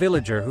was a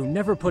villager who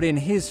never put in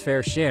his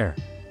fair share.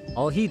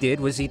 All he did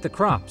was eat the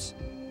crops.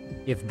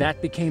 If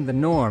that became the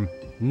norm,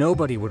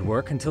 nobody would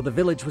work until the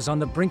village was on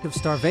the brink of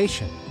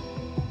starvation.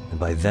 And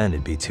by then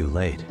it'd be too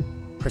late.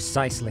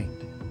 Precisely.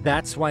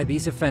 That's why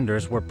these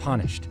offenders were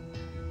punished.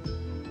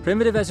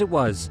 Primitive as it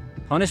was,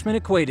 punishment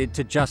equated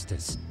to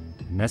justice,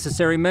 a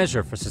necessary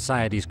measure for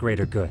society's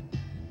greater good.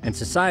 And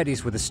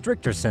societies with a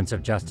stricter sense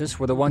of justice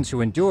were the ones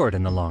who endured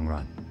in the long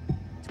run.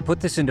 To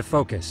put this into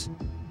focus,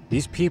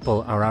 these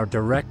people are our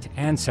direct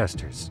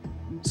ancestors.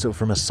 So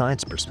from a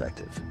science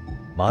perspective,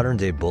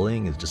 modern-day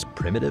bullying is just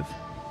primitive?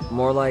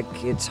 More like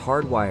it's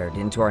hardwired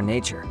into our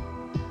nature.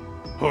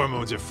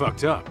 Hormones are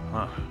fucked up,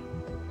 huh?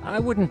 I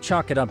wouldn't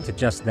chalk it up to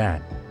just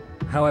that.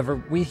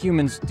 However, we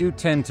humans do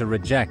tend to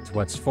reject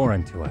what's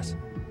foreign to us.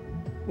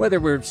 Whether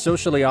we're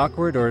socially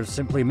awkward or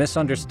simply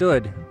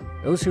misunderstood,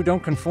 those who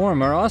don't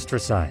conform are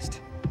ostracized.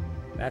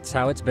 That's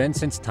how it's been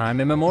since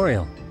time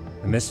immemorial.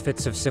 The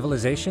misfits of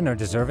civilization are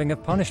deserving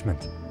of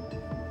punishment.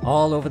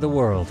 All over the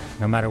world,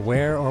 no matter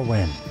where or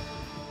when.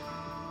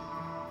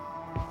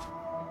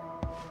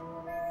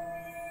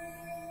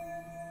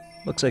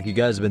 Looks like you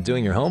guys have been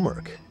doing your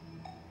homework.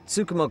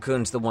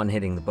 Tsukumo-kun's the one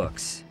hitting the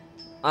books.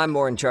 I'm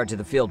more in charge of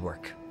the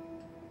fieldwork.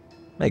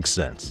 Makes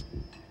sense.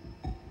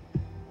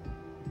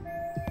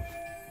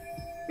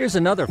 Here's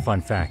another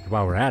fun fact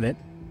while we're at it.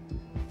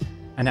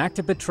 An act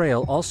of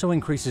betrayal also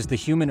increases the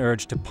human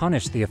urge to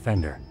punish the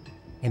offender.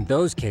 In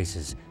those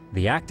cases,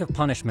 the act of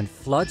punishment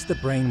floods the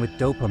brain with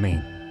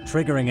dopamine,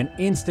 triggering an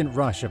instant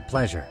rush of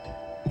pleasure.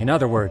 In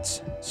other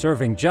words,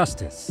 serving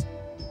justice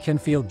can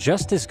feel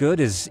just as good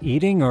as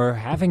eating or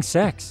having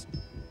sex.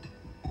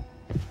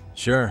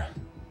 Sure,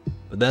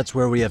 but that's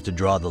where we have to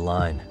draw the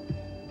line.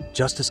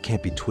 Justice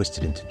can't be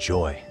twisted into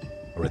joy,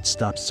 or it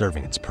stops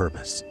serving its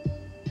purpose.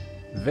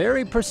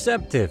 Very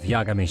perceptive,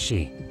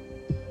 Yagamishi.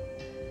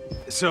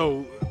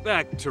 So,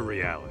 back to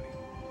reality.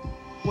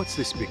 What's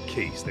this big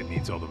case that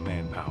needs all the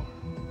manpower?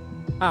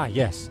 Ah,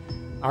 yes.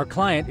 Our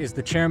client is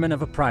the chairman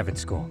of a private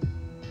school.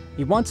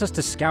 He wants us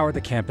to scour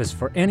the campus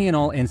for any and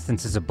all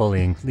instances of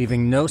bullying,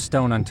 leaving no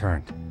stone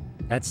unturned.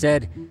 That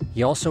said,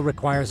 he also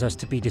requires us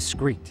to be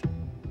discreet.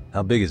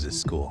 How big is this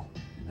school?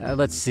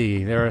 Let's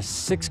see, there are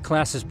 6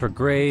 classes per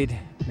grade,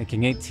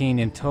 making 18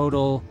 in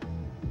total.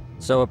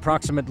 So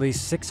approximately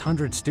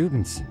 600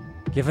 students.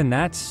 Given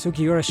that,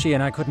 Sugiurashi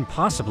and I couldn't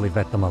possibly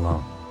vet them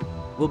alone.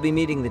 We'll be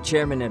meeting the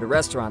chairman at a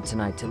restaurant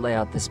tonight to lay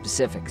out the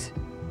specifics.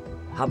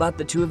 How about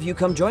the two of you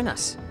come join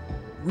us?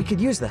 We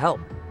could use the help.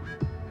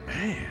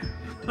 Man,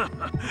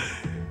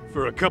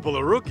 for a couple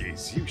of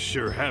rookies, you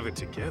sure have it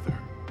together.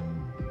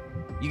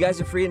 You guys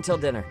are free until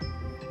dinner.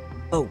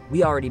 Oh,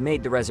 we already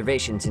made the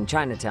reservations in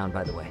Chinatown,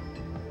 by the way.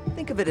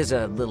 Think of it as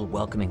a little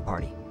welcoming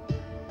party.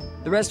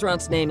 The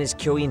restaurant's name is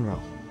Kyoinro.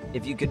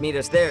 If you could meet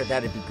us there,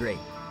 that'd be great.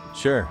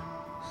 Sure.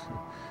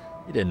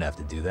 You didn't have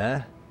to do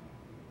that.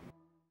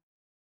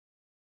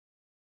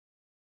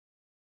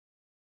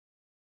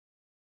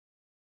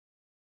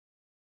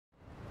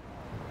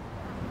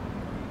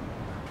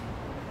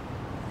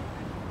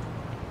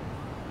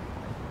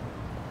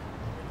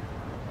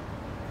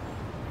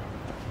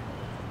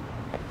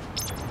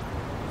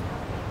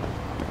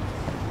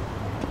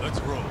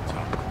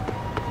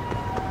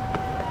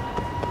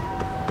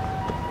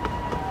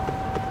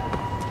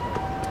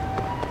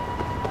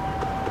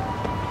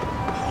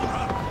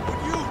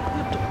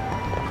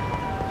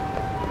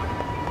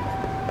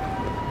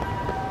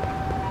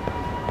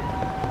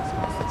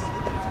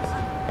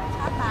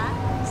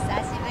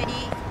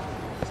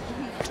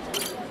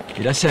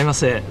 いらっしゃいま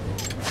せ。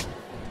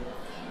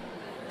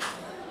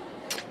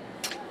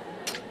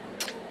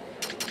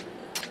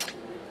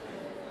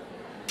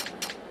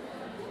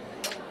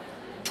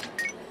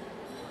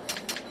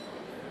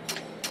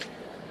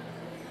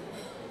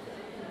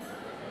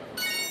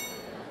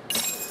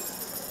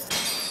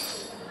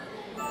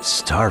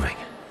Starving.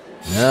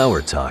 Now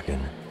we're talking.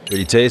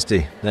 Pretty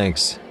tasty,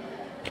 thanks.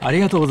 あり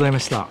がとうございま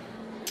した。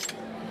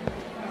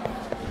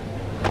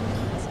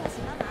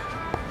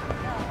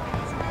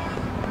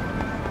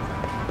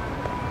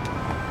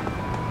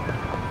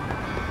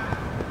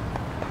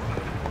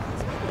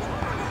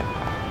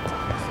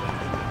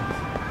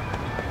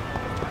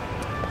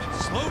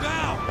Slow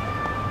down!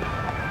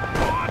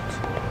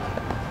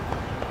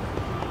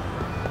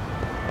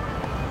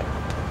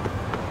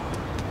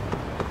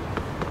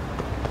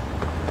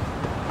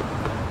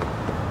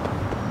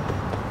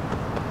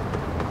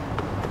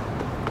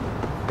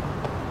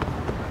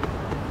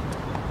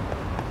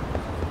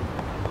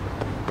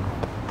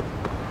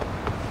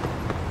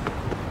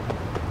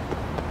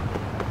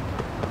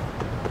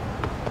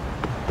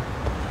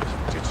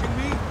 Ditching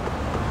me?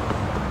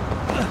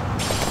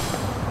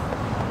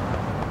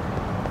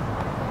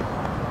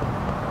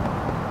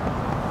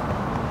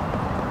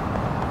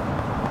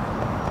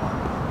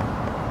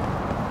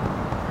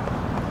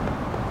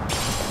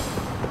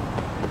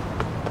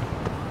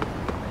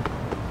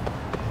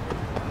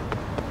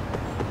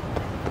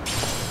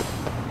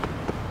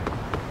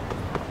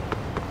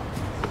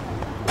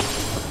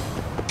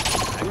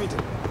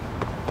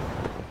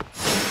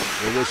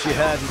 I wish you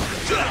hadn't.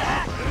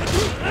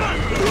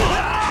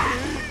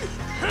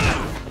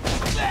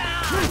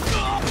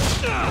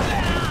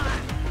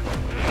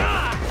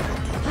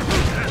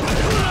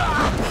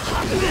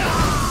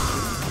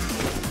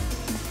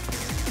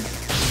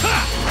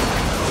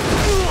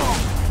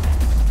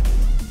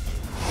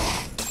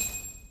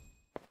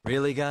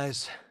 Really,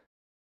 guys?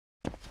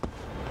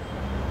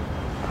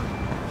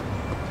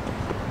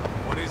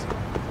 What is it?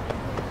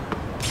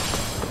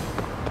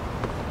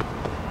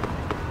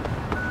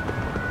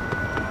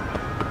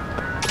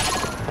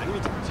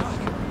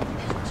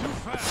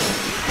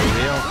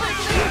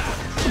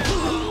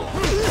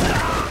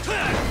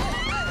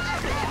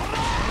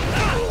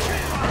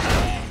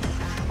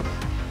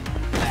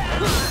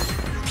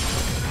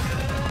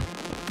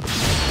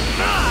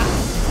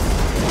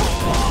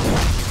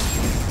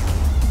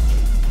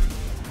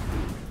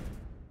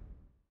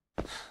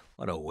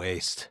 What a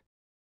waste.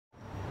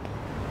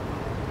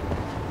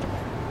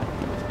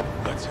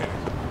 Let's hit it.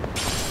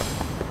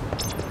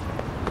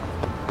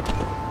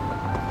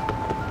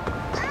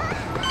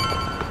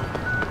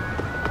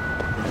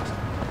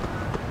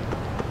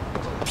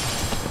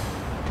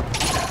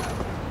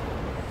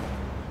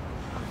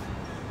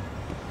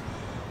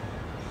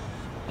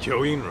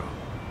 Kyoinro.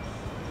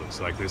 Looks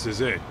like this is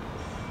it.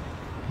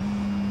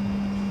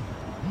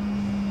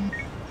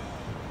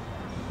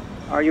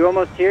 Are you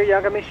almost here,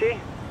 Yagamishi?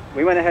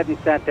 We went ahead and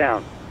sat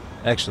down.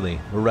 Actually,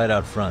 we're right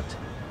out front.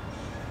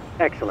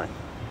 Excellent.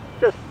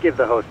 Just give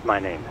the host my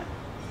name then.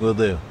 Will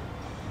do.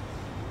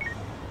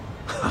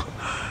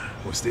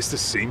 Was this the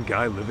same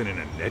guy living in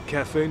a net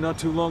cafe not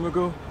too long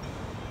ago?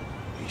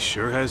 He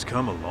sure has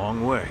come a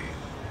long way.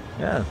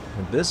 Yeah,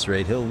 at this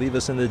rate, he'll leave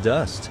us in the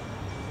dust.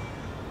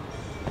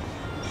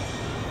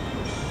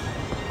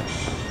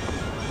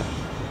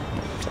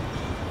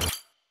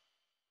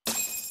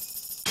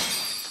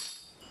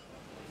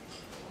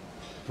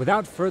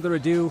 Without further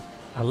ado,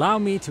 allow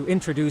me to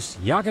introduce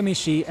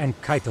Yagamishi and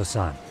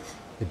Kaito-san,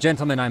 the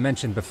gentlemen I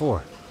mentioned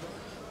before.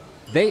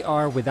 They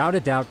are, without a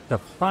doubt, the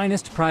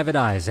finest private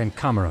eyes in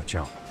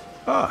Kamurocho.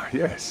 Ah,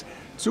 yes.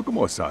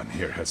 Tsukumo-san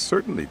here has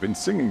certainly been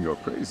singing your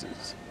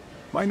praises.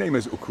 My name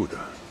is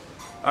Okuda.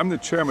 I'm the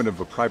chairman of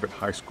a private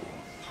high school,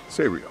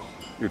 Seiryo,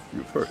 if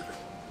you've heard of it.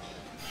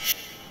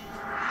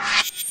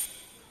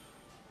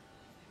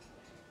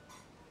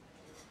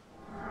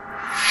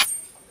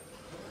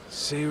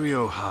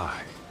 Seiryo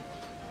High.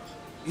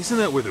 Isn't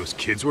that where those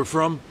kids were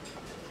from?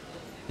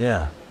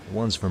 Yeah, the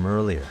ones from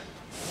earlier.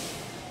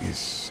 Is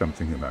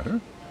something the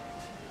matter?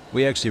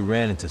 We actually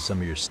ran into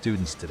some of your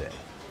students today.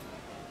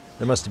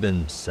 There must have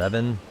been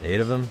 7, 8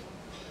 of them.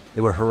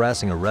 They were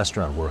harassing a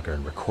restaurant worker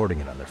and recording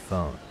it on their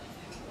phone.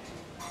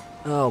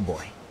 Oh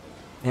boy.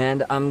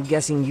 And I'm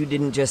guessing you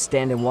didn't just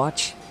stand and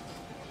watch?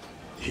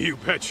 You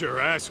bet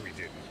your ass we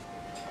didn't.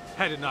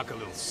 Had to knock a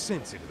little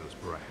sense into those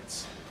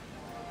brats.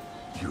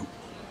 You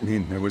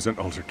mean there was an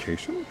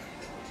altercation?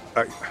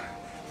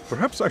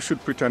 Perhaps I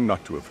should pretend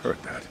not to have heard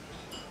that.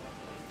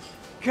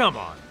 Come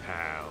on,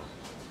 pal.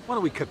 Why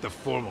don't we cut the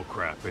formal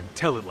crap and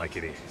tell it like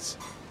it is?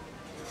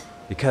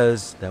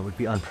 Because that would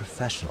be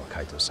unprofessional,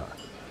 Kaito-san.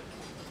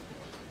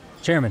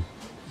 Chairman,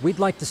 we'd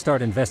like to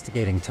start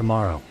investigating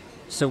tomorrow.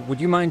 So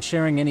would you mind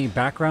sharing any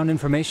background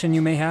information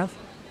you may have?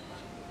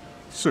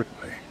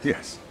 Certainly,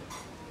 yes.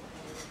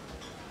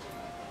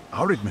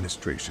 Our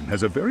administration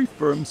has a very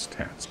firm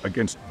stance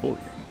against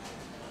bullying.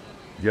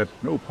 Yet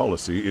no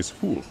policy is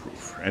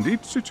foolproof, and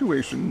each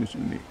situation is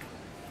unique.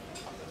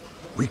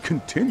 We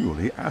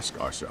continually ask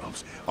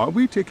ourselves, are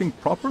we taking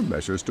proper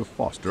measures to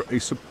foster a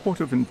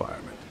supportive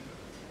environment?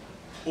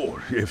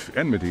 Or, if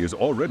enmity is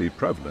already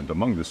prevalent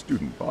among the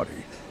student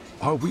body,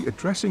 are we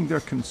addressing their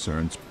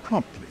concerns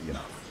promptly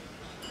enough?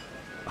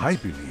 I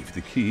believe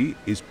the key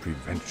is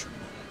prevention.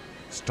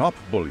 Stop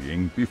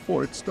bullying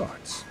before it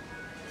starts.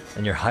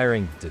 And you're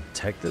hiring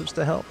detectives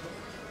to help?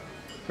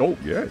 Oh,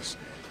 yes.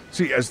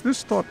 See, as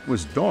this thought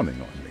was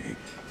dawning on me,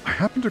 I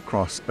happened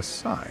across a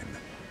sign.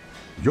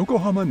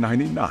 Yokohama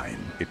 99,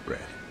 it read.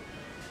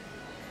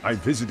 I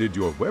visited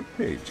your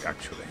webpage,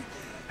 actually,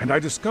 and I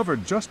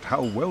discovered just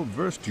how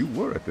well-versed you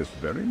were at this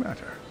very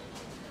matter.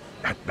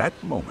 At that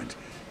moment,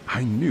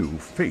 I knew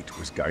fate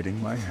was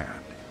guiding my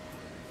hand.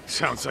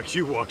 Sounds like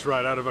you walked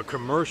right out of a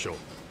commercial.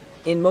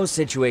 In most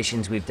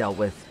situations we've dealt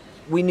with,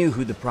 we knew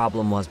who the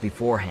problem was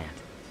beforehand.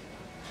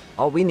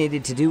 All we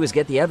needed to do was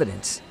get the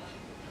evidence.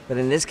 But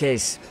in this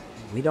case,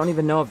 we don't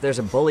even know if there's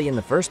a bully in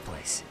the first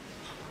place.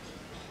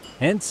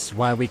 Hence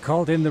why we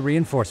called in the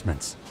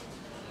reinforcements.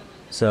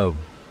 So,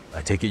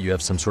 I take it you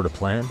have some sort of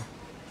plan?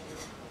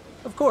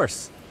 Of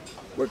course.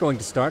 We're going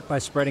to start by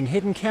spreading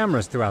hidden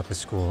cameras throughout the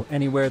school,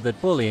 anywhere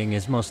that bullying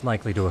is most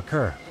likely to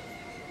occur.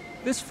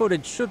 This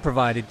footage should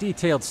provide a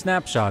detailed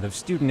snapshot of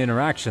student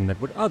interaction that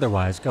would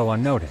otherwise go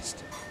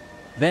unnoticed.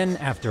 Then,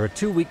 after a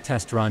 2-week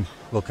test run,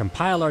 we'll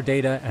compile our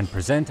data and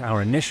present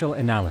our initial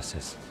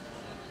analysis.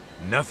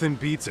 Nothing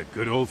beats a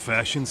good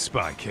old-fashioned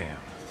spy cam.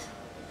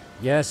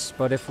 Yes,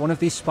 but if one of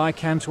these spy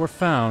cams were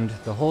found,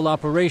 the whole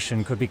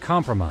operation could be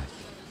compromised.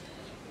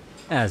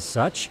 As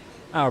such,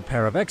 our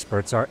pair of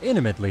experts are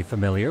intimately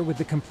familiar with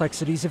the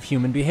complexities of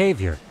human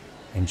behavior,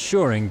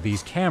 ensuring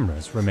these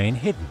cameras remain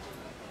hidden.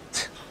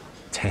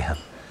 Damn,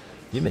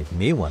 you make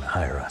me want to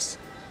hire us.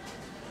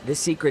 This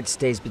secret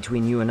stays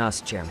between you and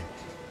us, Chairman.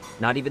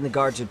 Not even the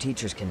guards or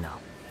teachers can know.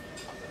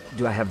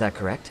 Do I have that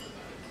correct?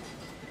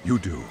 You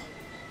do.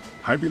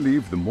 I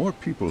believe the more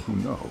people who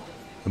know,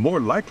 the more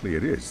likely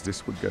it is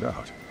this would get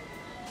out.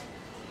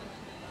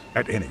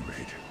 At any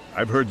rate,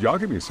 I've heard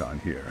Yagami-san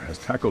here has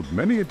tackled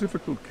many a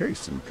difficult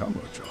case in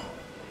Kamurocho.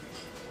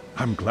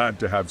 I'm glad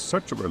to have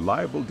such a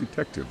reliable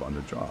detective on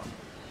the job.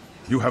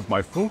 You have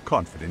my full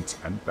confidence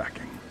and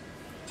backing.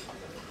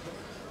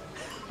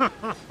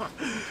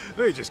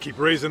 They just keep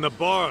raising the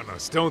bar on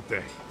us, don't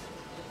they?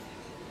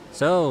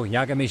 So,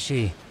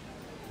 Yagami-shi,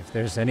 if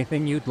there's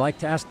anything you'd like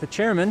to ask the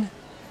chairman,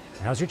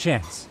 now's your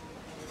chance.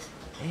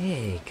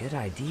 Hey, good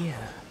idea.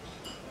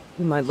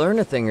 We might learn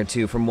a thing or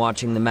two from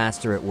watching the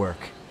master at work.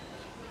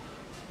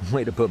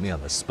 Way to put me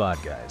on the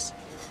spot, guys.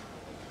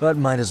 But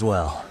might as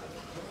well.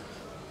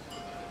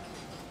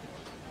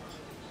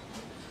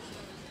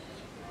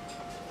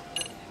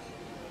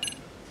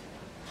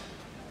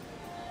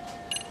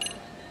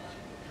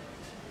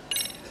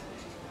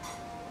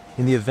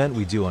 In the event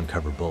we do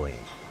uncover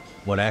bullying,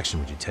 what action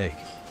would you take?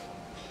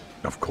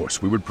 Of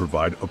course, we would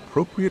provide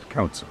appropriate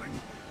counseling,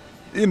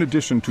 in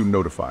addition to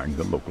notifying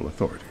the local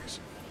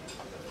authorities.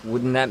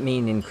 Wouldn't that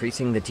mean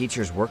increasing the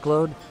teacher's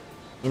workload?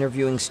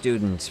 Interviewing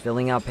students,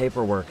 filling out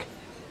paperwork.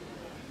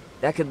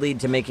 That could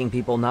lead to making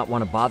people not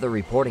want to bother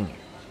reporting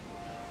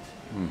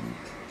it.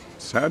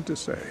 Sad to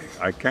say,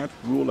 I can't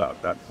rule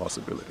out that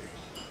possibility.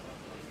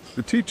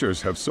 The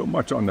teachers have so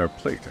much on their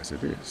plate as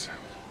it is.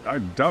 I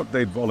doubt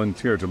they'd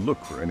volunteer to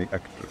look for any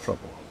extra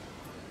trouble.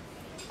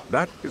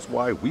 That is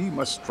why we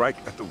must strike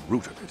at the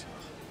root of it.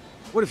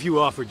 What if you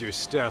offered your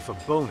staff a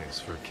bonus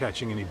for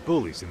catching any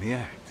bullies in the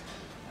act?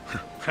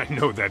 I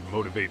know that'd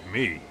motivate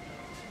me.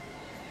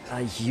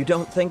 You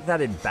don't think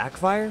that'd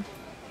backfire?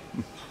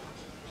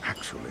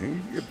 Actually,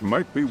 it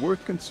might be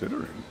worth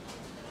considering.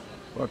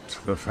 But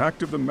the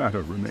fact of the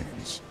matter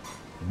remains,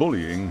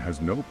 bullying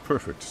has no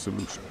perfect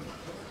solution.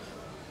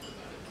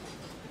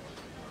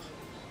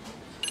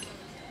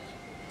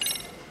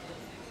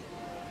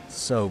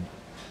 So,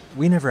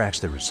 we never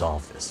actually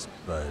resolved this,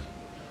 but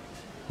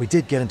we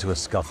did get into a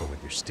scuffle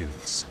with your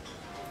students.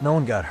 No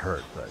one got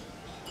hurt, but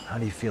how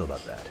do you feel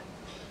about that?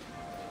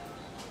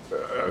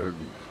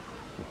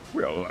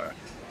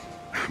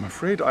 I'm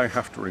afraid I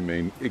have to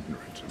remain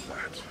ignorant of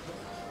that.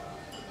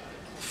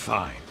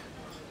 Fine.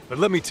 But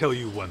let me tell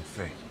you one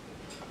thing.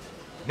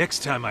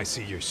 Next time I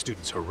see your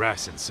students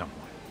harassing someone,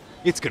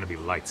 it's gonna be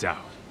lights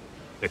out.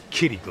 The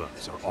kitty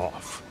gloves are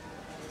off.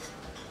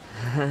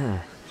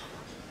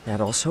 That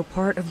also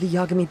part of the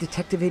Yagami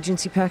Detective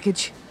Agency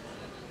package?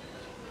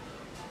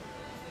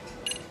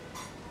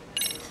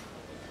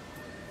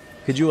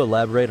 Could you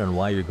elaborate on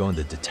why you're going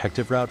the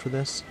detective route for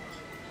this?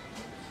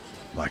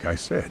 Like I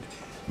said,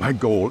 my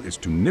goal is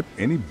to nip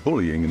any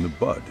bullying in the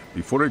bud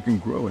before it can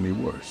grow any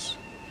worse.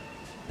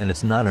 And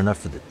it's not enough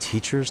for the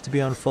teachers to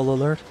be on full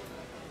alert?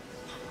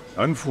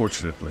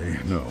 Unfortunately,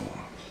 no.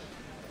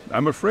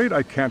 I'm afraid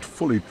I can't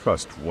fully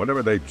trust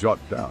whatever they jot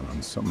down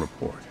on some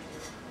report.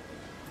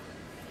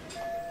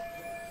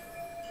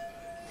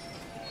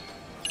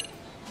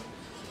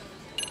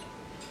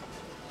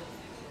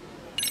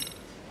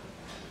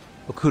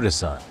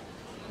 Okuda-san,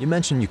 you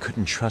mentioned you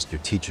couldn't trust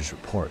your teacher's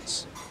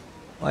reports.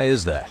 Why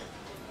is that?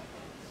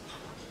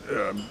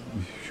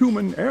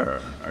 Human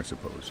error, I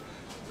suppose.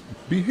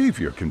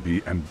 Behavior can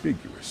be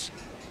ambiguous,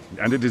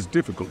 and it is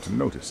difficult to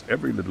notice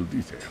every little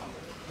detail.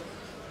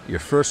 Your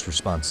first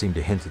response seemed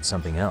to hint at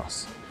something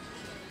else.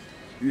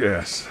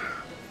 Yes.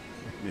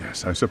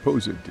 Yes, I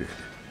suppose it did.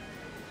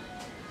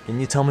 Can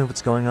you tell me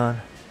what's going on?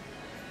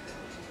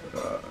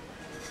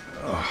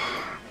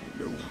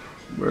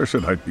 Where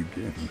should I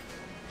begin?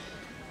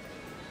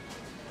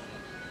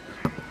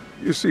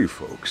 You see,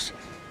 folks,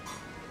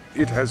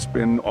 it has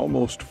been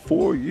almost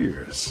 4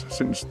 years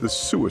since the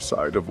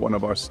suicide of one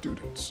of our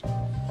students.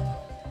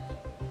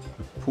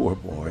 The poor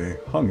boy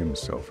hung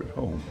himself at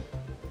home.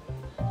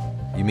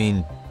 You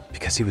mean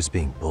because he was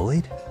being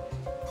bullied?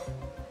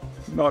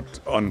 Not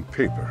on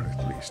paper,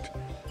 at least.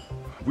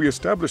 We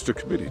established a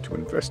committee to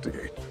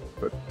investigate,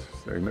 but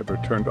they never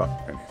turned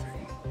up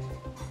anything.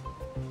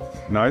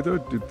 Neither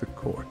did the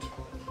court.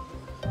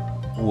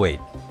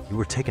 Wait, you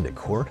were taken to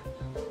court?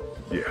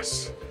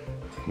 Yes.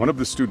 One of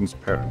the students'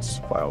 parents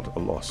filed a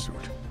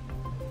lawsuit.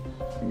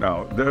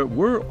 Now, there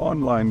were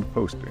online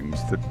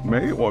postings that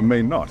may or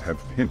may not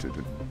have hinted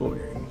at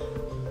bullying.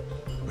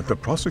 But the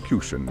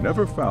prosecution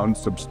never found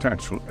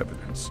substantial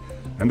evidence,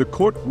 and the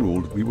court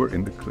ruled we were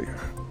in the clear.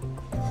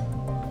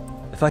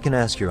 If I can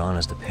ask your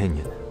honest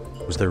opinion,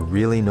 was there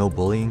really no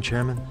bullying,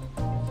 Chairman?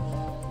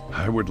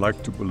 I would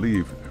like to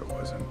believe there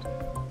wasn't.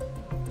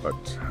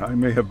 But I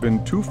may have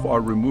been too far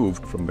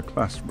removed from the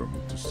classroom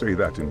to say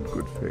that in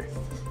good faith.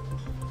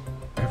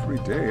 Every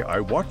day I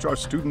watch our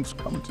students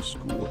come to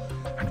school,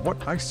 and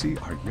what I see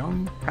are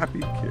young,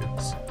 happy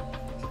kids.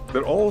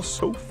 They're all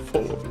so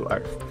full of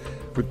life,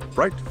 with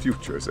bright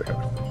futures ahead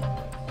of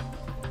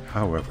them.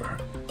 However,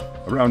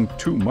 around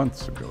 2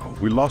 months ago,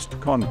 we lost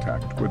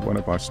contact with one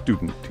of our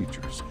student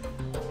teachers.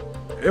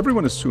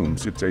 Everyone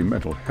assumes it's a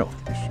mental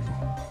health issue.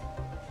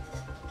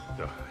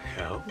 The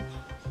hell?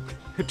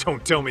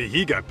 Don't tell me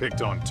he got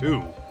picked on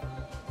too.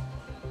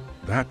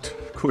 That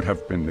could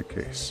have been the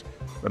case,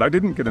 but I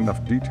didn't get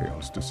enough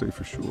details to say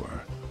for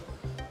sure.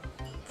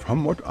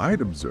 From what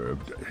I'd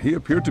observed, he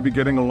appeared to be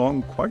getting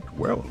along quite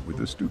well with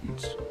the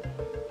students.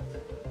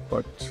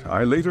 But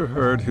I later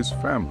heard his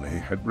family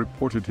had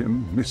reported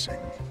him missing.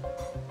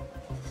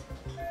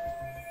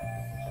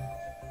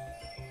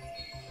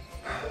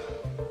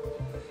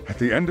 At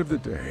the end of the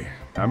day,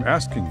 I'm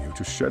asking you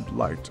to shed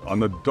light on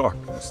the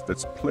darkness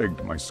that's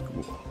plagued my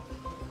school.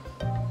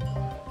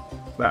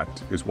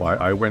 That is why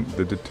I went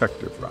the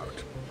detective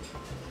route.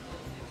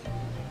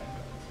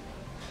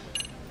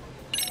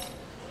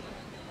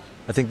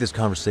 I think this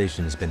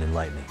conversation has been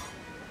enlightening.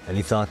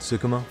 Any thoughts,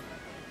 Tsukumo?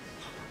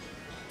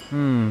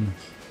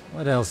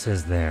 What else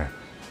is there?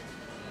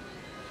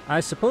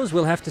 I suppose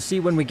we'll have to see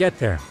when we get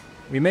there.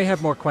 We may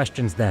have more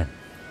questions then.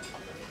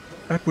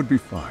 That would be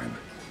fine.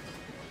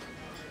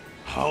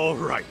 All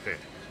right then.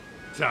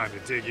 Time to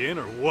dig in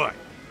or what?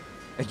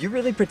 Are you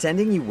really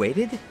pretending you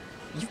waited?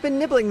 You've been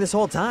nibbling this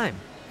whole time.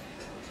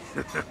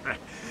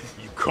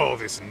 You call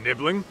this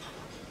nibbling?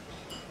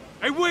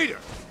 Hey waiter,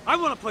 I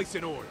want to place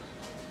an order.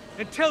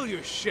 And tell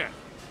your chef,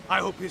 I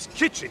hope his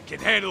kitchen can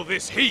handle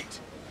this heat.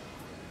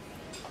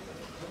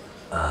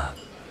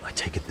 I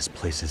take it this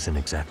place isn't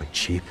exactly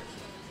cheap?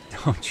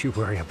 Don't you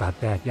worry about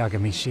that,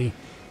 Yagamishi.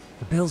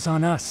 The bill's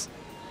on us.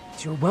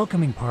 It's your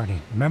welcoming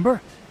party,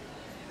 remember?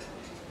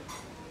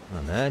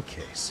 In that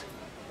case.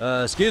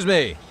 Excuse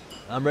me.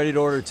 I'm ready to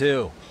order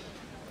too.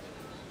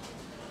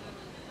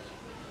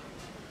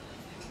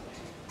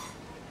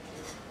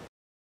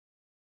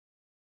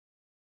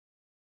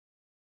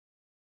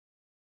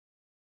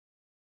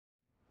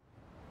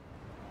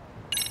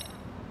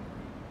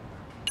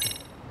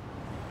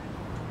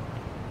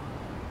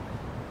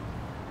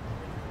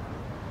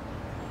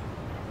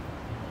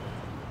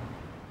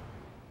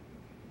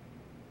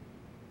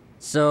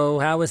 So,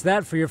 how was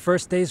that for your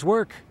first day's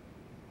work?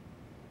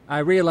 I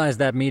realize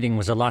that meeting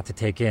was a lot to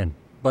take in,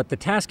 but the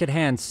task at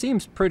hand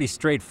seems pretty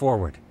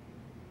straightforward.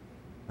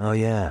 Oh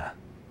yeah.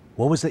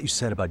 What was that you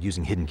said about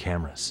using hidden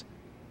cameras?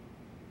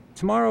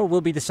 Tomorrow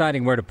we'll be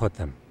deciding where to put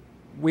them.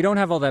 We don't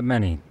have all that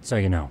many, so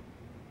you know.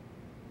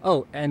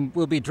 Oh, and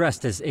we'll be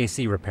dressed as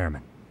AC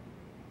repairmen.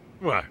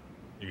 What?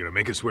 You gonna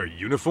make us wear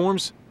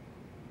uniforms?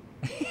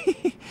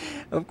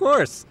 Of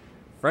course.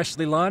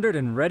 Freshly laundered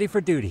and ready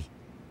for duty.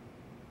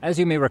 As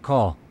you may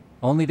recall,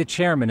 only the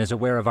chairman is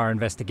aware of our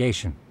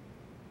investigation.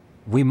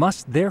 We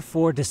must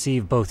therefore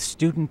deceive both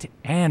student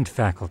and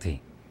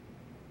faculty.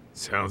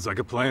 Sounds like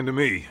a plan to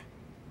me.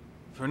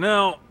 For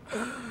now,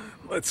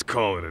 let's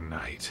call it a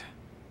night.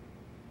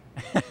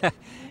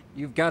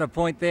 You've got a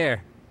point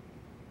there.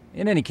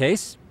 In any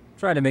case,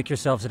 try to make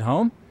yourselves at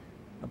home.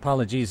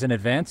 Apologies in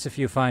advance if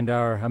you find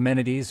our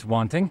amenities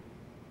wanting.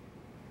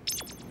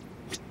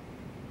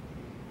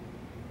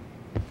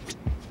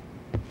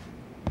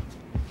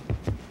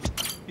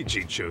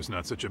 Ijincho's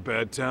not such a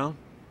bad town.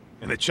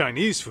 And the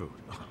Chinese food,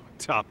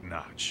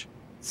 top-notch.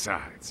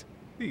 Besides,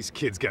 these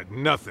kids got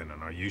nothing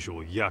on our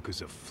usual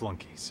Yakuza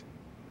flunkies.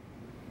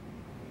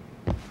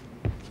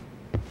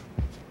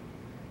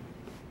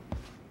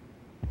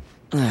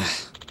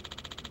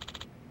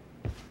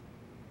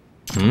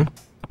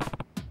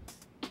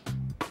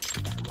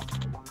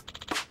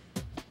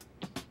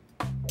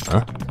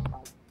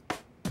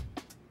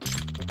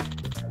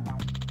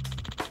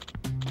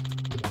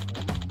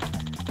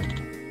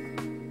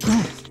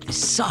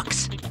 This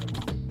sucks.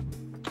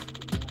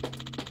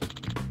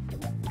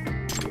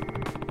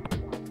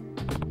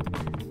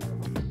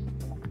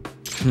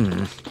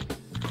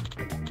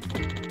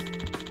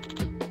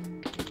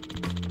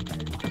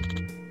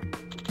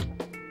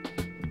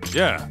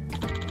 Yeah.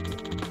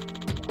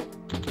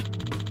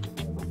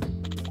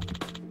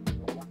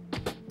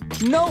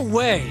 No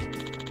way!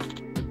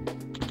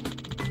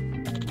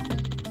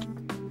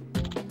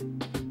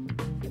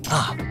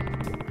 Ah.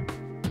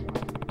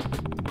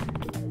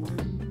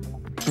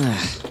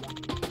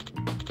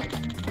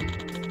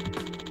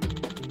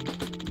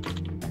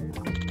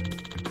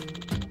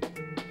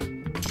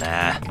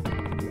 Nah.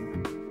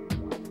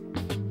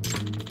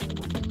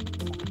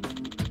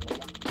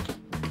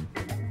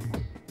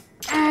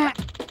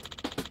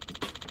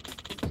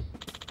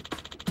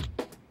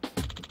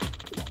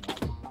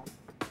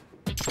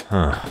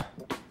 Huh.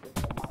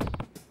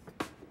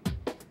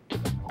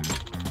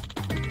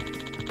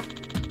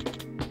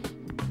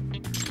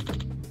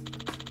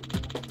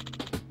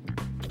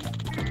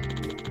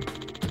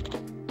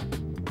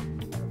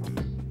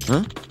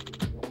 Huh?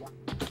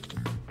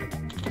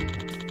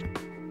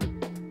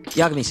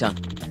 Yagami-san.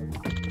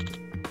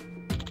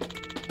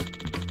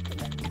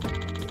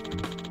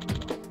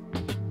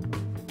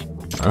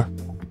 Huh?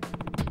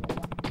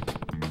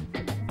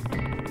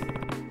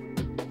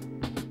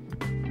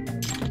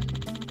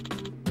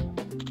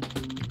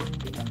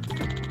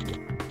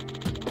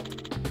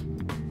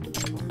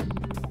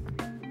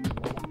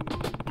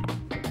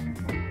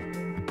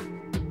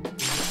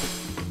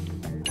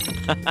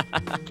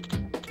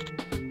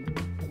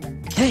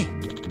 Hey!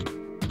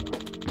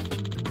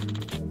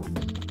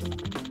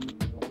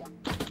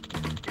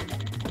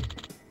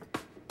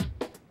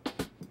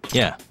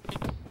 Yeah.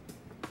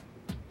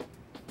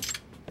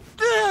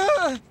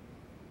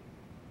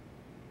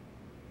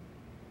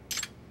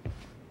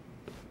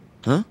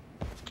 Huh?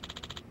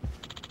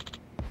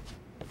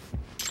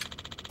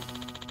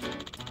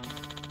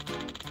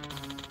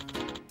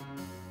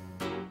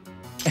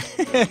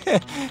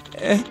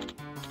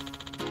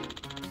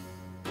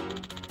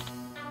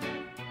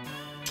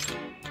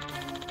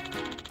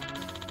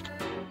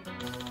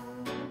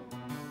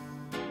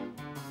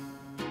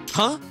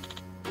 Huh?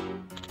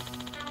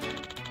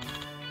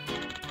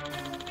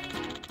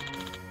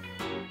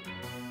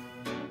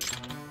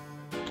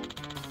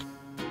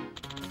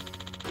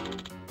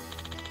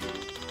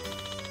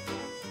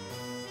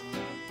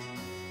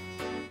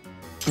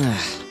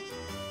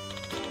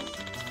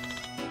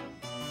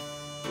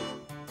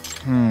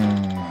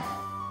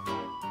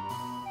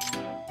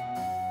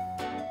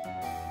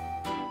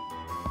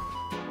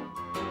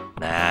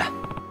 Nah.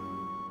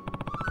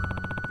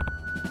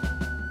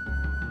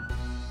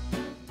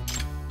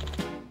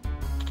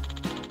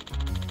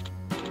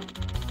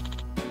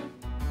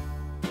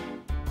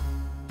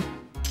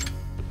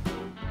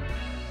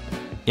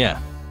 Yeah.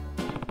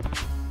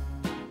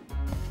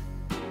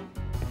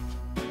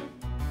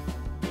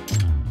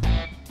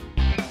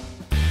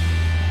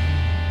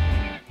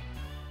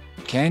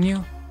 Can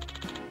you?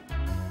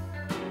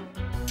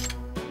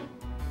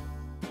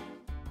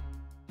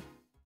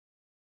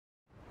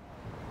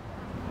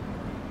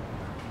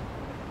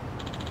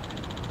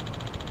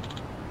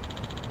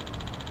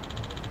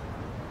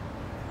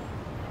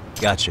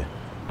 Gotcha.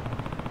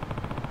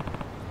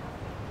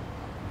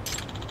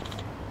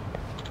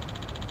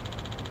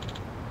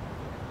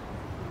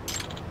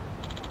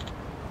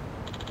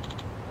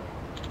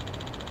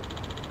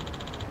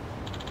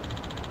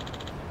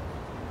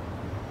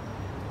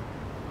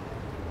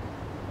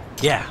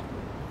 Yeah.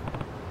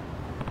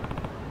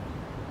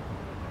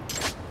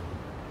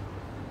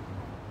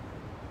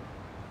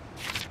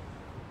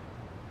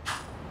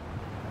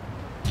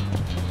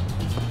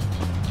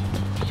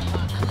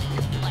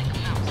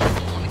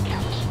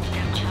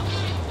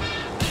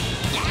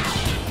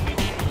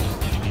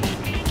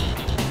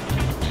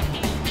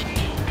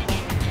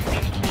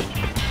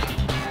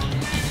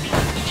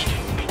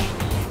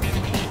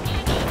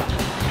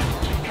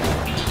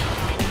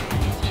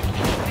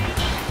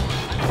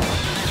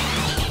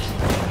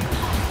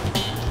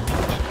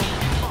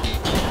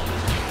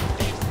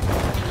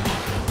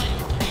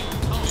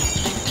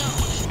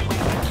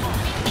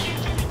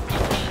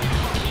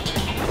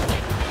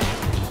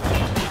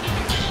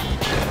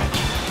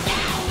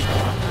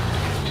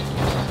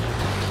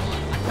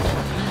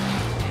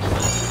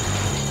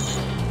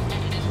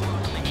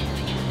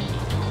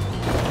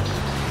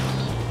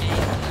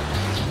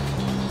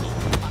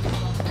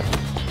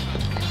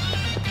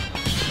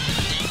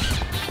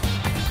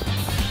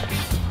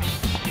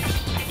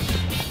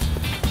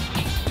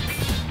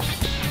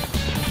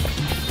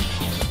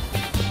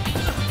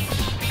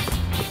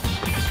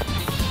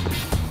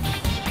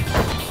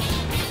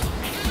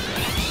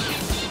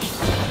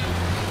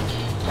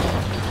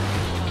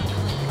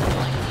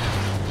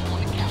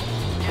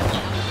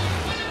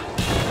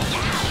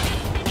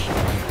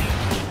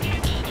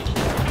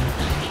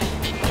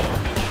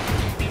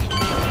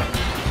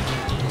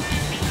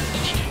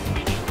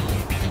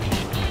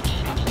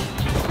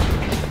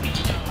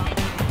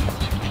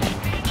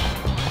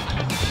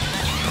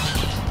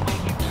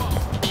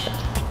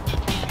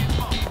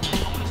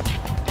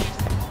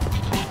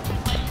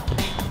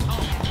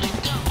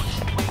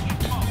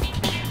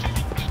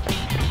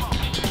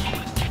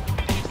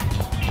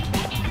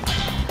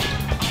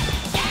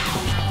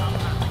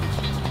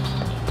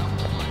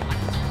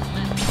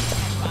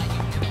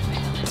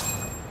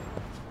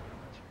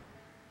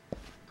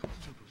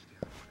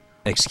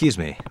 Excuse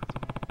me.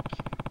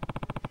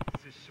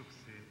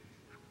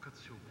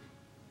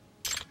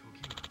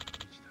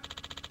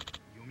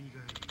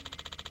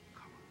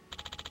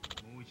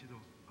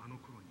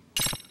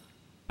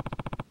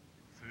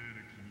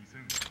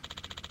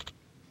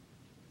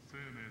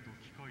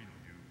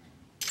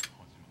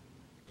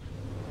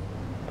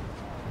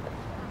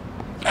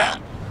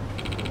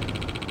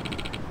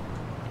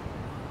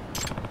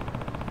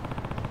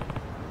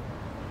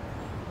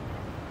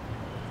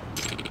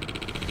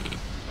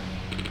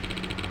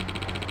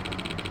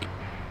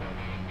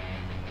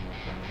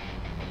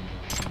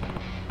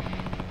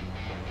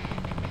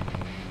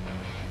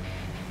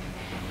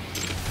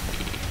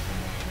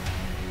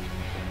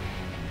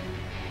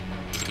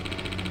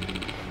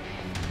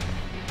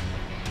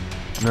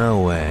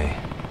 No way.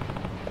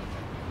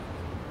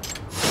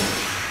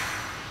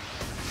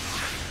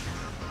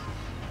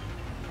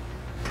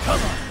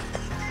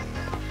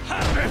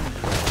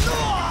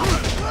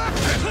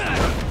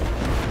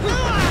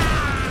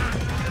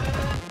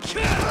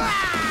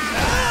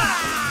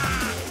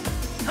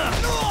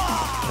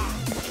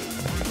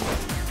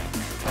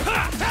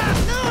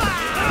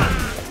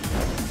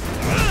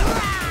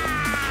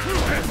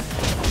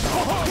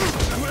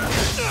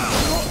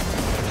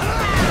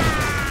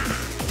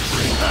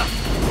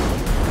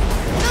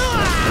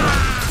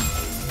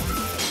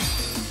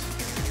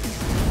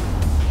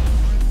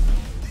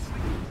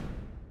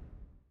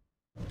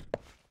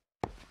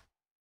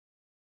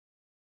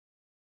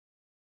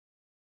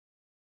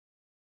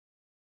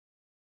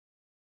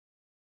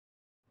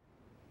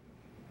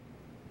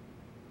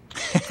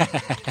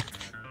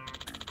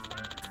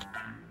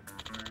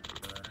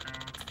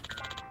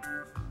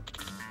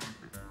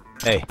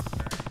 Hey.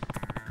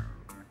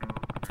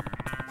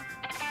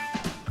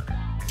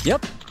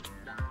 Yep.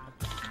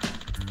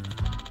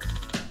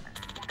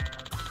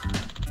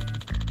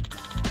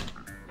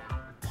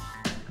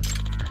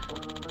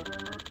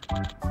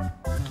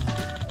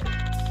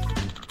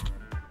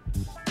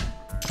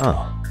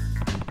 Oh.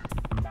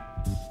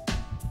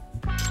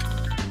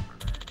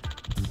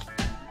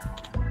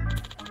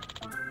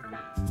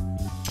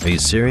 Are you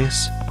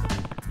serious?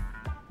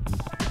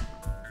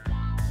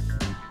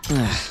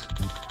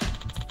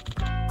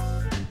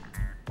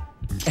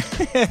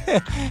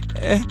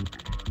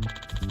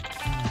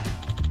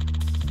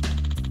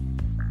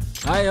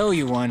 I owe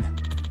you one.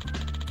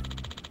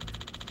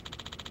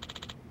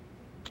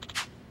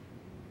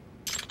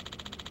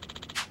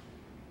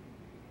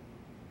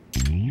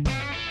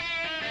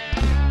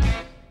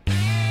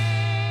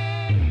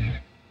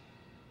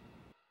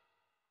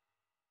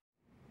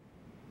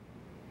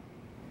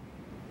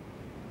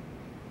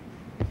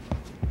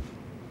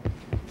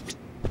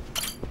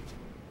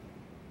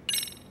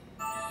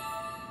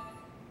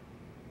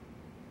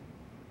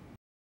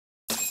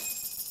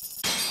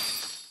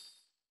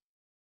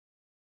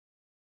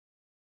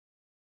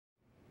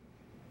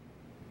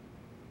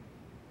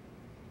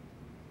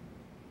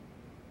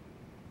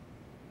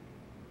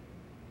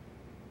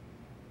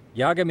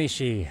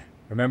 Yagamishi,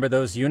 remember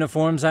those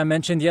uniforms I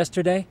mentioned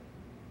yesterday?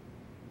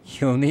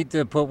 You'll need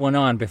to put one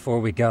on before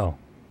we go.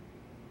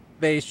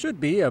 They should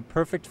be a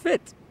perfect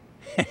fit.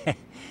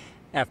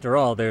 After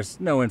all,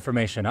 there's no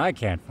information I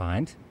can't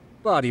find,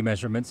 body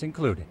measurements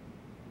included.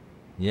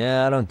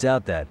 Yeah, I don't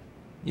doubt that.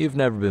 You've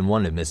never been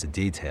one to miss a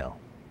detail.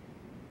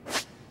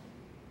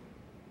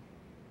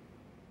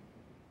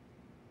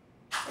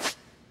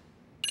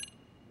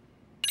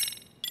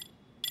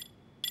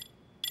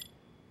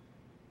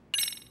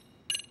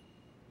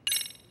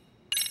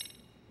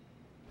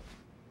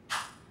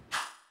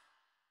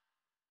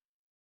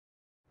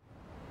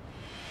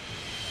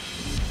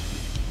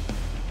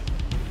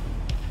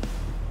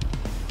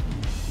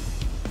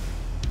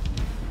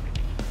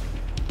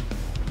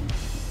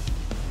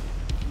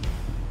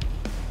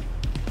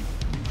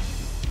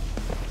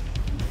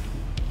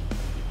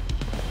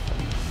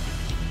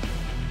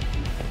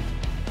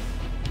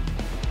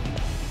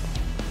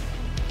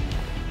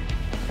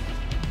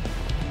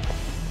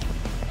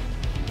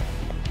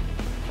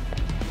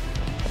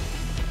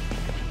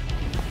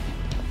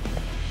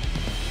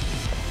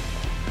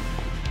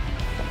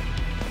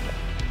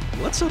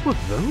 What's up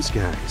with those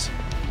guys?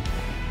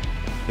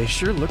 They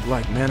sure look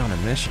like men on a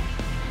mission.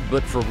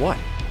 But for what?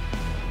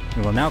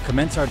 We will now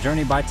commence our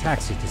journey by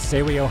taxi to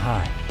Seiryo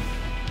High.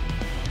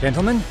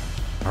 Gentlemen,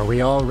 are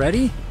we all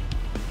ready?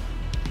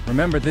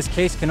 Remember, this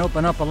case can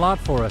open up a lot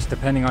for us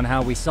depending on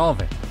how we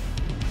solve it.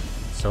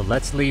 So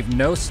let's leave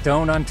no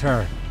stone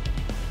unturned.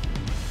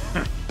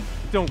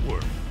 Don't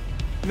worry.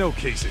 No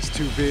case is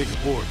too big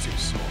or too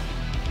small.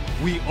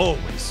 We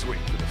always swing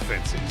for the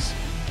fences.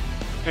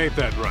 Ain't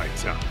that right,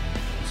 Tom?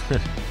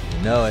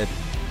 You know it.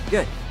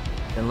 Good.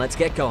 Then let's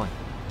get going.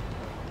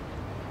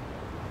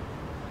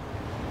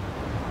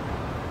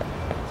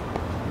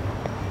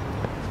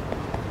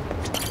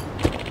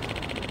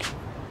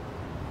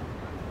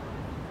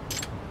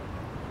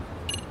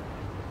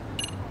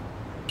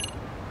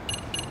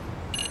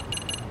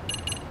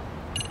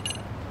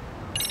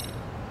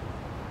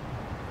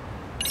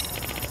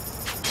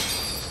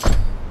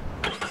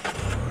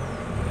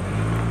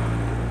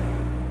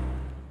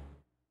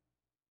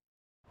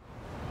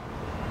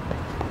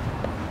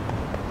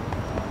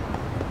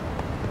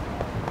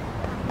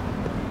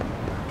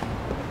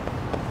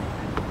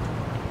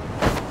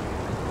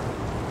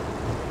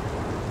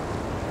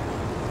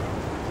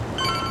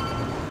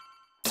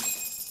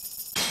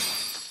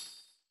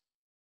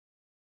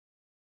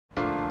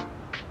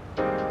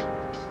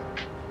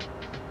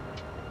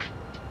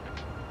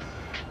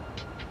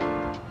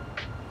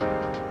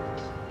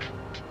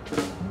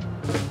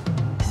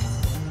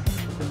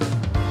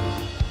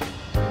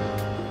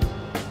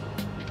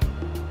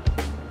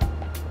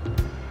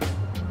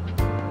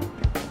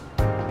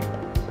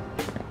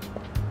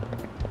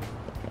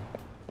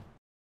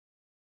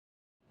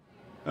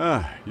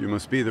 Ah, you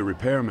must be the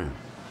repairman.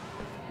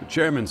 The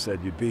chairman said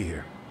you'd be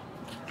here.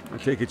 I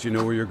take it you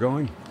know where you're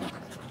going?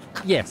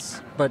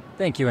 Yes, but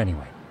thank you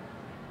anyway.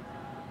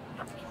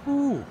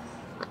 Ooh,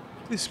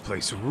 this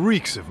place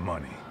reeks of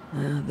money.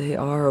 They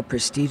are a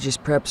prestigious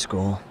prep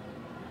school.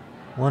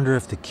 Wonder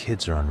if the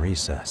kids are on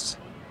recess.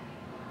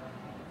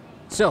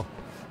 So,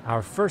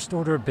 our first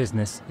order of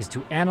business is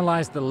to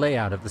analyze the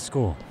layout of the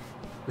school.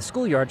 The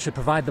schoolyard should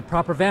provide the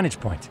proper vantage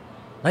point.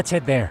 Let's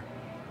head there.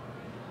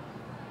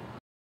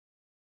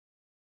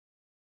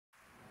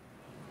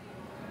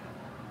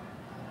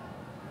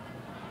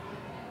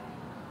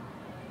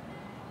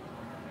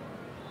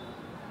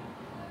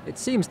 It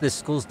seems this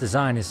school's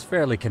design is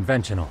fairly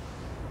conventional.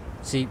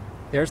 See,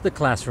 there's the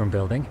classroom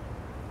building,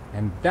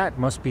 and that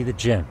must be the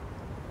gym.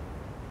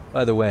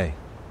 By the way,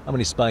 how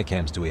many spy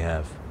cams do we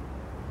have?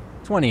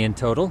 20 in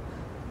total,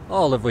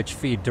 all of which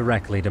feed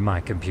directly to my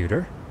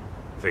computer.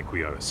 Think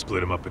we ought to split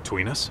them up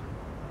between us?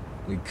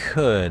 We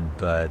could,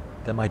 but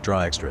that might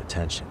draw extra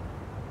attention.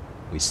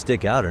 We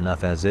stick out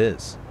enough as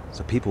is,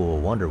 so people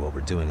will wonder what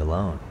we're doing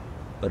alone.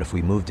 But if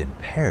we moved in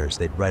pairs,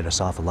 they'd write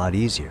us off a lot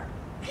easier.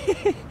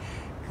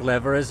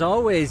 Clever as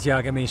always,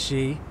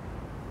 Yagami-shi.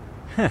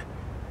 Huh.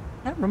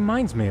 That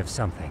reminds me of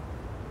something.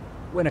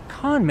 When a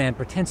con man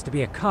pretends to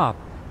be a cop,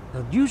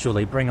 they'll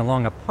usually bring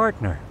along a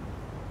partner.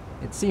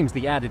 It seems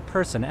the added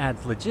person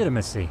adds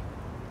legitimacy,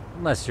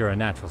 unless you're a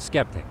natural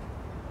skeptic.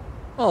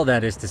 All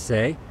that is to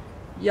say,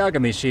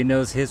 Yagami-shi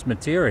knows his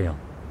material.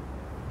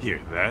 Hear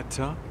that,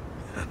 talk?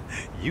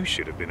 You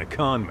should have been a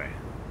con man.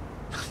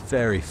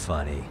 Very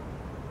funny.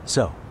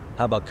 So,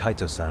 how about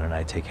Kaito-san and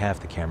I take half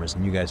the cameras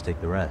and you guys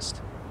take the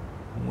rest?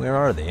 Where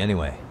are they,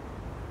 anyway?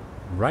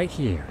 Right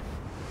here.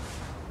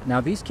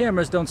 Now, these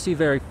cameras don't see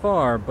very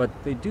far, but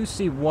they do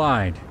see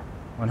wide.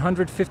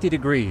 150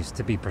 degrees,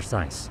 to be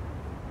precise.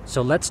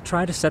 So let's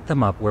try to set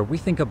them up where we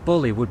think a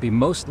bully would be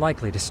most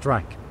likely to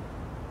strike.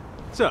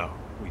 So,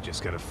 we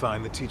just gotta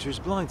find the teacher's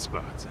blind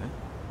spots,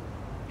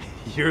 eh?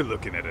 You're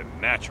looking at a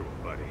natural,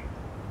 buddy.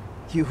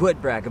 You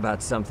would brag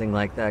about something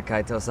like that,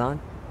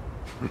 Kaito-san.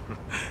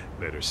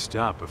 Better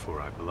stop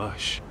before I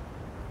blush.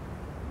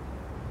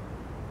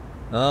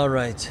 All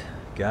right,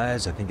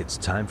 guys, I think it's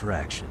time for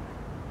action.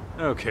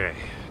 Okay,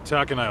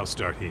 Tak and I'll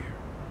start here.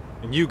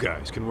 And you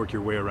guys can work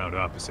your way around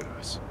opposite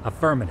us.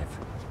 Affirmative.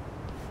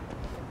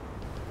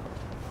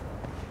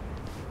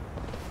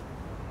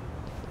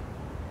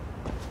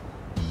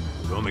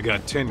 We've only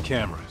got 10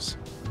 cameras,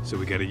 so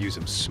we gotta use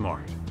them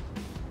smart.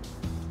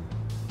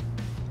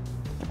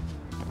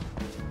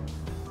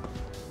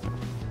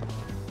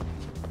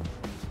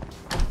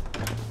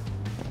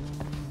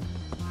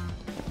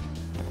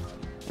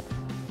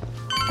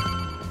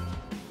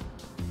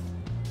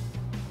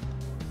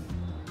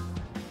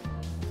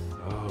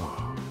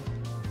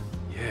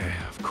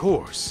 Of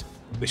course,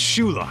 the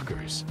shoe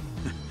lockers.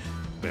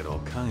 Bet all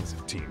kinds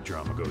of teen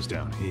drama goes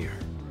down here.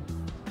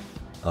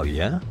 Oh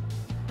yeah?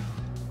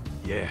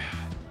 Yeah.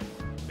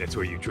 That's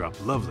where you drop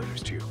love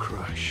letters to your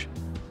crush.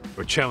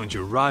 Or challenge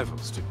your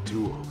rivals to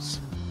duels.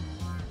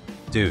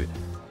 Dude,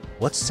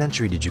 what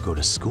century did you go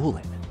to school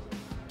in?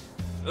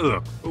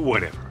 Look,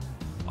 whatever.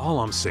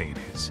 All I'm saying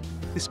is,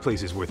 this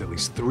place is worth at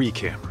least 3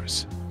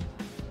 cameras.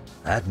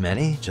 That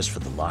many? Just for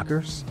the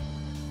lockers?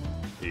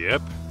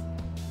 Yep.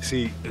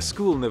 See, a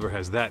school never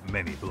has that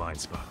many blind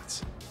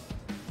spots.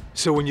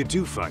 So when you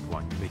do find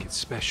one, you make it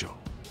special.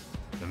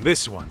 And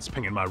this one's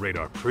pinging my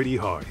radar pretty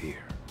hard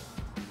here.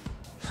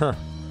 Huh.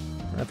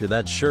 If you're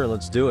that sure,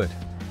 let's do it.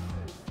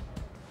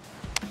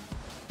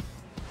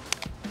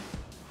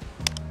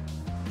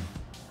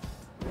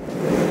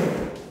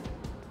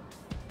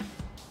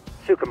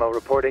 Tsukumo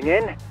reporting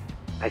in.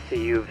 I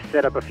see you've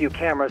set up a few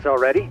cameras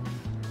already.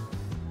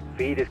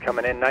 Feed is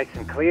coming in nice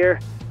and clear.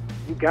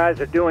 You guys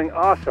are doing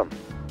awesome.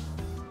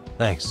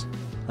 Thanks.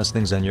 How's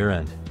things on your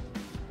end?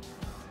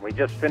 We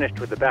just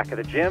finished with the back of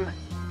the gym.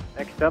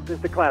 Next up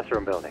is the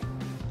classroom building.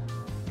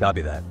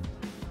 Copy that.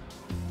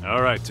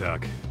 All right,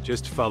 Tak.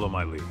 Just follow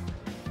my lead.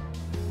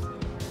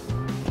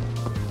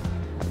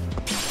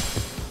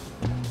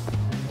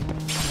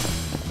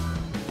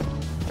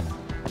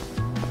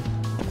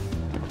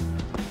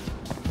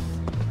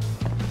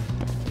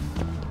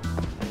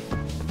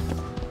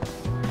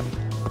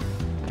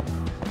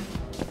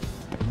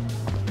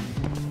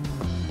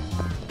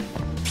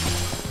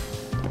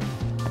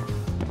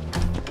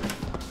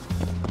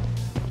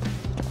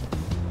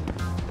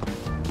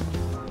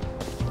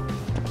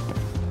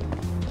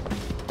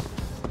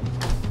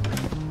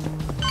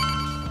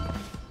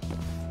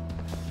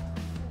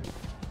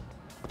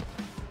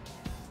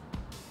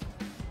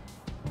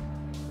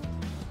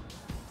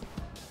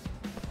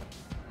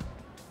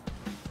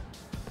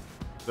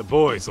 The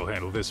boys will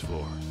handle this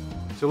floor.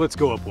 So let's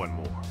go up one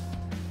more.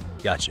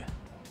 Gotcha.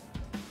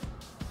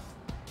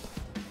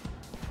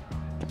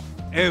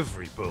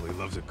 Every bully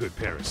loves a good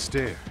pair of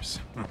stairs.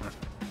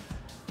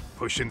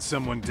 Pushing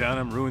someone down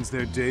them ruins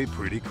their day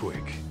pretty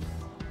quick.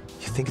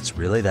 You think it's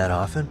really that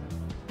often?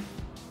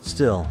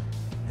 Still,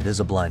 it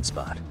is a blind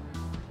spot.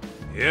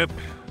 Yep.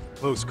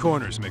 Close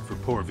corners make for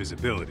poor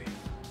visibility.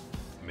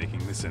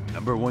 making this a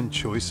 #1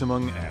 choice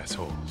among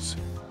assholes.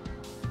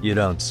 You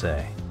don't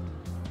say.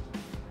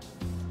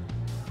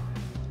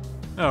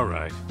 All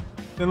right,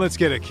 then let's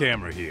get a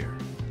camera here.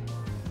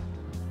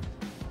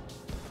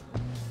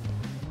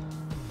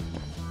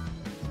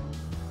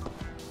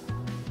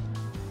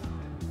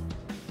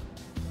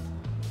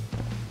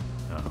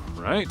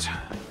 All right,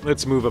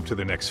 let's move up to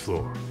the next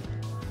floor.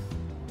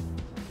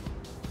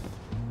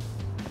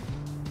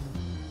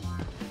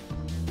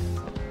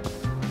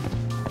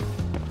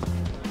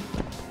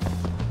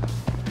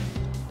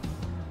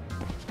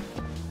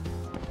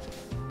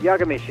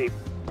 Yagamishi,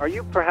 are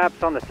you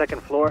perhaps on the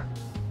second floor?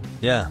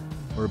 Yeah,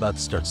 we're about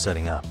to start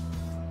setting up.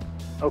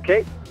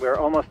 Okay, we're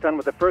almost done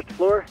with the first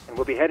floor, and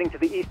we'll be heading to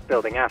the east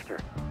building after.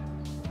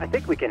 I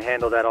think we can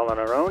handle that all on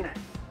our own.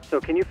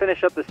 So can you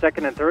finish up the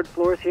second and third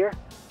floors here?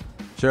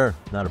 Sure,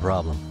 not a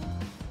problem.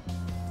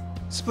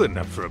 Splitting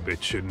up for a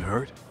bit shouldn't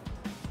hurt.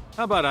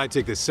 How about I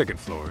take the second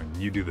floor and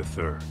you do the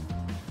third?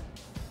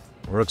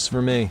 Works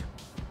for me.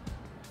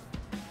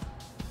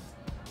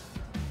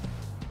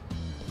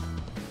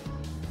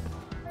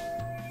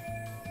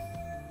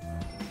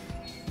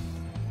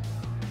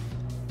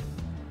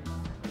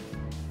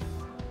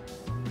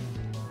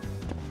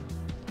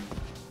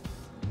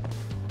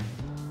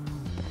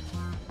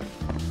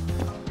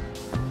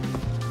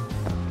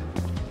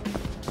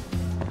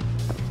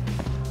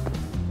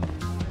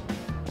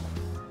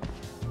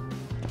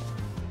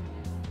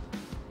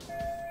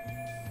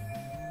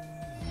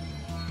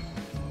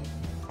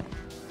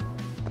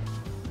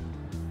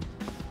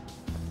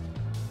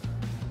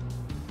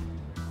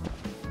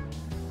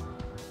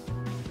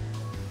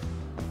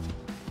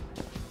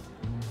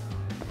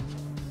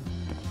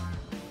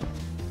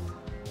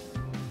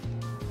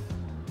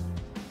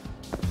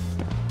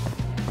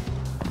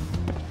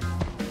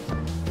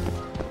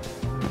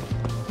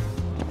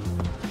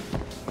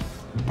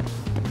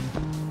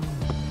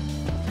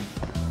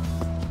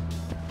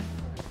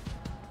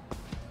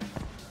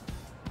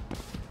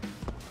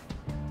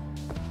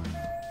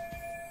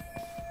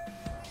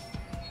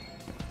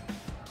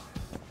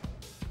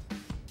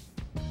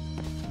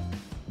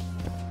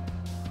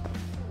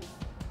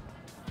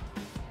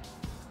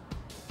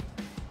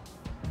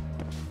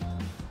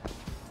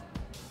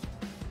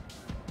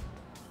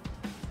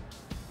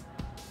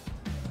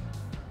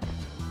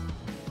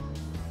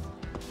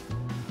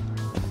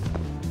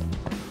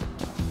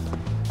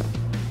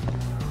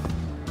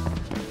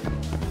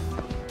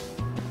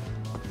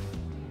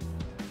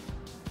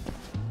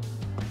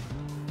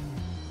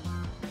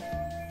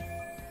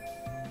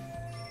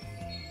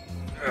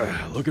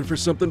 Looking for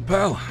something,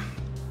 pal?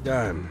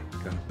 I'm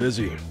kind of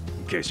busy,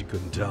 in case you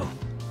couldn't tell.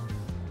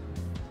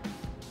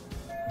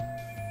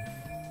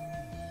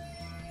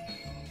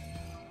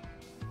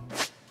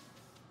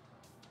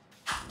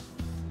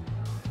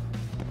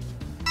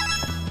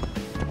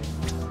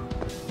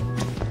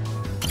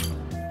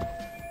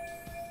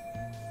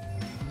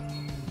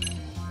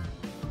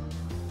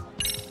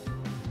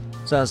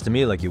 Sounds to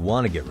me like you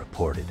want to get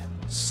reported.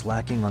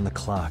 Slacking on the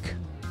clock.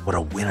 What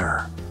a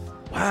winner.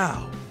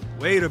 Wow,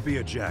 way to be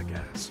a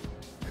jackass.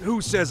 And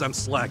who says I'm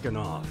slacking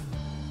off?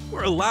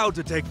 We're allowed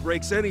to take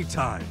breaks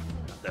anytime.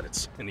 Not that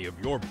it's any of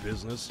your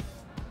business.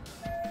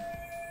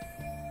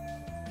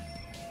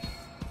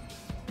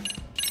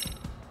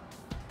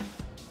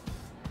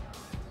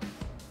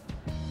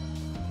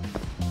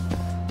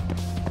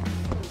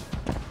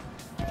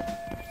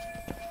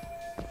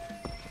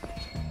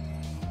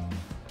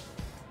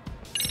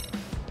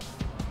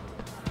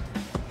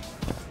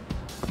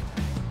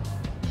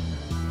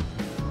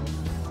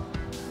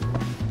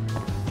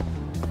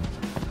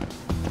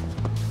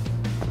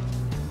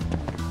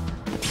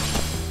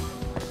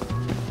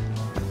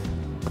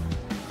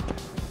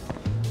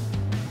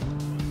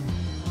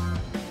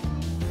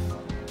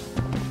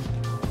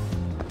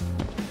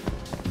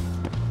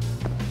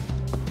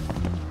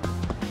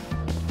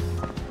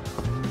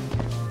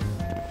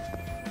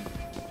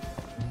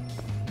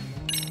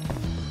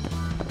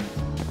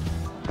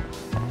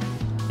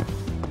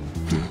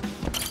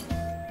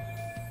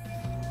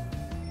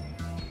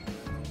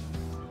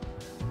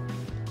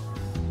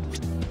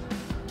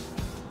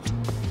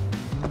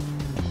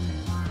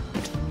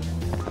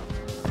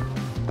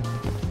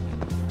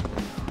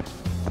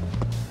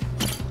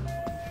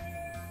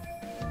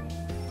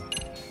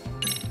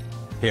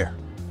 Here,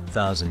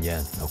 1,000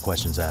 yen, no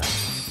questions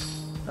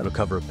asked. That'll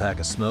cover a pack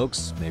of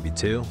smokes, maybe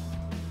 2.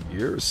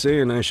 You're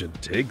saying I should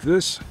take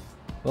this?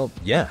 Well,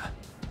 yeah.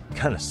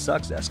 Kinda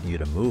sucks asking you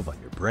to move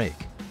on your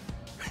break.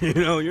 You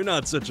know, you're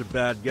not such a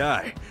bad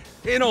guy.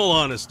 In all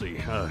honesty,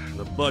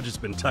 the budget's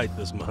been tight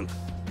this month.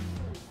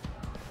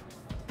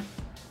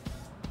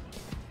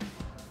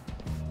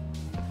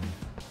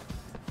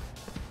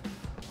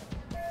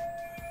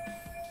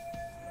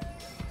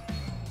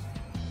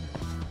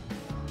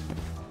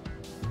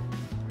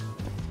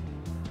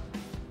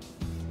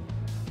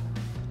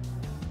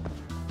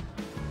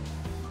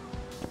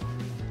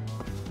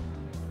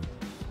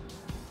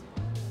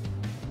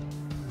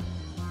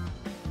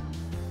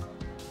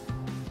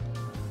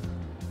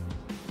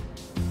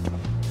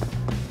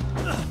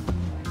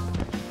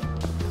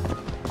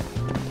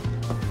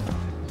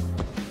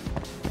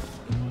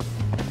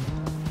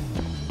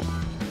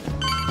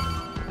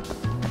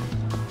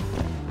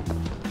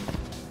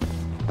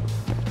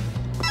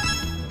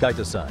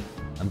 Kaito-san,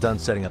 I'm done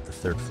setting up the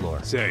 3rd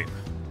floor. Same.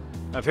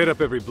 I've hit up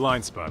every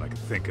blind spot I can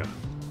think of.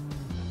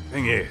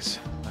 Thing is,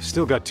 I've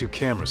still got 2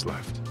 cameras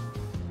left.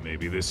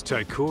 Maybe this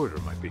tight corridor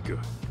might be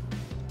good.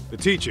 The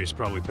teachers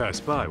probably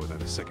passed by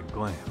without a second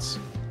glance.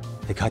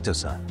 Hey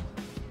Kaito-san,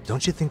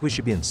 don't you think we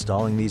should be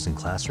installing these in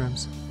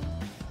classrooms?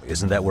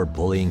 Isn't that where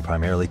bullying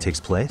primarily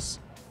takes place?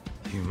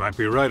 You might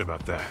be right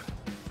about that.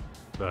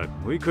 But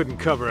we couldn't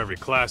cover every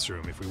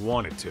classroom if we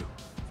wanted to, as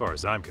far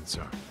as I'm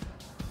concerned.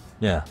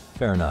 Yeah,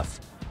 fair enough.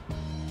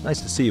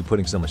 Nice to see you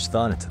putting so much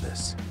thought into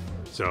this.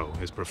 So,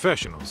 as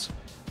professionals,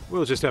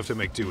 we'll just have to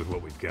make do with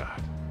what we've got.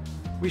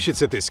 We should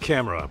set this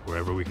camera up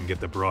wherever we can get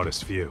the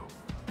broadest view.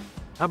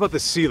 How about the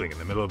ceiling in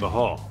the middle of the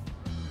hall?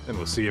 Then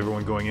we'll see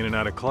everyone going in and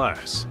out of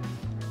class.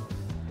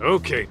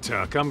 Okay,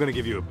 Tuck, I'm gonna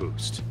give you a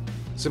boost.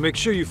 So make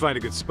sure you find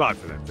a good spot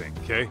for that thing,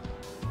 okay?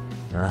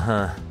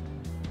 Uh-huh.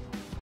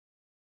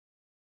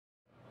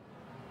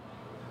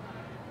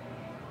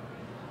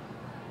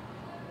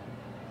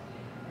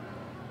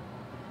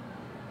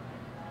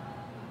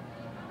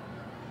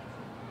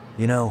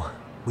 You know,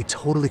 we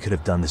totally could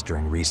have done this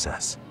during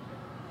recess.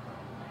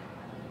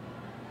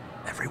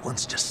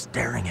 Everyone's just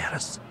staring at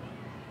us.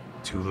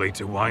 Too late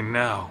to whine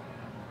now.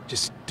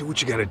 Just do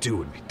what you gotta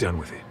do and be done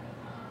with it.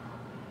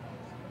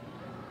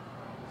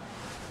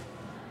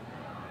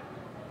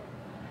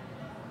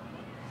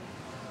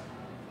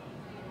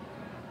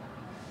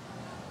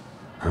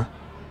 Huh?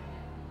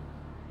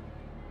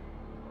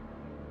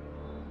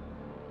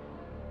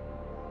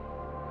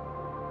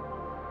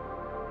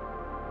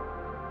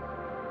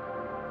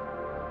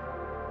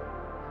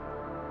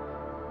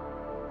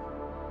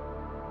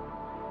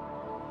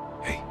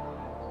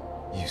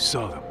 You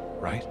saw them,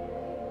 right?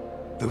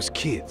 Those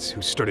kids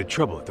who started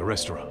trouble at the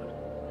restaurant.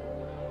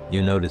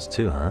 You noticed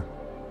too, huh?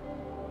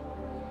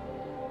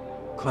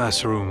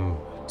 Classroom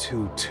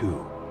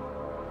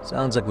 2-2.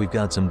 Sounds like we've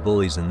got some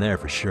bullies in there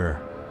for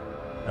sure.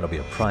 That'll be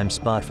a prime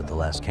spot for the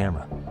last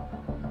camera.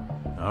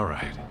 All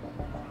right.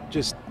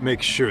 Just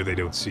make sure they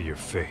don't see your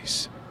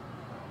face.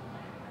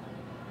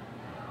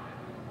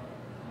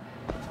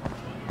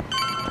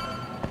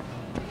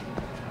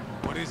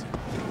 What is it?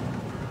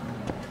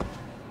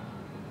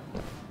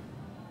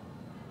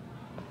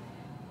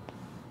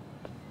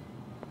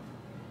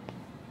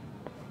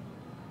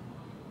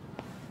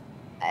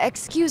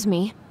 Excuse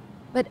me,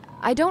 but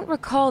I don't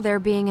recall there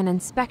being an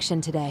inspection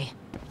today.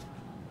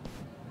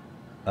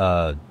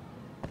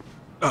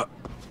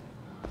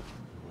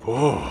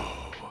 Whoa.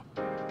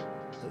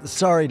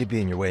 Sorry to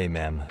be in your way,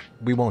 ma'am.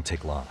 We won't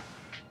take long.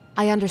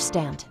 I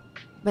understand,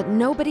 but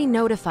nobody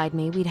notified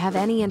me we'd have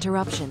any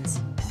interruptions.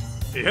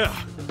 Yeah,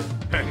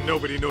 and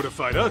nobody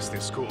notified us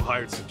this school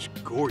hired such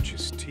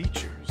gorgeous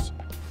teachers.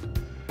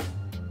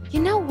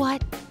 You know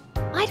what?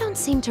 I don't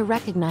seem to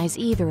recognize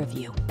either of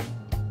you.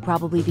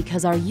 Probably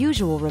because our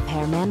usual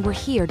repairmen were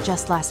here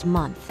just last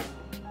month.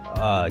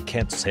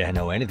 Can't say I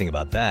know anything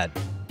about that.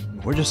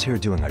 We're just here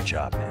doing our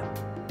job, ma'am.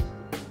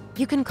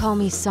 You can call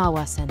me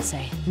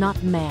Sawa-sensei,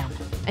 not ma'am,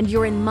 and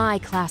you're in my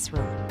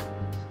classroom.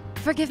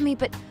 Forgive me,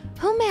 but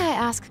who may I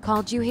ask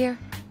called you here?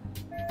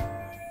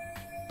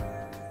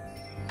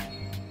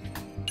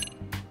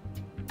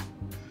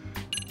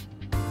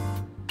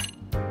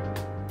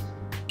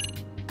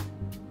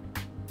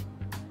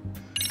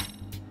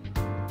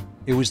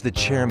 It was the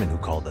chairman who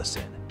called us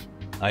in.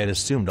 I had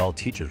assumed all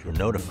teachers were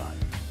notified.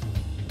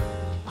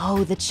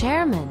 Oh, the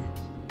chairman.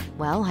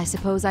 Well, I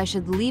suppose I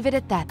should leave it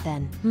at that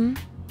then, hmm?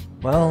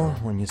 Well,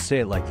 when you say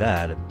it like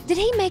that... Did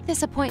he make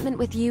this appointment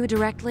with you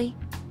directly?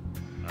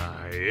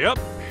 Yep,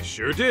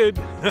 sure did.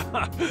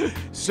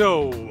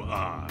 So,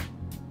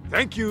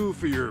 thank you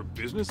for your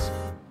business.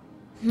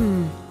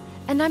 And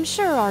I'm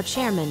sure our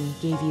chairman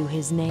gave you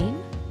his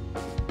name?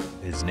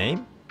 His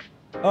name?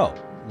 Oh,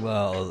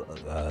 well,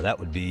 that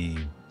would be...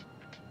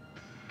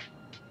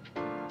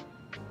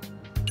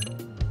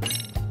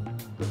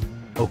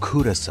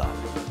 Okuda-san.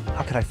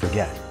 How could I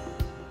forget?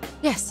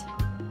 Yes,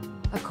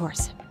 of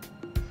course.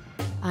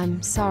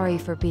 I'm sorry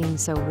for being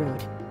so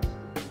rude.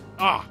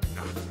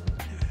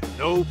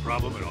 No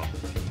problem at all,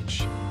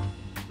 Peach.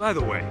 By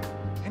the way,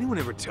 anyone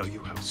ever tell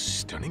you how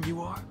stunning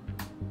you are?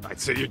 I'd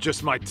say you're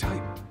just my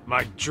type.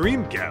 My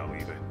dream gal,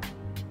 even.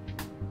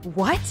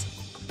 What?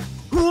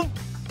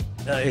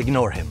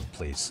 Ignore him,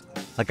 please.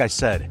 Like I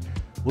said,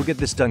 we'll get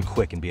this done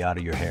quick and be out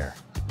of your hair.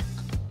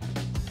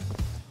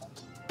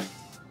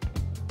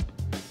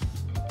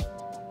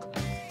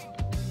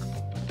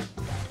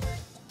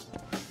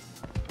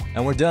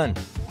 And we're done.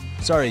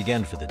 Sorry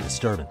again for the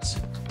disturbance.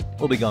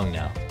 We'll be going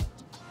now.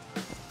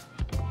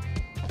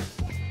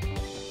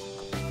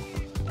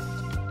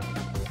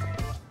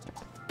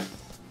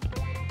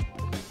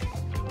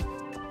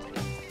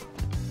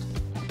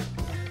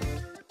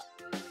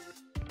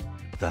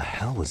 The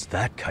hell was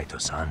that,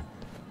 Kaito-san?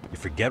 You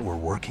forget we're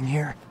working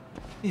here?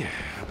 Yeah,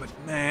 but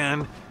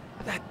man,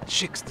 that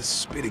chick's the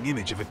spitting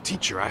image of a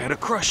teacher I had a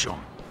crush on.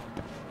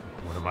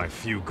 One of my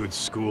few good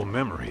school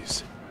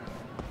memories.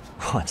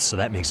 What, so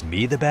that makes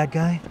me the bad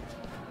guy?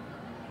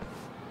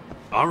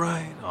 All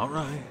right.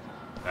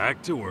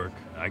 Back to work.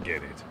 I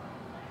get it.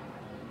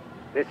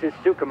 This is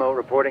Tsukumo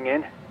reporting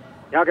in.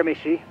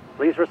 Yagamishi,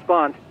 please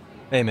respond.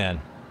 Hey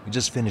man, we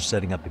just finished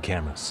setting up the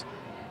cameras.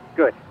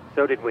 Good,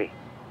 so did we.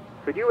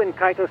 Could you and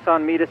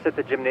Kaito-san meet us at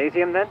the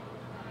gymnasium then?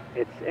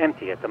 It's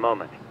empty at the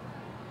moment.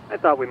 I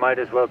thought we might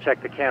as well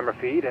check the camera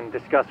feed and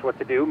discuss what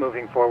to do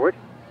moving forward.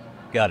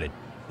 Got it.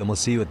 Then we'll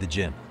see you at the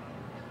gym.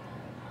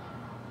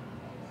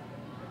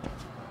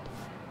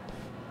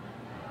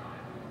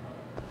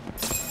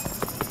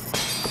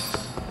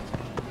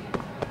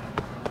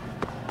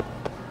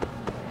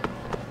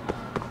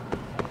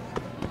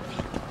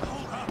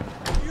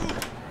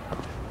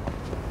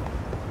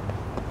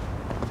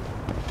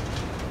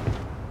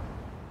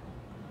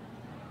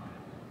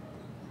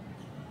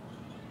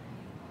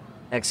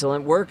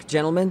 Excellent work,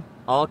 gentlemen.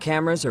 All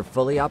cameras are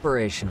fully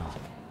operational.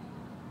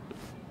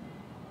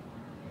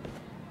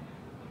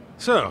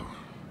 So,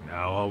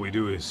 now all we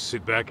do is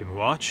sit back and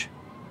watch?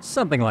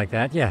 Something like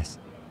that, yes.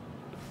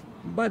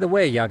 By the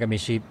way,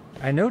 Yagamishi,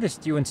 I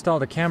noticed you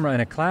installed a camera in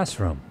a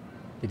classroom.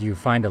 Did you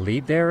find a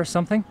lead there or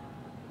something?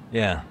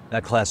 Yeah,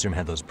 that classroom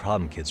had those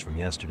problem kids from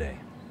yesterday.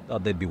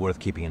 Thought they'd be worth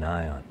keeping an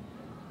eye on.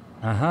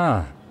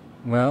 Aha.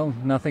 Well,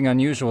 nothing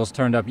unusual's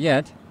turned up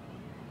yet.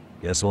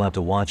 Guess we'll have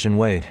to watch and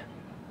wait.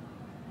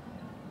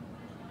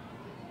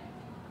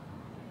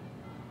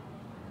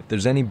 If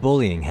there's any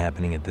bullying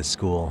happening at this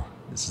school,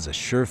 this is a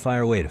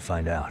surefire way to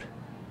find out.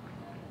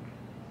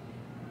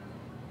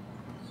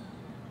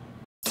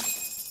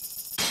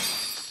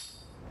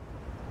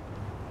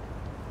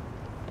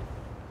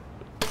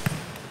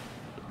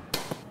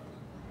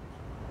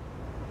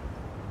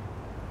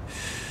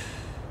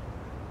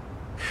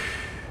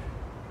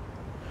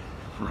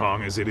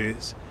 Wrong as it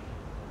is,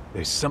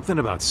 there's something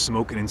about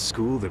smoking in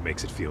school that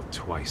makes it feel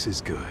twice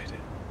as good.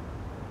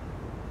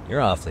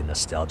 You're awfully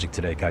nostalgic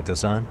today,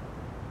 Kaito-san.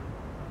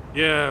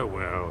 Yeah,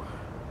 well,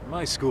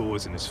 my school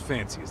wasn't as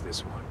fancy as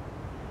this one.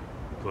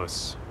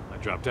 Plus, I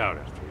dropped out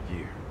after a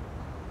year.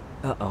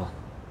 Uh-oh.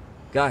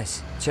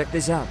 Guys, check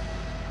this out.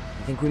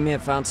 I think we may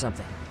have found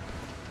something.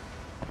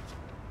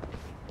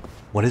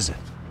 What is it?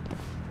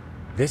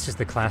 This is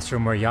the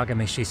classroom where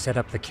Yagamishi set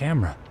up the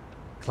camera.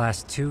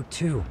 Class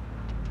 2-2.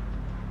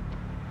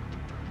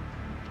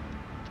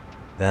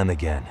 Them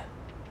again.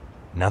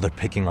 Now they're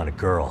picking on a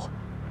girl.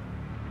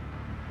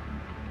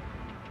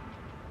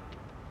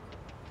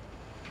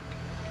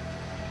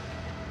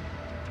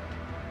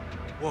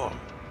 Whoa,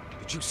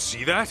 did you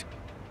see that?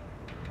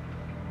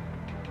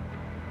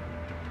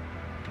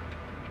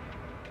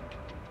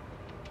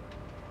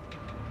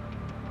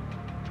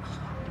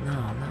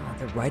 No,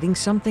 they're writing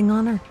something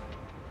on her?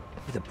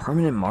 With a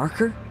permanent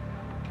marker?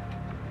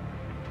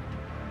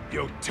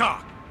 Yo,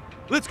 Talk,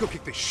 let's go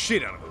kick the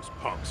shit out of those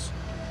punks.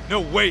 No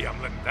way I'm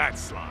letting that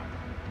slide.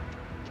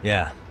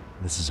 Yeah,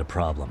 this is a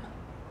problem.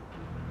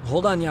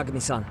 Hold on,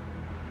 Yagami-san.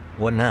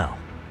 What now?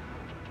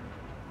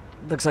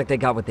 Looks like they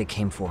got what they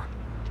came for.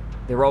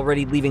 They're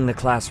already leaving the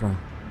classroom.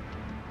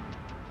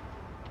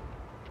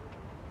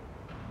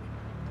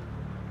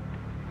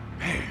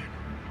 Man,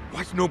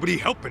 why's nobody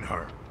helping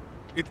her?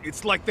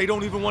 It's like they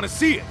don't even want to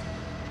see it.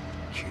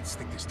 Kids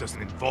think this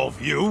doesn't involve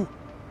you?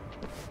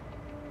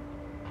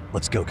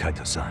 Let's go,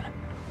 Kaito-san.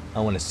 I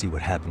want to see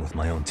what happened with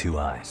my own two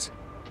eyes.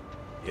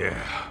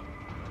 Yeah.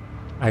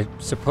 I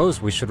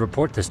suppose we should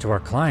report this to our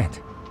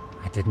client.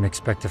 I didn't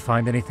expect to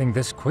find anything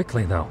this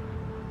quickly, though.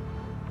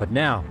 But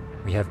now,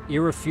 we have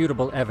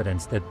irrefutable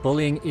evidence that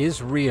bullying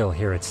is real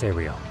here at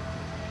Serio.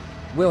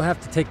 We'll have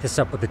to take this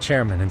up with the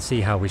chairman and see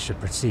how we should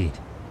proceed.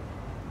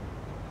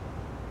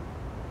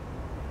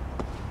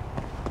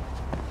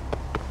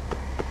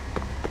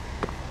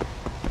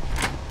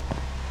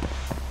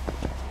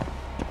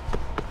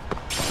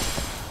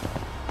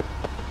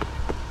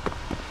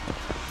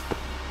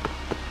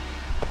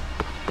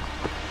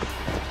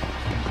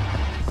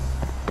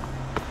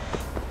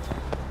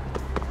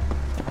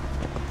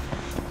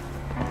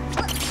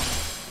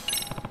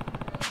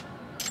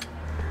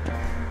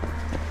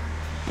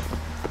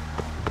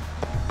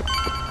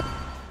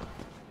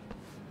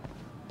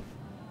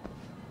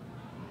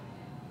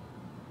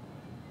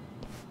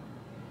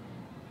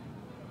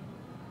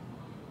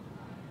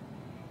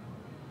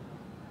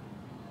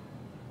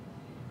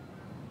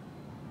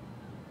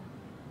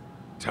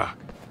 Talk,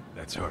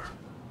 that's her.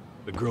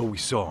 The girl we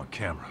saw on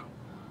camera.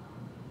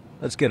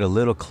 Let's get a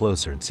little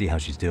closer and see how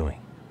she's doing.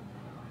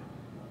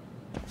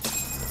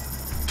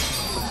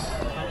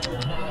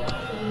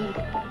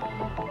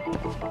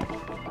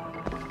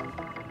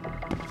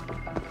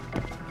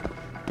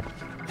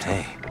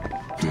 Hey.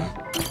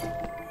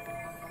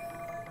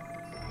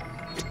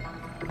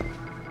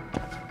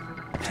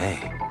 Hey.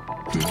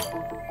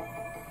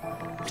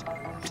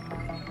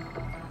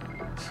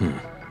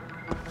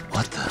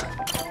 What the?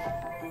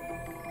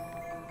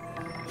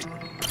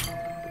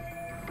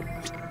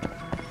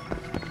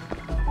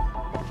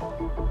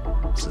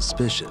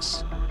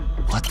 Suspicious.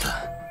 What the?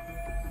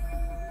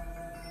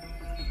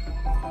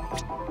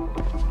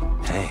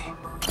 Hey.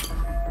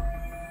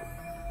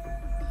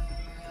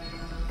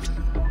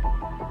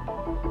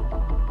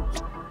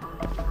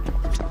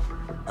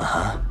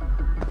 Uh-huh.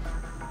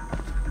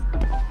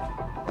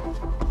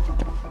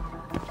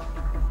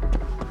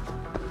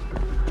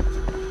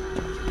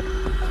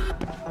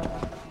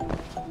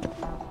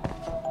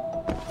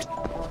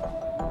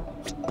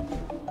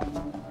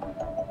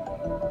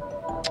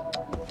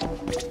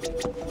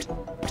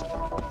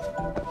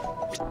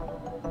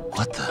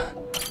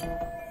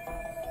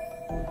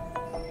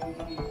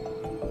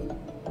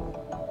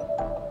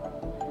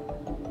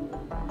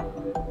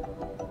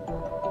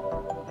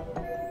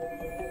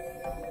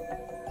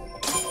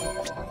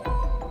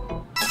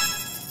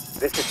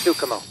 This is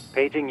Tsukumo,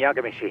 paging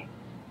Yagamishi.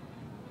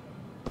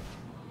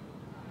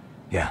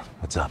 Yeah,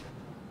 what's up?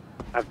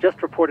 I've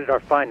just reported our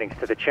findings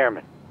to the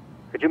chairman.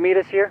 Could you meet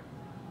us here?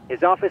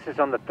 His office is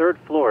on the 3rd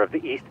floor of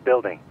the east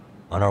building.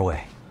 On our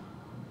way.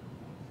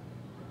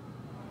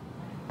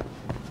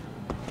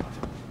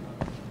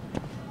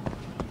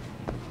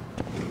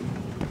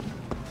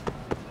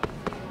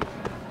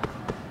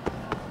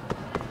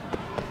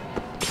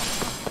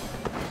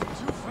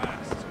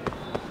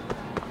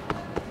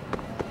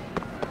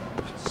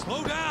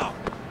 Slow down!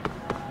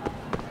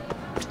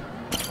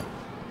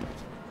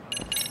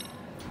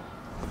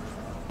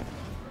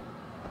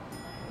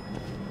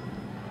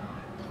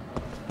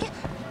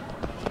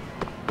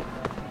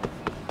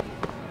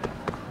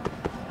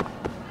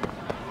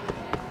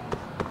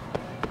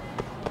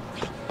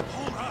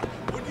 Hold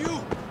up, would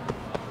you?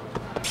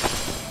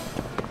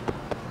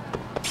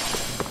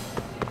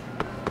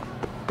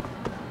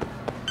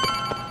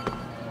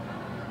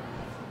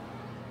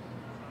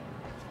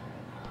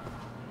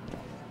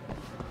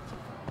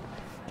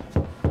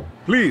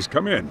 Please,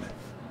 come in.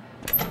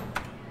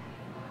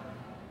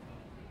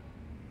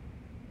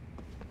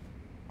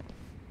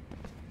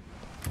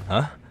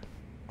 Huh?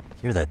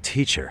 You're that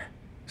teacher.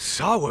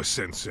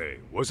 Sawa-sensei,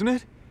 wasn't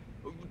it?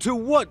 To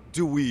what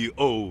do we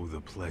owe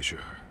the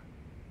pleasure?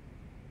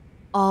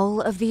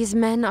 All of these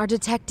men are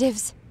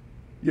detectives?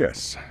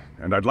 Yes,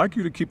 and I'd like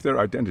you to keep their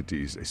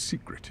identities a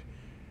secret.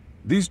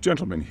 These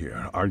gentlemen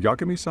here are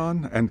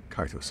Yagami-san and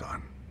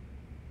Kaito-san.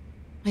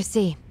 I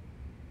see.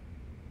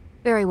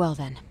 Very well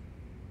then.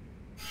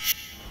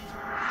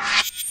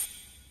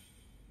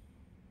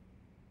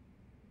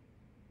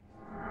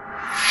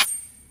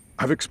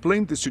 I've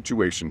explained the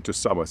situation to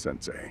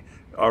Sawa-sensei,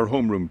 our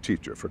homeroom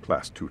teacher for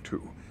Class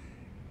 2-2.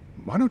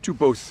 Why don't you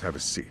both have a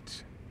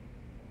seat?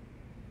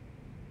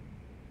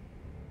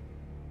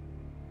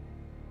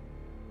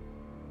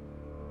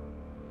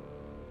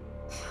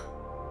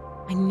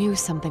 I knew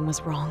something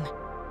was wrong,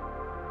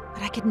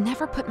 but I could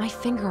never put my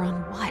finger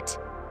on what.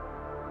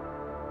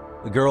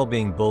 The girl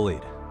being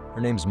bullied. Her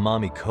name's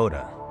Mami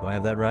Koda. Do I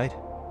have that right?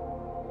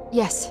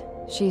 Yes,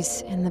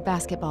 she's in the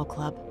basketball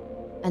club.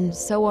 And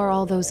so are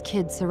all those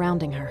kids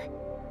surrounding her.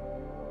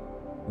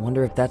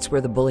 Wonder if that's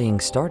where the bullying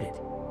started.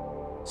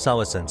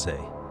 Sawa-sensei,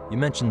 you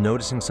mentioned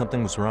noticing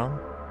something was wrong?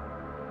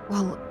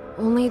 Well,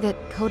 only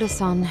that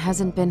Koda-san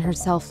hasn't been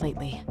herself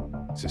lately.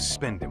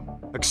 Suspend him.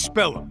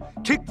 Expel him.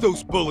 Kick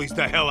those bullies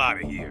the hell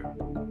out of here.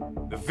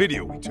 The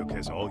video we took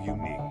has all you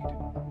need.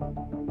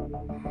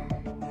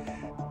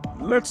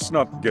 Let's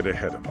not get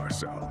ahead of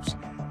ourselves.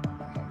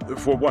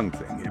 For one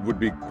thing, it would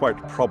be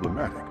quite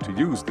problematic to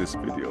use this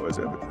video as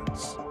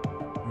evidence.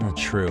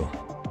 True.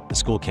 The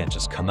school can't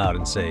just come out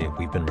and say,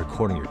 we've been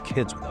recording your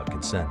kids without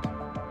consent.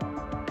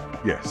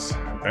 Yes,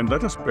 and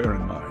let us bear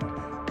in mind,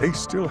 they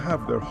still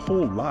have their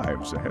whole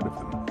lives ahead of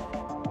them.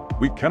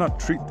 We cannot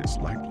treat this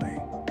lightly.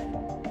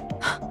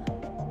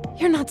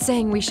 You're not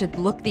saying we should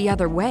look the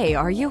other way,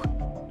 are you?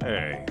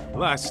 Hey,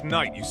 last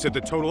night you said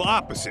the total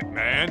opposite,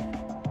 man.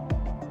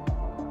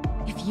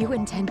 If you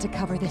intend to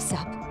cover this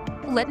up,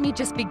 let me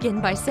just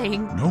begin by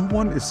saying... No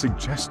one is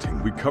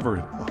suggesting we cover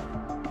it up.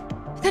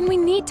 Then we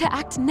need to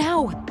act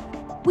now.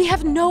 We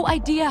have no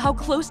idea how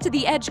close to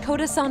the edge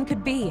Koda-san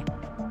could be.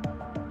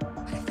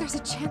 What if there's a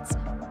chance?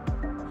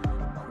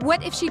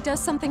 What if she does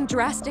something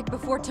drastic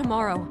before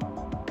tomorrow?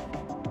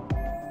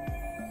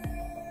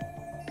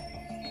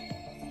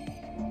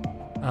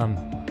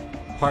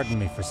 Pardon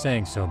me for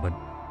saying so, but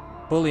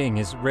bullying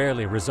is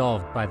rarely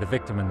resolved by the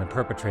victim and the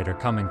perpetrator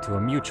coming to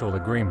a mutual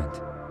agreement.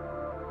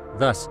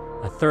 Thus,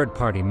 a third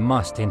party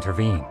must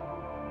intervene.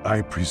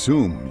 I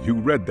presume you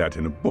read that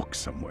in a book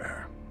somewhere.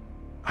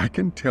 I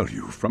can tell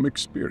you from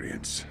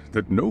experience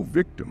that no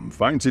victim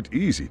finds it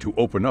easy to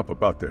open up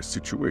about their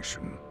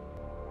situation.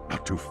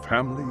 Not to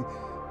family,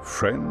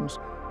 friends,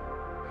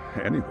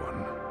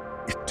 anyone.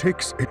 It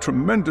takes a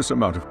tremendous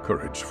amount of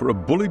courage for a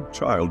bullied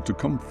child to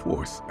come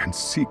forth and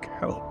seek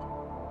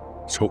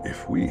help. So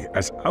if we,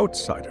 as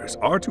outsiders,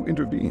 are to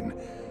intervene,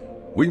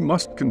 we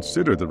must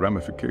consider the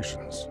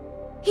ramifications.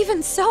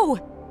 Even so!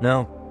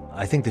 No,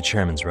 I think the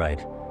chairman's right.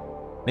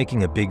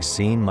 Making a big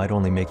scene might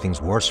only make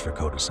things worse for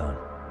Koda-san.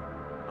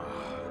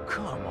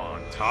 Come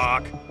on,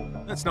 Talk.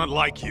 That's not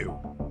like you.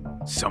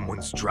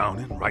 Someone's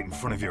drowning right in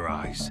front of your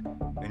eyes,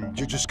 and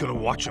you're just gonna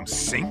watch them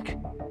sink?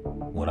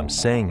 What I'm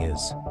saying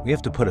is, we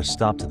have to put a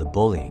stop to the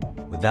bullying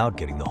without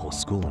getting the whole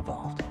school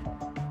involved.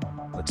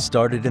 What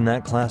started in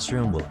that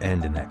classroom will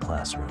end in that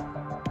classroom.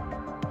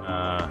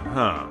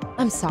 Uh-huh.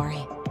 I'm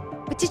sorry,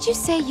 but did you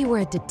say you were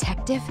a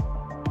detective?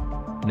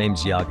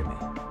 Name's Yagami.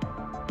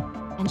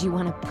 And you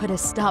want to put a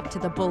stop to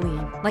the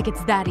bullying, like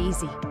it's that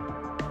easy.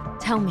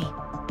 Tell me,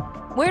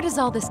 where does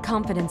all this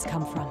confidence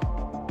come from?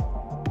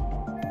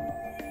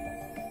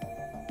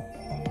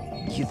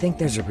 You think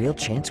there's a real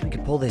chance we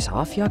could pull this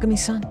off,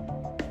 Yagami-san?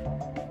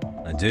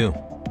 I do.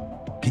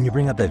 Can you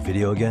bring up that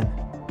video again?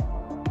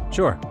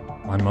 Sure.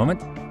 One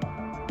moment.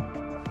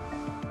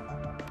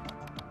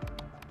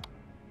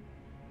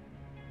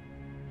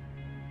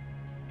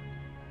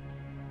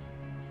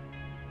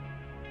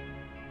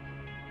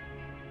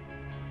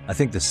 I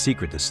think the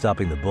secret to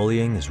stopping the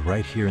bullying is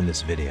right here in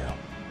this video.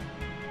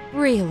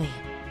 Really?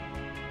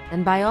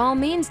 Then by all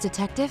means,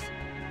 Detective,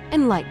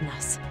 enlighten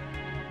us.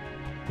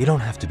 You don't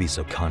have to be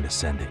so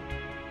condescending.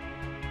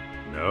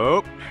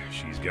 Nope,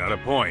 she's got a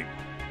point.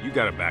 You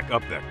gotta back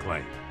up that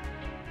claim.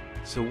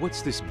 So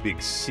what's this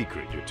big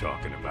secret you're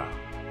talking about?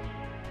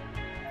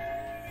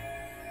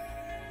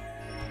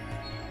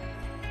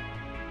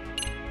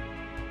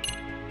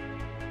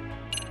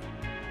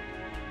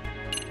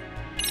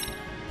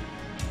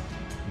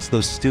 It's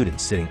those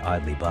students sitting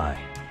idly by.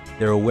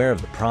 They're aware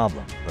of the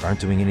problem, but aren't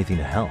doing anything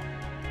to help.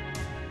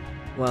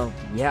 Well,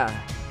 yeah,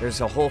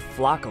 there's a whole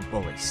flock of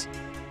bullies.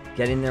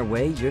 Get in their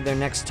way, you're their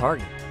next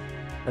target.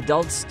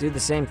 Adults do the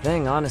same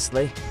thing,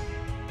 honestly.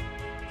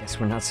 Guess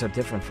we're not so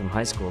different from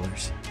high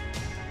schoolers.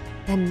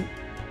 Then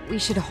we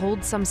should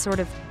hold some sort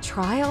of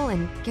trial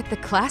and get the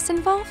class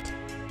involved?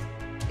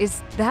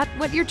 Is that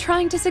what you're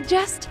trying to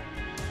suggest?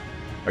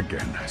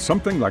 Again,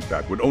 something like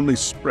that would only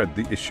spread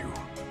the issue.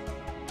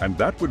 And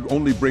that would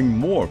only bring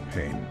more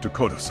pain to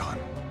Kodo-san.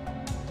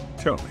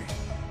 Tell me,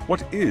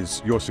 what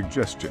is your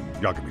suggestion,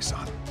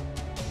 Yagami-san?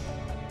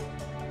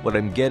 What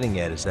I'm getting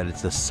at is that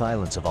it's the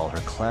silence of all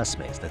her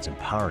classmates that's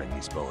empowering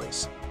these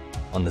bullies.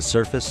 On the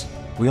surface,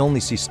 we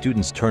only see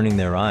students turning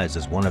their eyes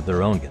as one of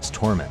their own gets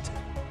tormented.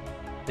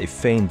 They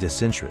feign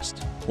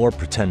disinterest, or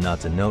pretend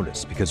not to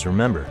notice, because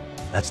remember,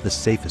 that's the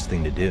safest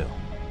thing to do.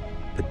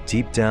 But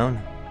deep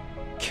down,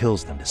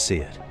 kills them to see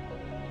it.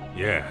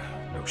 Yeah,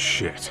 no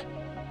shit.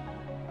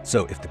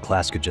 So if the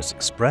class could just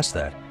express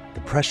that,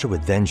 the pressure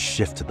would then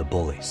shift to the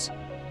bullies.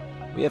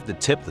 We have to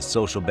tip the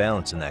social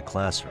balance in that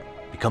classroom,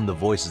 become the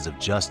voices of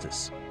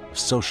justice, of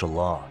social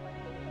law.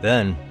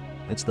 Then,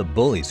 it's the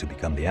bullies who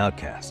become the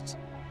outcasts.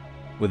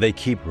 Would they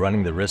keep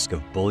running the risk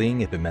of bullying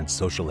if it meant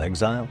social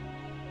exile?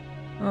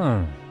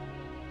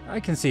 I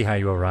can see how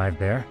you arrived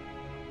there.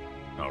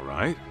 All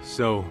right,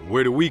 so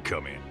where do we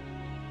come in?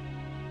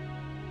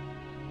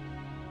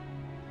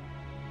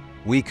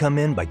 We come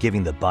in by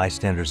giving the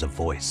bystanders a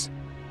voice.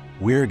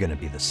 We're gonna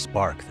be the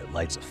spark that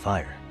lights a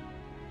fire.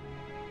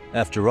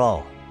 After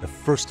all, the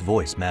first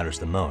voice matters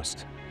the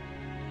most.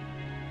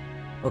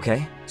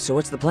 Okay, so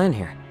what's the plan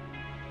here?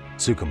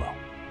 Tsukumo,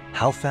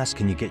 how fast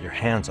can you get your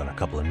hands on a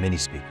couple of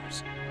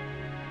mini-speakers?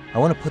 I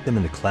want to put them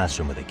in the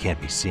classroom where they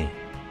can't be seen.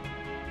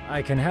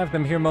 I can have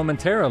them here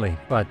momentarily,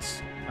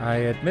 but I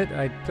admit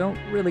I don't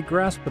really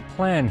grasp the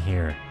plan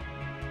here.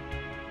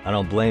 I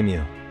don't blame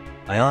you.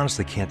 I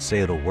honestly can't say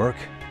it'll work,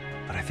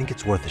 but I think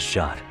it's worth a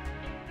shot.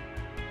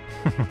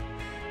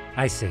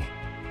 I see.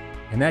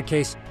 In that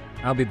case,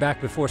 I'll be back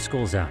before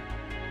school's out.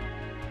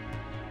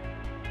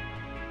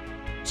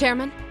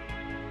 Chairman,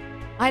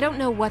 I don't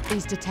know what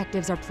these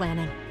detectives are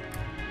planning,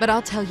 but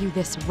I'll tell you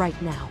this right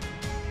now.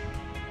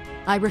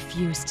 I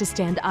refuse to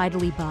stand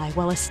idly by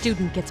while a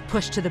student gets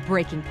pushed to the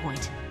breaking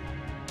point.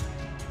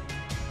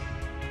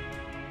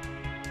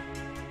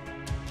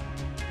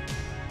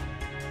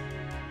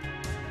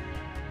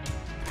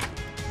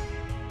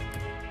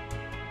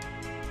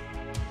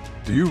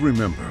 Do you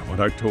remember what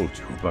I told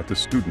you about the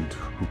student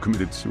who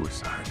committed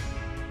suicide?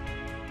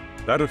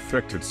 That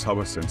affected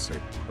Sawa-sensei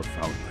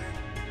profoundly.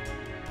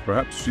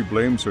 Perhaps she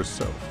blames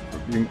herself for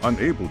being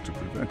unable to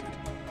prevent it,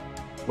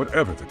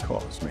 whatever the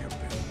cause may have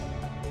been.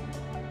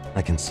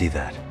 I can see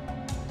that.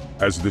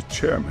 As the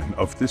chairman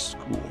of this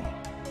school,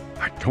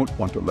 I don't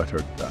want to let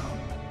her down.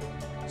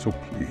 So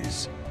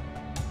please,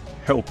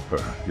 help her,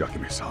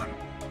 Yagami-san.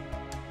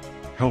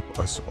 Help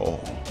us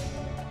all.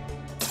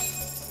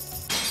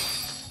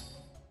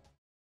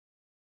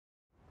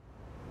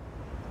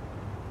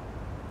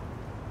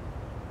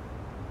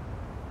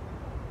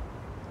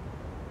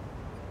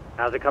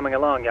 How's it coming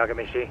along,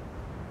 Yagami-shi?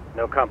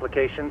 No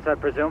complications, I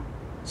presume?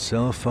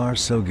 So far,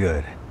 so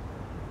good.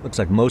 Looks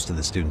like most of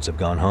the students have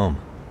gone home.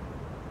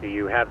 Do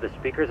you have the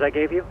speakers I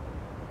gave you?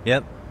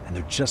 Yep, and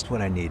they're just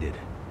what I needed.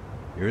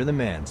 You're the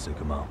man,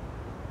 Tsukumo.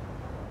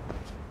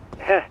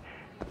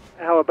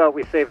 How about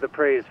we save the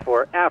praise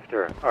for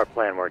after our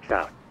plan works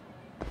out?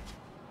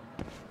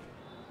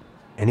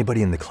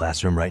 Anybody in the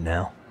classroom right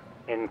now?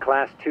 In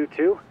class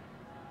 2-2?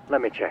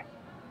 Let me check.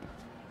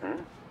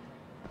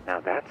 Now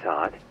that's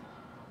odd.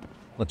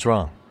 What's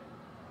wrong?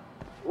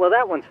 Well,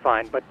 that one's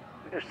fine, but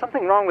there's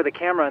something wrong with the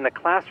camera in the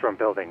classroom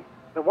building.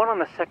 The one on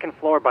the second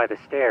floor by the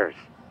stairs.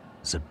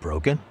 Is it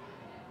broken?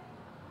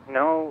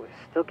 No,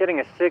 still getting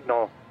a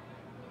signal.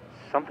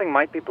 Something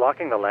might be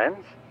blocking the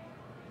lens?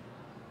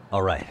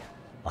 All right,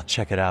 I'll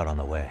check it out on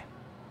the way.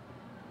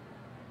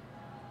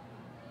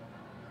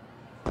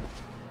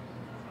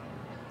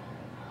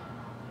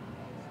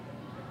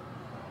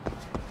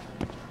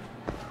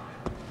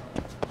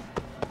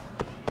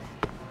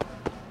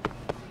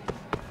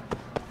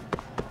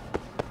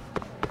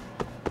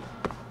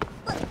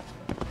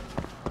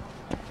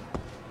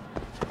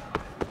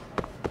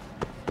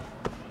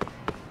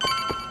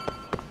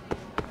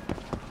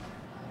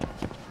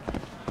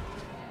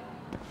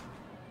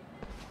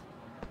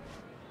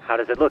 How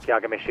does it look,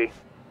 Yagami-shi?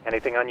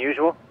 Anything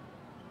unusual?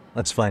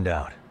 Let's find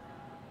out.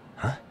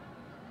 Huh?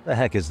 The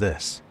heck is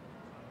this?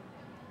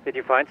 Did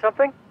you find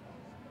something?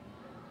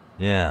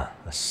 Yeah,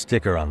 a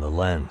sticker on the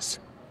lens.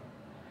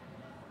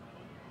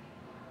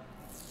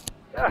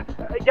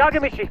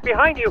 Yagamishi,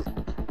 behind you!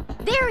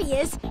 There he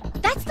is!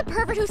 That's the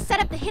pervert who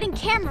set up the hidden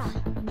camera!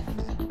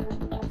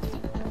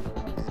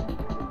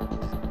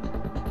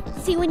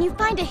 See, when you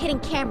find a hidden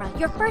camera,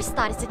 your first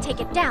thought is to take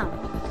it down.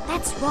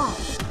 That's wrong.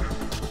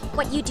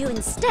 What you do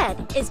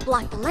instead is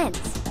block the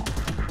lens.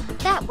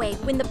 That way,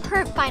 when the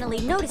perv finally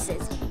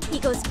notices, he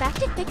goes back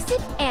to fix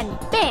it and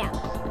BAM!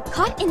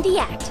 Caught in the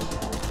act.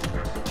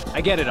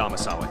 I get it,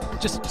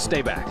 Amasawa. Just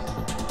stay back.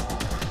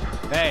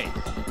 Hey,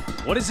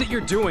 what is it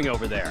you're doing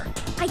over there?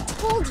 I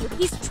told you,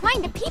 he's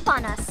trying to peep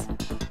on us.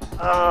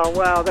 Oh,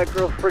 wow, that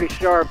girl's pretty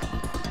sharp.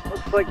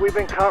 Looks like we've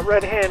been caught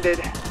red-handed.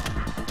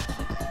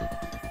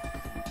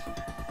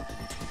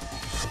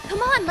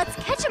 Come on, let's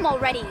catch him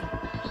already.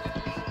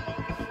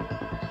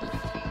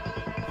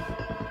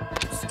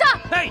 Stop!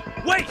 Hey,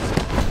 wait!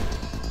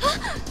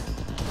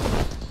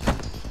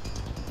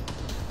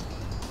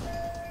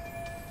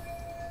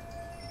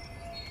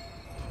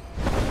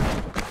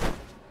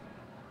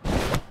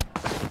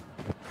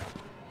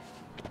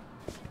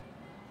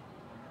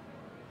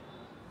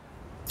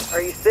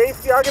 Are you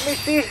safe,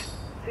 Yagamishi?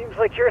 Seems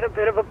like you're in a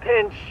bit of a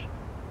pinch.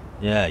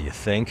 Yeah, you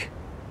think?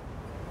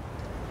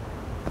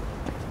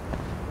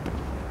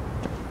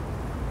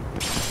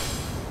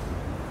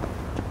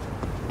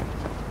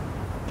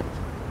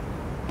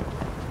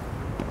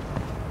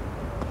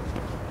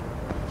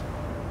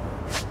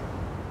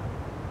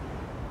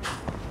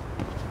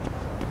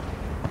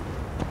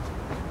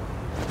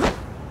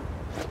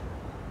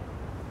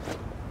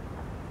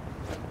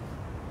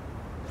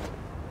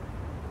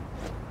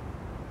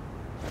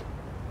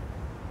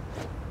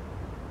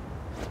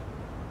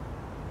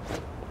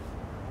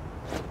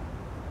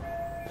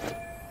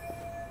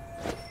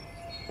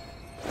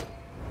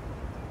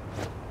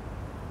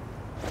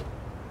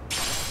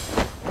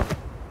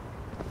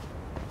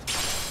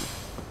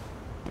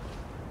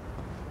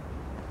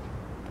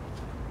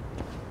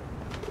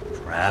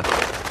 Crap.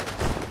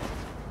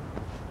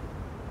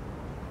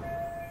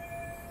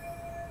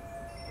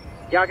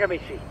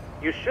 Yagamishi,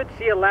 you should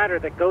see a ladder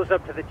that goes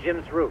up to the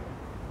gym's roof.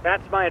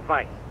 That's my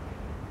advice.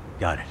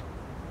 Got it.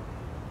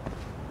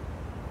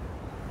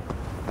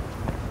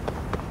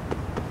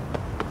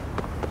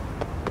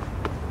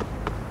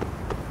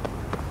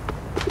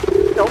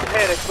 Don't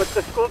panic, but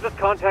the school just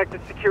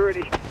contacted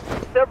security.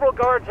 Several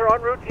guards are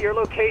en route to your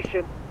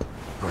location.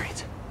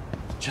 Great.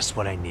 Just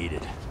what I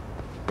needed.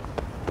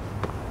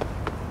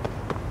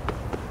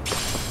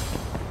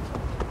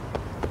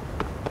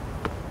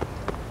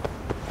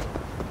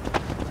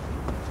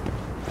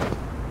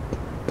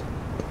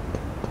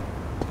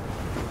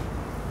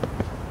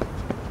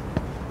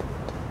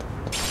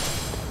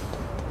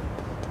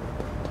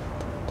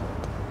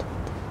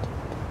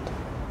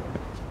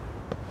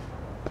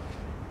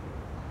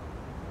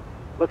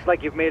 Looks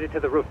like you've made it to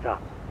the rooftop.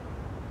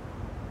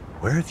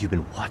 Where have you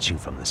been watching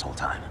from this whole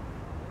time?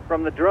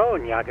 From the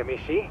drone,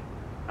 Yagamishi.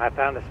 I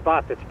found a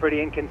spot that's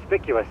pretty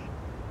inconspicuous.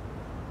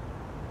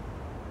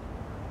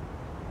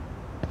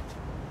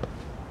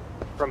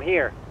 From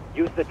here,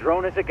 use the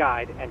drone as a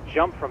guide and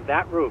jump from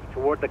that roof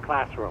toward the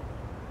classroom.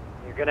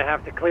 You're gonna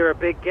have to clear a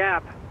big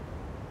gap.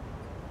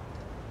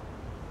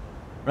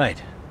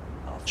 Right.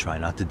 I'll try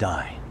not to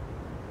die.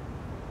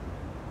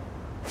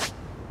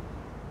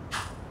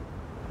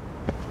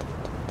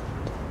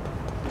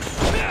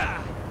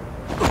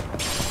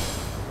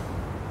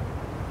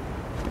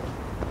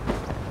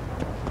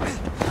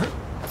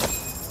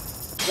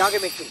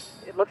 Yagamishi,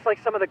 it looks like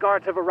some of the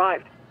guards have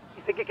arrived.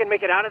 You think you can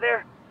make it out of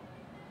there?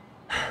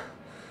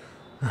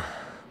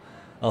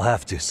 I'll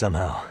have to,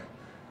 somehow.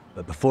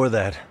 But before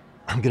that,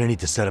 I'm gonna need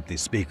to set up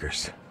these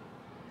speakers.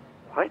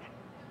 What?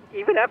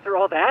 Even after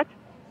all that?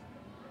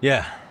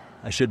 Yeah,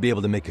 I should be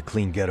able to make a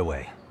clean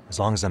getaway, as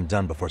long as I'm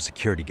done before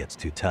security gets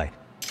too tight.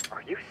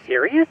 Are you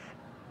serious?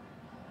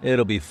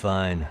 It'll be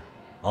fine.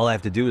 All I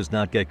have to do is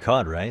not get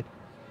caught, right?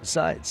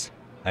 Besides,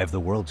 I have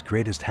the world's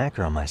greatest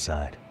hacker on my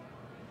side.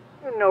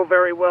 You know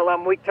very well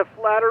I'm weak to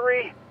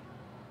flattery.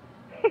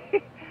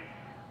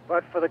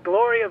 But for the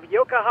glory of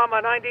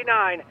Yokohama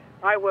 99,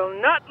 I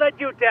will not let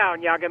you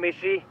down,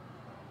 Yagamishi.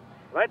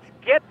 Let's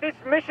get this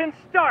mission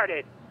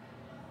started.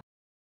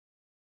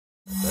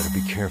 Better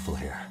be careful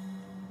here.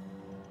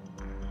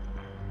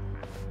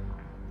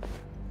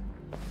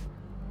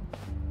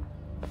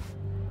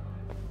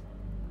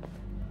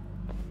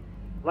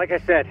 Like I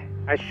said,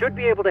 I should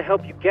be able to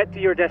help you get to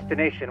your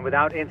destination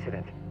without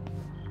incident.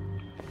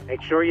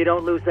 Make sure you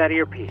don't lose that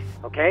earpiece,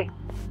 okay?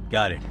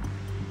 Got it.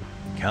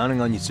 Counting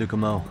on you,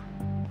 Tsukumo.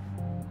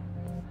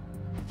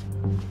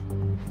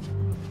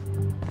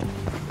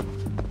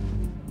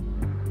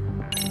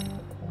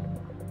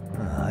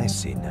 I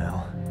see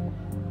now.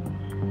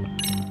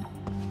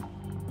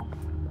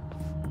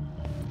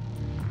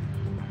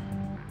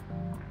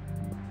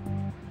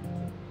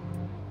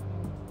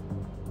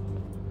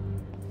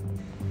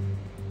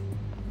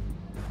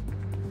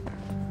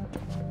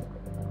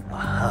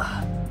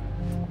 Aha.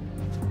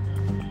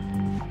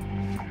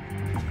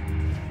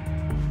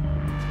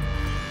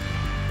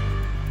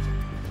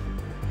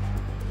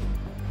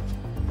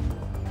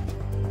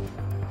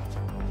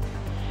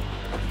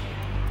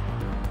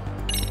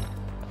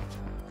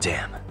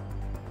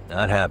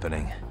 Not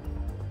happening.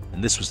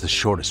 And this was the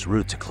shortest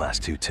route to Class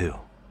 2 too.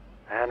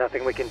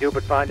 Nothing we can do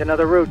but find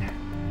another route.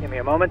 Give me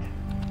a moment.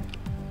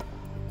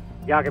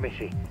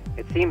 Yagamishi,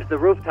 it seems the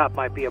rooftop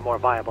might be a more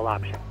viable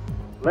option.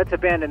 Let's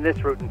abandon this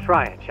route and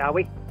try it, shall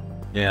we?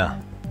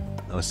 Yeah.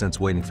 No sense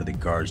waiting for the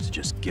guards to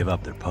just give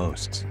up their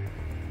posts.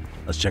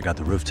 Let's check out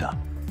the rooftop.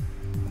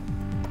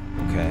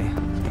 Okay.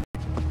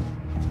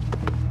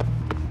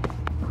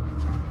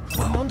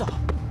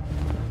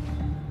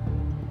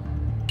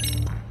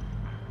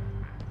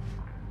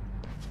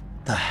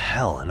 The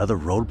hell, another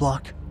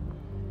roadblock?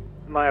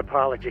 My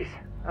apologies.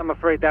 I'm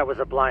afraid that was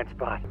a blind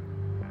spot.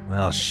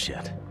 Well,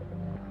 shit.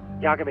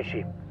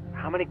 Yagamishi,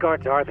 how many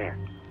guards are there?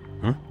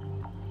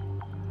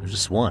 There's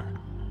just one.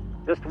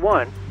 Just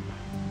one?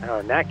 Oh,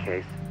 in that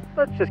case,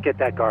 let's just get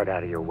that guard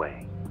out of your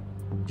way.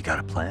 You got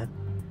a plan?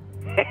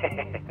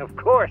 Of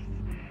course.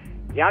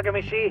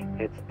 Yagamishi,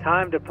 it's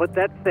time to put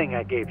that thing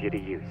I gave you to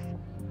use.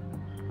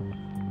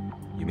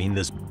 You mean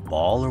this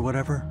ball or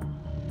whatever?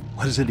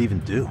 What does it even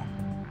do?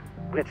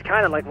 It's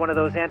kind of like one of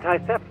those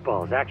anti-theft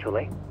balls,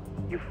 actually.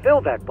 You fill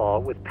that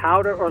ball with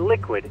powder or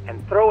liquid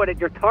and throw it at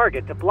your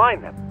target to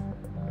blind them.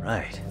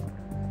 Right.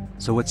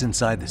 So what's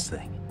inside this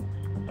thing?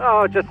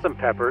 Oh, just some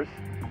peppers.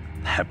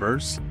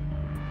 Peppers?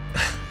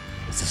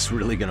 Is this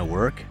really gonna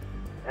work?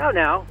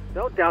 Now,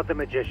 don't doubt the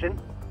magician.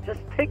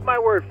 Just take my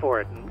word for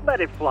it and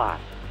let it fly.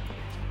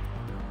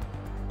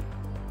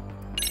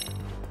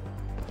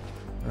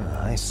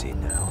 I see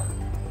now.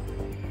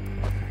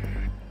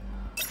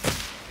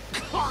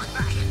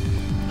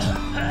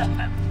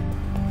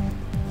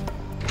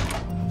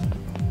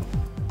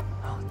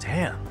 Oh,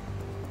 damn.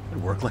 It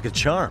worked like a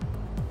charm.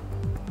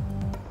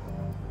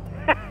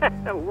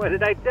 What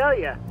did I tell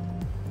you?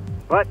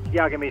 But,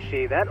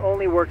 Yagamishi, that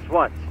only works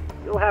once.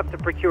 You'll have to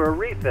procure a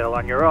refill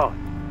on your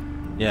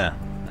own. Yeah,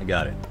 I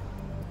got it.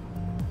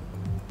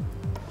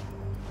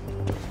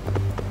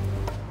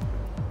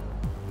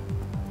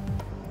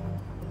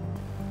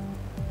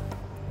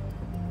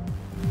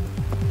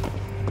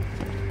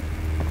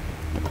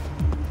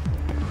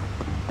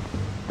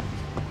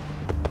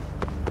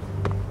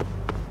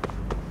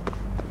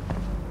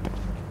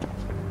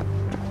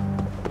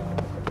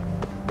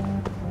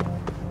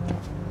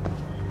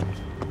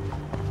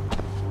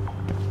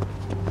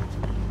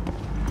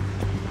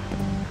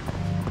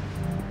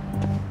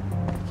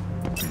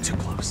 Too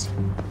close.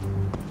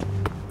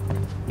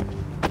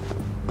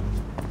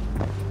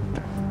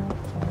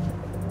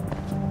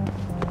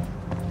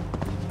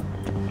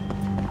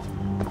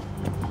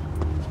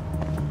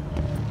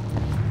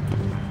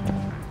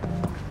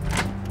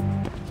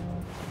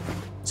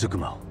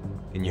 Tsukumo,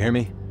 can you hear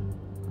me?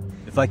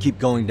 If I keep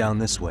going down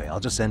this way, I'll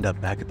just end up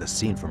back at the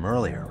scene from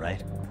earlier,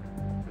 right?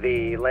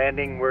 The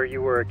landing where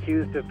you were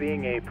accused of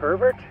being a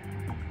pervert?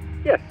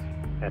 Yes,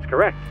 that's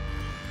correct.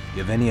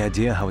 You have any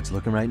idea how it's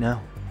looking right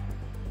now?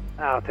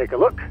 I'll take a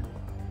look.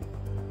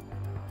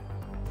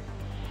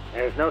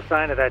 There's no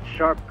sign of that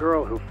sharp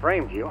girl who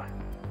framed you.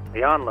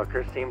 The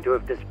onlookers seem to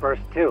have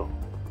dispersed too.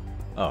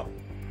 Oh,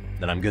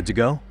 then I'm good to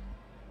go?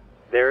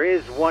 There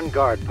is one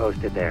guard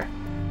posted there,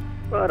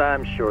 but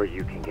I'm sure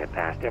you can get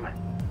past him.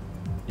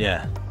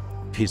 Yeah,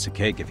 piece of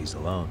cake if he's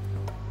alone.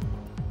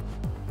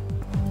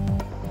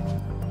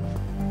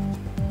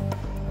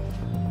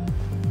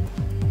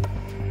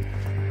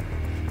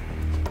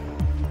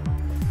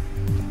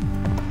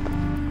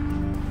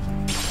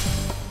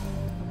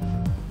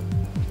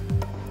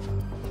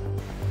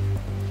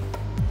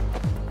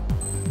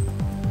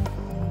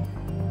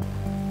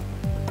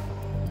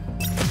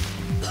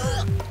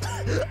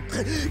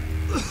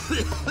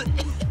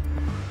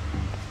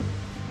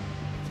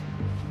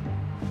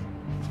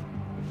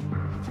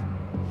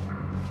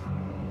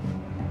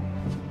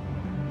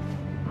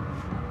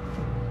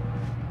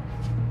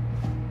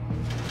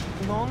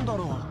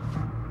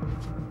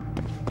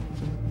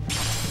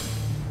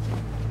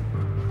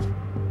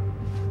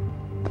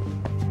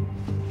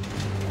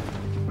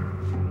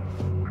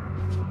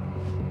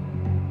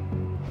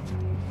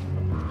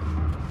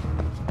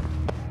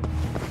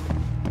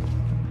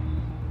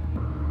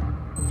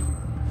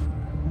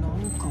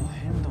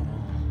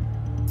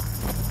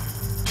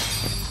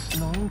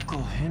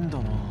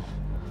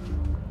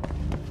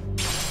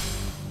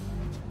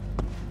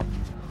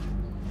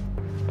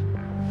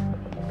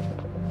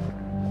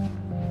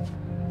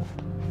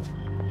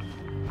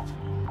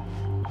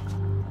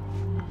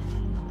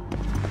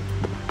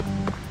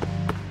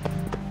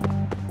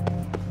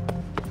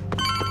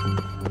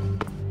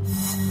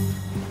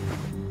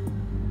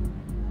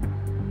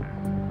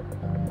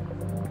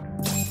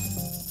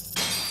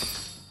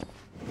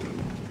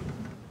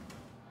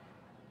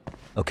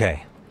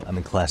 Okay, I'm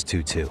in Class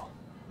 2 too.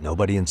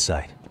 Nobody in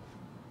sight.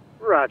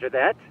 Roger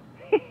that.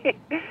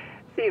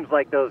 Seems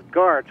like those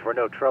guards were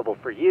no trouble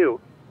for you.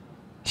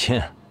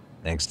 Yeah,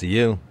 thanks to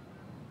you.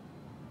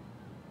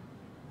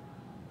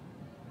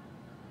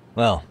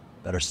 Well,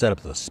 better set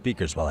up those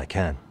speakers while I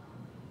can.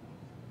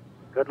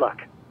 Good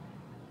luck.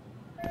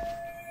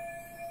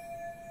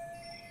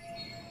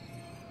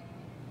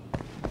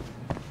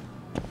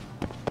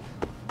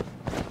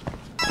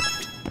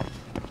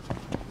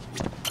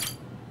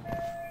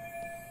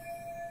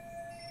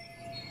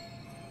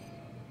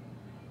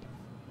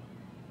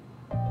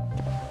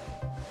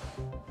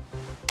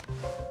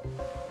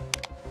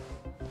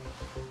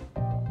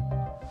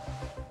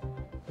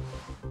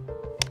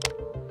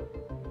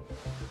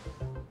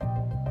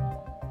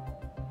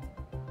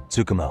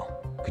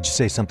 Tsukumo, could you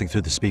say something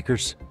through the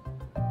speakers?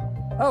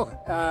 Oh,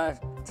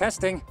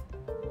 testing.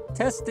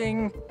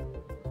 Testing.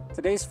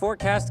 Today's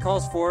forecast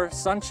calls for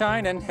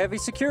sunshine and heavy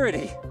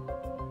security.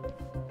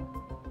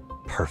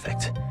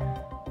 Perfect.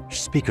 Your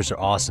speakers are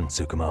awesome,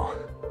 Tsukumo.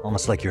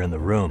 Almost like you're in the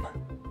room.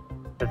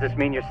 Does this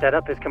mean your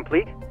setup is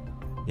complete?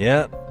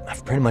 Yeah,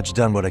 I've pretty much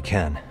done what I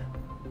can.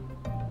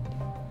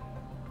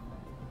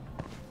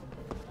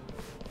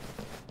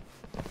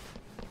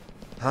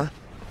 Huh?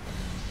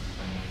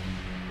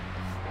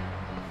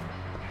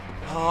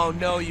 Oh,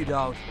 no you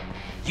don't.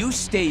 You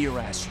stay your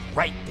ass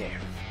right there.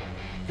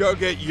 Go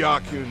get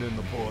Yakun and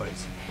the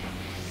boys.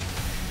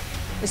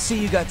 I see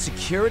you got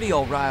security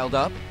all riled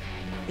up.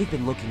 They've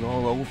been looking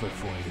all over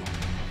for you.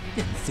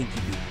 Didn't think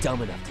you'd be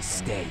dumb enough to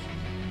stay.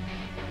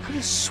 Could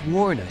have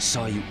sworn I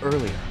saw you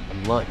earlier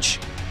on lunch.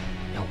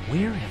 Now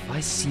where have I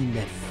seen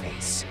that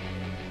face?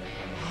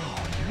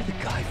 Oh, you're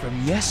the guy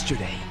from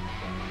yesterday.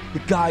 The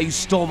guy who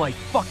stole my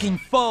fucking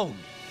phone.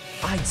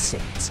 I'd say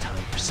it's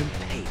time for some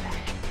payback.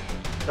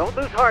 Don't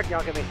lose heart,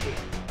 Yagamishi.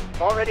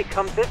 Already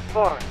come this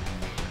far.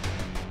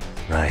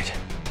 Right.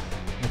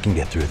 I can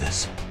get through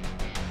this.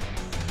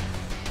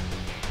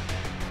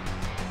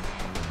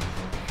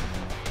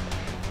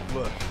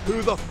 Look,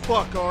 who the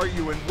fuck are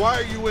you and why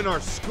are you in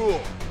our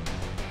school?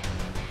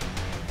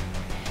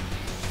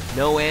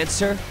 No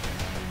answer?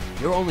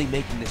 You're only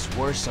making this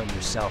worse on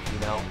yourself, you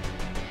know?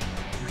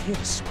 You here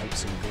to swipe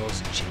some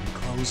girls' gym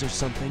clothes or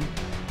something?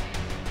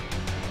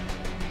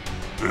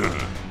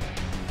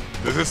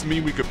 Does this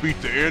mean we could beat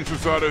the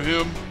answers out of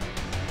him?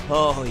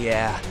 Oh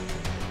yeah.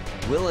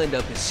 We'll end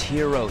up as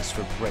heroes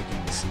for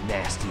breaking this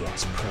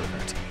nasty-ass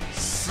pervert.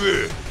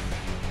 Sick!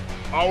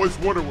 I always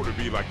wondered what it'd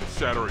be like to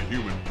shatter a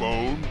human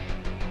bone.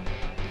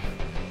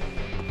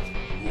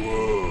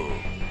 Whoa.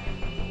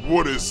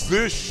 What is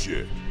this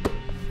shit?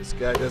 This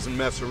guy doesn't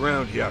mess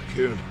around,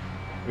 Yakun.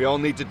 We all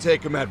need to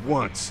take him at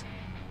once.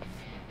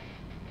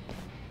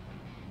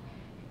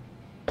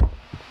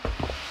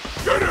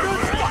 Get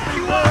him!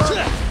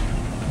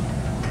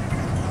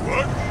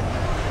 What?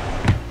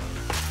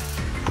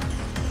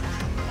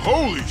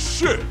 Holy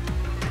shit!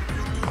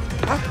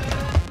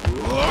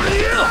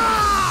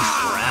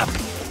 Crap!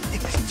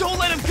 Don't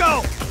let him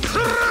go!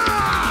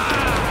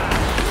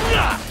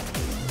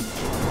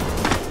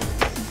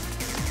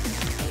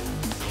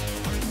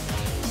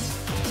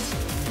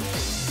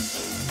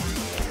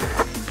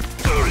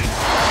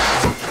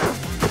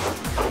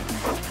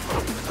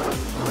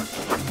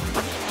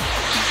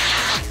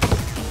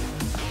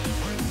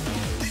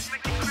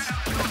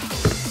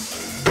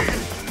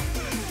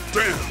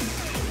 Damn!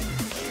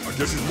 I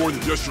guess he's more than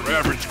just your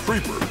average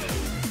creeper.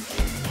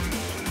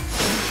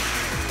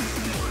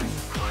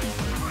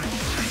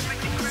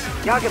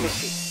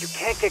 Yagamishi, you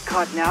can't get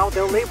caught now.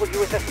 They'll label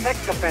you as a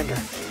sex offender.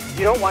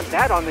 You don't want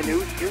that on the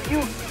news, do you?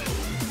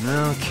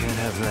 No, can't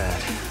have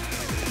that.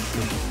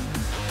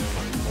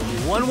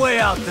 Only one way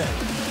out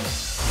then.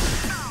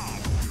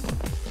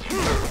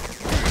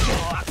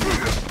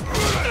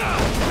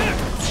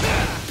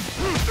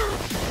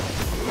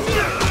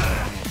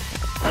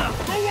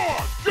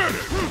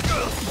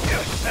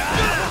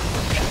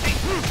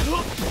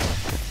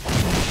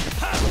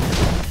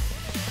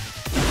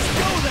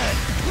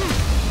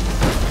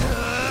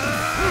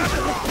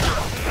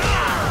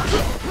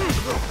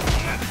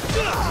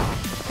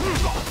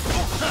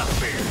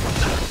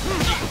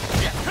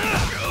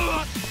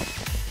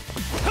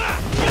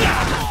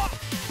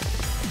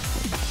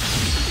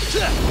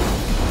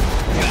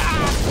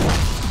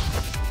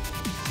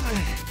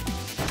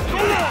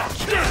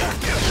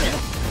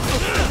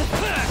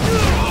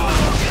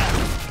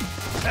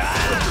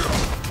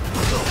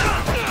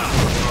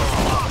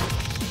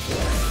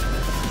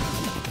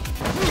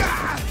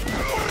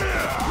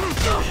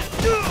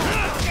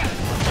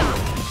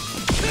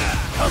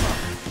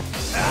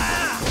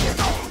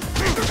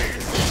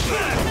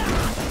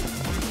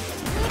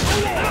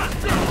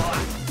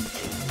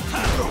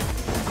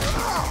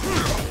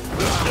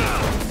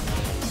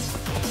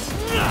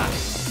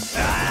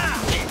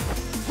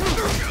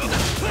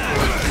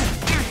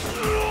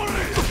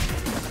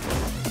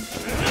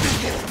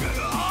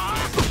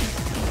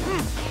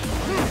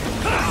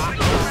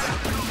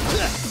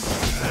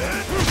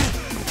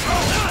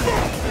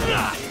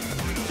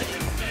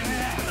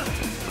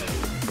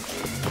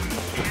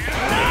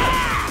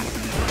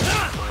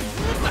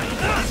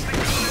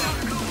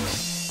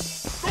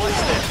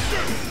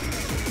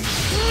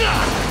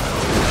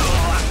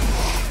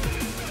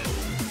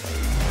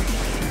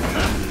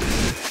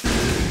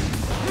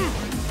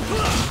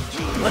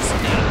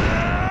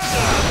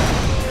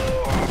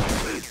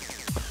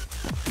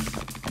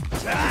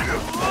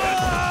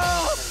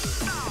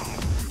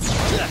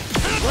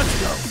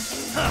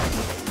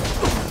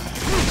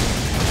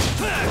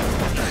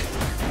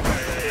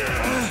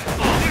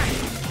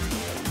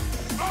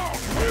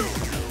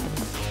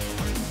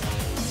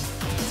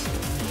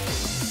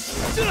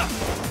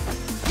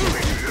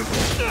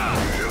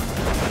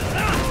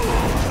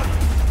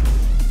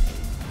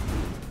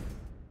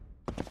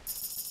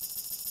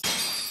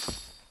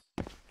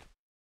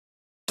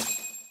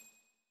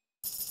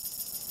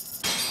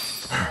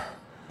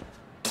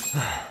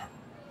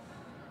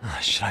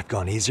 Should I have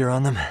gone easier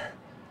on them?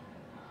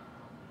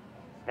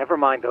 Never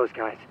mind those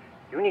guys.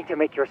 You need to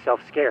make yourself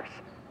scarce.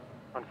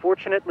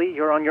 Unfortunately,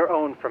 you're on your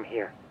own from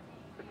here.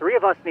 The three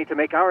of us need to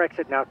make our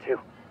exit now, too.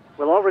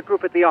 We'll all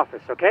regroup at the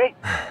office, okay?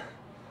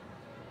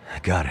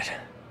 Got it.